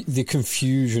 The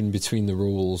confusion between the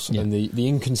rules and the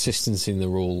inconsistency in the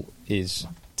rule is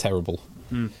terrible.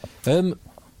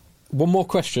 One more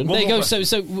question. There you go.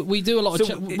 So we do a lot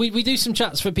of we do some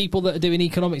chats for people that are doing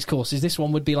economics courses. This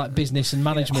one would be like business and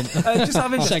management. Just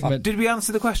having segment. Did we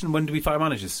answer the question? When do we fire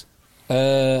managers?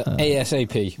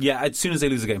 ASAP. Yeah, as soon as they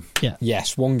lose a game. Yeah.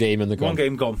 Yes, one game and they're gone.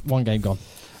 One game gone.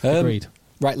 Agreed.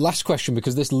 Right, last question,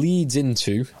 because this leads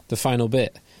into the final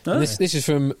bit. This is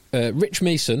from Rich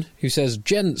Mason, who says,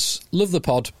 "Gents, love the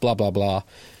pod, blah, blah, blah.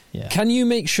 Yeah. Can you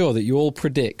make sure that you all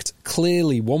predict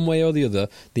clearly, one way or the other,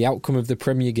 the outcome of the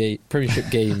Premiership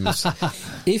games?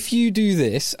 If you do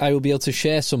this, I will be able to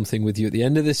share something with you at the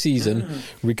end of the season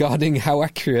regarding how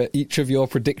accurate each of your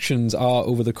predictions are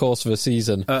over the course of a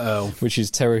season, which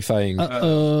is terrifying.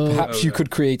 Perhaps you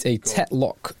could create a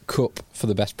Tetlock Cup for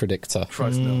the best predictor."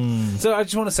 So I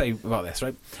just want to say about this,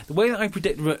 right? The way that I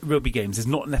predict rugby games is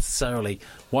not necessarily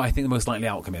what I think the most likely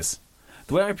outcome is.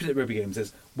 The way I predict rugby games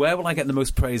is, where will I get the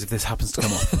most praise if this happens to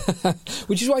come off?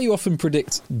 Which is why you often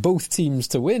predict both teams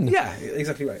to win. Yeah,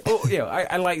 exactly right. Or,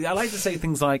 I like to say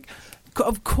things like,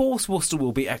 of course Worcester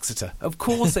will beat Exeter. Of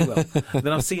course they will.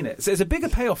 Then I've seen it. So it's a bigger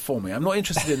payoff for me. I'm not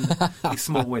interested in these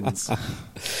small wins.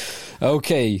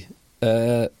 Okay.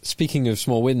 Speaking of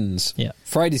small wins,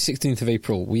 Friday 16th of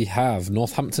April, we have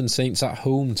Northampton Saints at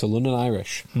home to London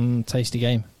Irish. Tasty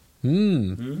game.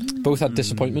 Both had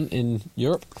disappointment in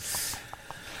Europe.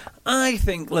 I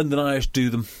think London Irish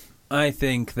do them. I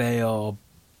think they are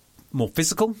more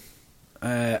physical.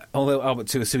 Although Albert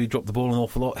Tuasui dropped the ball an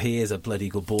awful lot, he is a bloody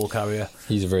good ball carrier.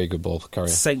 He's a very good ball carrier.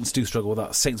 Saints do struggle with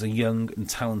that. Saints are young and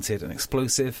talented and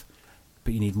explosive,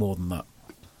 but you need more than that.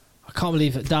 I can't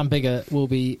believe that Dan Bigger will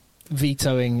be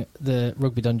vetoing the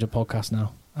Rugby Dungeon podcast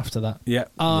now after that. Yeah.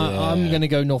 I'm going to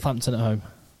go Northampton at home.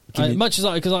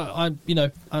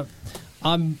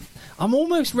 I'm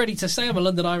almost ready to say I'm a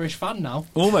London Irish fan now.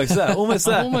 Almost there.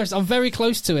 I'm very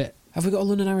close to it. Have we got a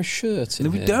London Irish shirt?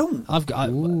 No, we don't.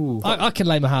 I can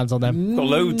lay my hands on them. Got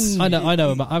loads. I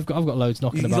know. I've got loads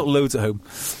knocking about. You've got loads at home.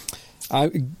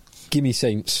 Give me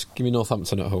Saints. Give me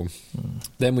Northampton at home.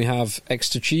 Then we have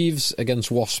Exeter Chiefs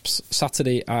against Wasps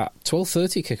Saturday at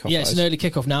 12:30 kickoff. Yeah, it's an early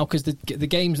kickoff now because the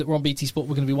games that were on BT Sport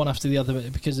were going to be one after the other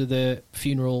because of the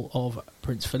funeral of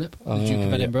Prince Philip, the Duke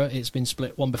of Edinburgh. It's been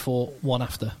split one before, one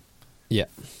after. Yeah.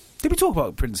 Did we talk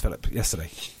about Prince Philip yesterday?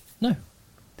 No.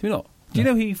 Did we not? Do you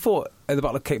know who he fought at the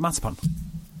Battle of Cape Matapan?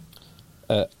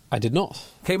 I did not.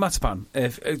 Cape Matapan.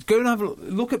 Go and have a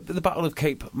look at the Battle of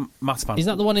Cape Matapan. Is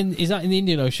that the one is that in the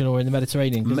Indian Ocean or in the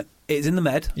Mediterranean? It's in the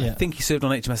Med. Yeah. I think he served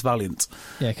on HMS Valiant.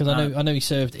 Yeah, because I know he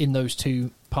served in those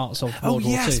two parts of World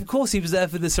War yes, II. of course, he was there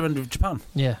for the surrender of Japan.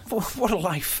 Yeah. What a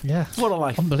life. Yeah. What a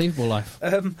life. Unbelievable life.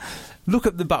 Look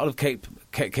at the Battle of Cape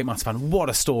Matapan. What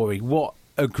a story. What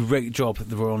a great job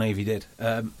the Royal Navy did.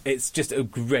 It's just a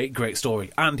great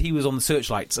story. And he was on the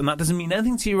searchlights, and that doesn't mean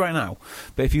anything to you right now.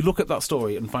 But if you look at that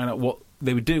story and find out what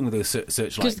they were doing with those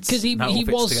searchlights, because he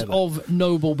was together. of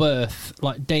noble birth,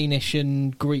 like Danish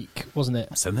and Greek, wasn't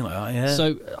it? Something like that, yeah.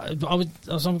 So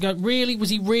I'm going, really? Was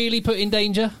he really put in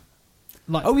danger?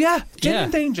 Like, oh yeah,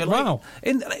 genuine danger. Like, wow.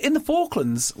 In the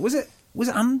Falklands, was it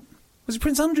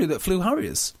Prince Andrew that flew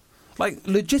Harriers? Like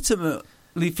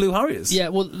legitimately flew Harriers. Yeah,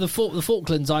 well, the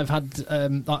Falklands.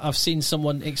 I've seen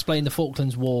someone explain the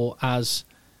Falklands War as,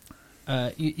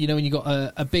 you know, when you got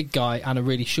a big guy and a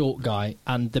really short guy,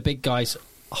 and the big guy's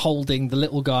holding the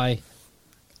little guy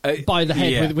by the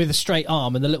head with a straight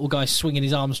arm, and the little guy's swinging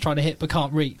his arms trying to hit but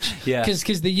can't reach. Yeah,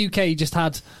 because the UK just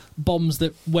had bombs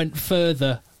that went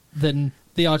further than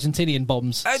the Argentinian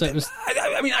bombs. So it was.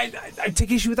 I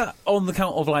take issue with that on the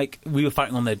count of, like, we were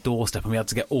fighting on their doorstep and we had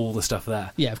to get all the stuff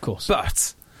there. Yeah, of course.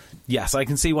 But yes, I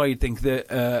can see why you'd think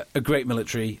that a great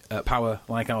military power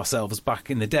like ourselves back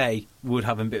in the day would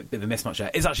have a bit of a mismatch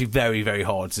there. It's actually very, very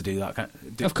hard to do that.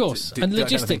 Of course, and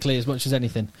logistically as much as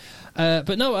anything.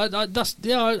 But no,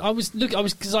 I was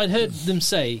because I'd heard them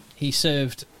say he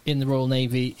served in the Royal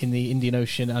Navy in the Indian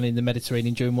Ocean and in the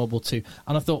Mediterranean during World War II,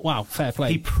 and I thought, wow, fair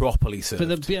play. He properly served.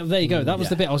 But there you go. That was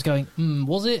the bit I was going.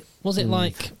 Was it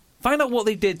like? Find out what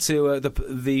they did to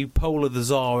the Polar, the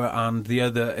Zara, and the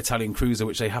other Italian cruiser,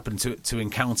 which they happened to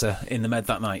encounter in the Med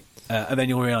that night, and then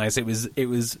you'll realise it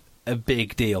was a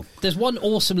big deal. There's one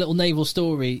awesome little naval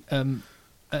story.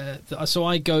 So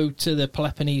I go to the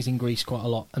Peloponnese in Greece quite a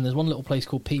lot, and there's one little place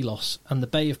called Pylos, and the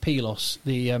Bay of Pylos.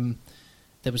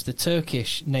 There was the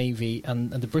Turkish Navy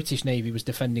and the British Navy was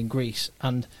defending Greece,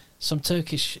 and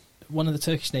one of the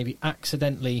Turkish Navy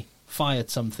accidentally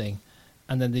fired something,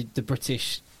 and then the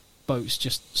British boats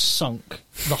just sunk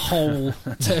the whole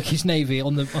Turkish Navy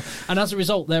and as a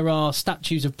result there are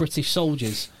statues of British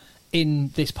soldiers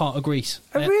in this part of Greece.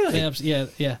 Oh, really?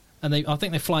 Yeah. And I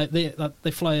think they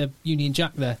fly a Union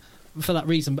Jack there for that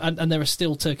reason, and there are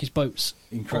still Turkish boats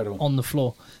on the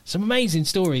floor. Some amazing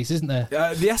stories, isn't there?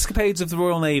 The escapades of the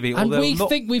Royal Navy, and we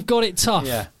think we've got it tough.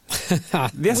 Yeah.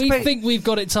 We think we've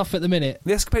got it tough at the minute.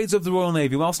 The escapades of the Royal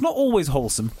Navy, whilst not always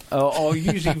wholesome, are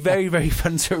usually very, very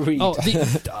fun to read.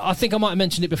 I think I might have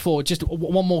mentioned it before. Just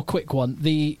one more quick one.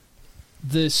 The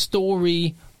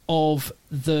story of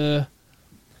the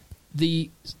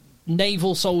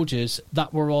naval soldiers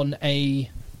that were on a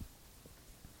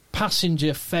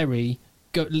passenger ferry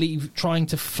trying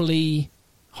to flee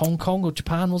Hong Kong or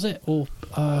Japan, was it? Or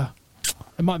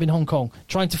it might have been Hong Kong.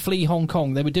 Trying to flee Hong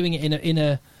Kong. They were doing it in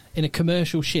a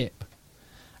commercial ship,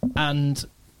 and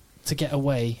to get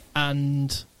away,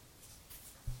 and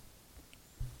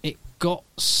it got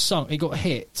sunk. It got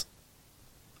hit,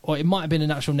 or it might have been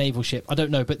an actual naval ship. I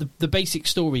don't know. But the basic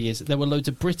story is that there were loads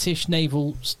of British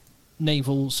naval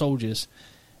soldiers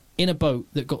in a boat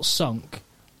that got sunk.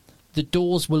 The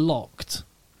doors were locked,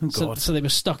 so they were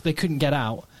stuck. They couldn't get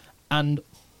out, and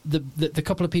the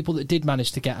couple of people that did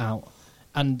manage to get out,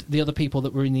 and the other people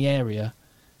that were in the area,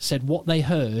 said what they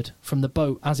heard from the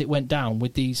boat as it went down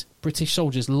with these British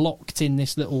soldiers locked in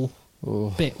this little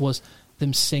bit was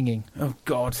them singing. Oh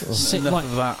God! Enough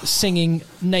of that. Singing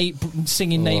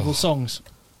naval songs.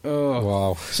 Oh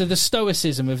wow! So the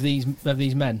stoicism of these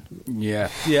men, yeah,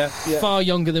 far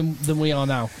younger than we are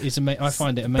now, is I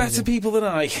find it amazing. Better people than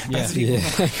I. Better people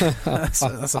than I.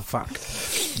 That's a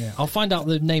fact. Yeah, I'll find out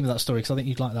the name of that story because I think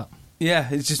you'd like that. Yeah,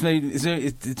 it's just made.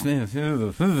 It's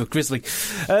made grisly.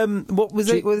 What was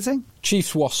it? What were they saying?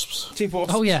 Chiefs Wasps. Chief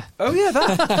Wasps. Oh yeah.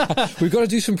 That. We've got to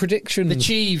do some predictions. The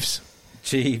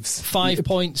Chiefs. 5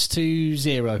 points to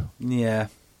 0. Yeah.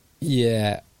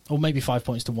 Yeah. Or maybe 5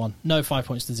 points to 1. No, 5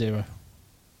 points to 0.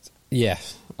 Yeah.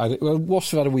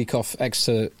 Wasps have had a week off.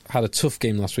 Exeter had a tough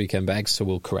game last weekend, but Exeter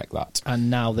will correct that. And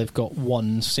now they've got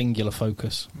one singular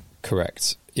focus.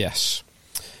 Correct. Yes.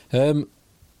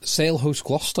 Sale host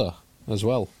Gloucester as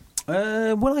well.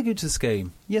 Will I go to this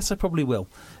game? Yes, I probably will,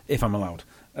 if I'm allowed.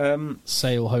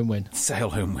 Sale home win. Sale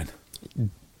home win.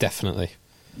 Definitely.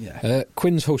 Yeah.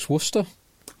 Quins host Worcester.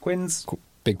 Quins.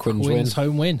 Big Quins win. Quins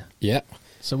home win. Yeah.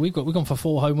 So we've gone for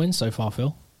 4 home wins so far,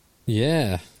 Phil.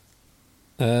 Yeah.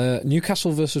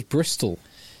 Newcastle versus Bristol.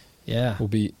 Yeah. Will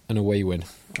be an away win,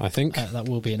 I think. That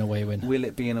will be an away win. Will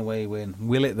it be an away win?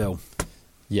 Will it, though?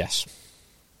 Yes.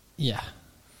 Yeah.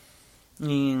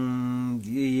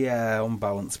 Yeah, on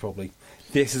balance, probably.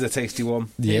 This is a tasty one.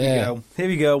 Here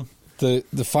we go.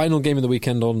 The final game of the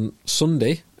weekend on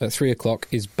Sunday at 3:00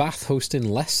 is Bath hosting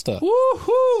Leicester.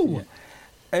 Woohoo! Yeah.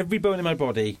 every bone in my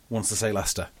body wants to say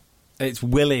Leicester. It's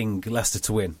willing Leicester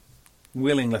to win.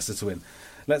 Willing Leicester to win.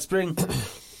 Let's bring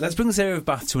this area of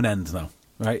Bath to an end now.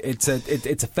 Right? It's a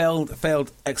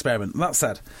failed experiment. That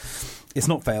said, it's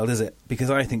not failed, is it? Because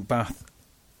I think Bath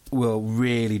will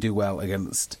really do well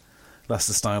against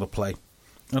Leicester's style of play.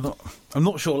 I'm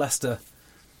not sure Leicester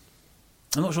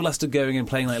going and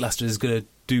playing like Leicester is going to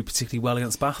do particularly well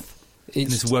against Bath. And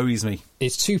this worries me.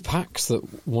 It's two packs that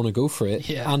want to go for it,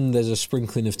 and there's a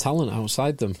sprinkling of talent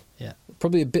outside them. Yeah,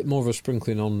 probably a bit more of a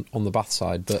sprinkling on the Bath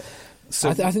side, but so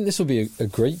I think this will be a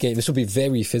great game. This will be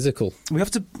very physical. We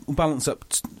have to balance up,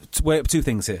 weigh up two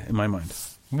things here in my mind.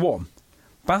 One,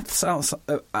 Bath's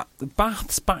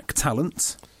back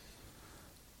talent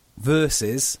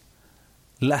versus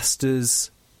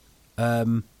Leicester's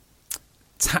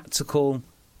tactical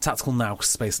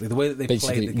nous, basically the way that they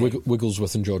play the game.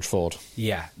 Wigglesworth and George Ford.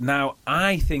 Yeah. Now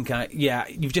I think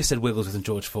you've just said Wigglesworth and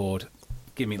George Ford.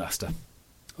 Give me Leicester.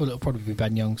 Well, it'll probably be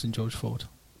Ben Youngs and George Ford.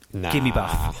 Nah. Give me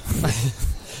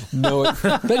Bath. No,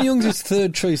 Ben Youngs is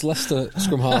third choice Leicester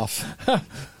scrum half. Yeah,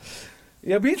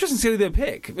 it'd be interesting to see who they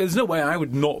pick. There's no way I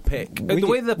would not pick Wiggy, the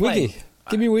way they play. Wiggy.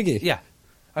 Give me Wiggy. Yeah,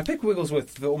 I pick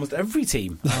Wigglesworth for almost every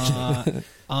team.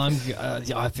 I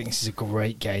think this is a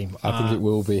great game. I think it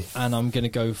will be, and I'm going to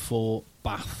go for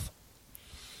Bath.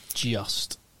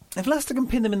 Just if Leicester can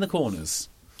pin them in the corners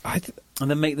and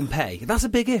then make them pay, that's a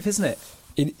big if, isn't it?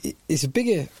 It's a big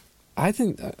if. I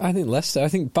think Leicester. I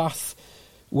think Bath.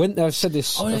 I've said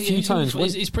this a few times.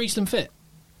 Is Priestley fit?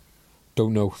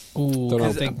 Don't know. Don't know.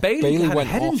 I think Bailey had a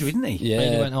head injury, didn't he? Yeah,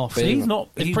 Bailey went off. So he's not.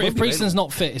 If Priestley's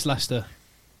not fit, it's Leicester.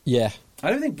 Yeah.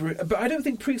 I don't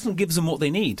think Priestley gives them what they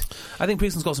need. I think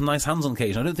Priestley's got some nice hands on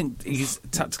occasion. I don't think he's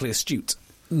tactically astute.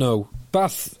 No.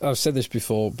 Bath, I've said this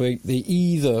before, but they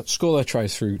either score their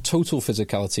tries through total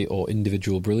physicality or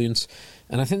individual brilliance.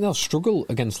 And I think they'll struggle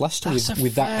against Leicester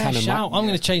with that kind of shout. I'm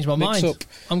going to change my mind. Up.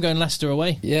 I'm going Leicester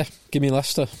away. Yeah, give me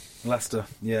Leicester. Leicester,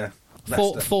 yeah.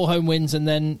 Four home wins and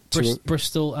then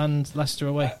Bristol and Leicester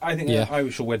away. I think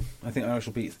Irish will win. I think Irish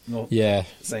will beat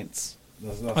Saints.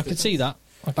 I can see that.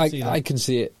 I can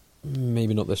see it.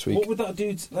 Maybe not this week. What would that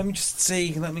do? Let me just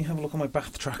see. Let me have a look on my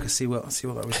Bath tracker. See what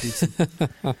that would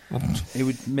do. It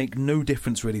would make no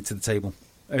difference really to the table,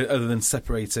 other than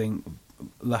separating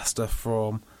Leicester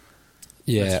from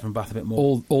Bath a bit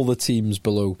more. All the teams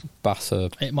below Bath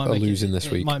are losing this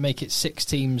week. It might make it 6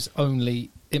 teams only.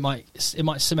 It might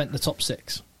cement the top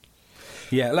 6.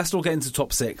 Yeah, Leicester will get into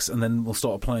top 6, and then we'll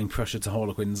start applying pressure to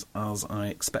Harlequins as I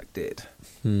expected.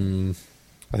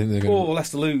 I think they're going or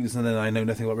Leicester lose, and then I know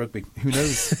nothing about rugby. Who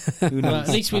knows? Who knows? Well, at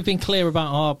least we've been clear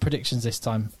about our predictions this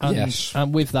time. And, yes.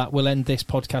 And with that, we'll end this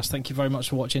podcast. Thank you very much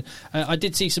for watching. I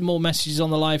did see some more messages on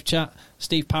the live chat.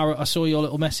 Steve Parrott, I saw your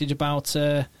little message about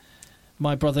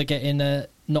my brother getting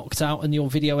knocked out and your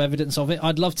video evidence of it.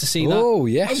 I'd love to see that. Oh,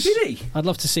 yes. Oh, did he? I'd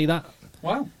love to see that.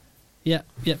 Wow. Yeah,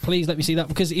 please let me see that,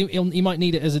 because he might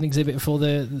need it as an exhibit for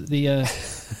the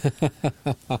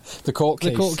the court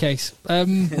case. The court case.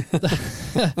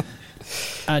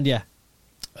 And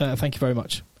thank you very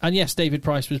much. And yes, David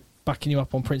Price was backing you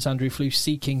up on Prince Andrew flew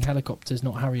seeking helicopters,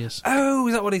 not Harriers. Oh,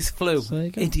 is that what he flew? So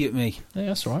idiot me. Yeah,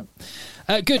 that's all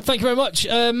right. Good, thank you very much.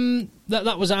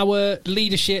 That was our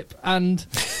leadership and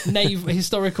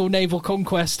historical naval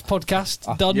conquest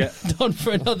podcast done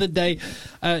for another day.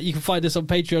 You can find us on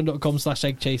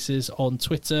patreon.com/eggchasers, on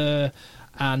Twitter,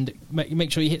 and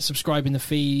make sure you hit subscribe in the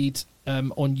feed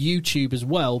on YouTube as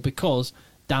well, because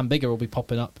Dan Bigger will be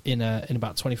popping up in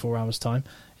about 24 hours time.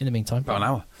 In the meantime, about an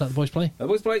hour. Let the boys play. Let the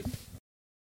boys play.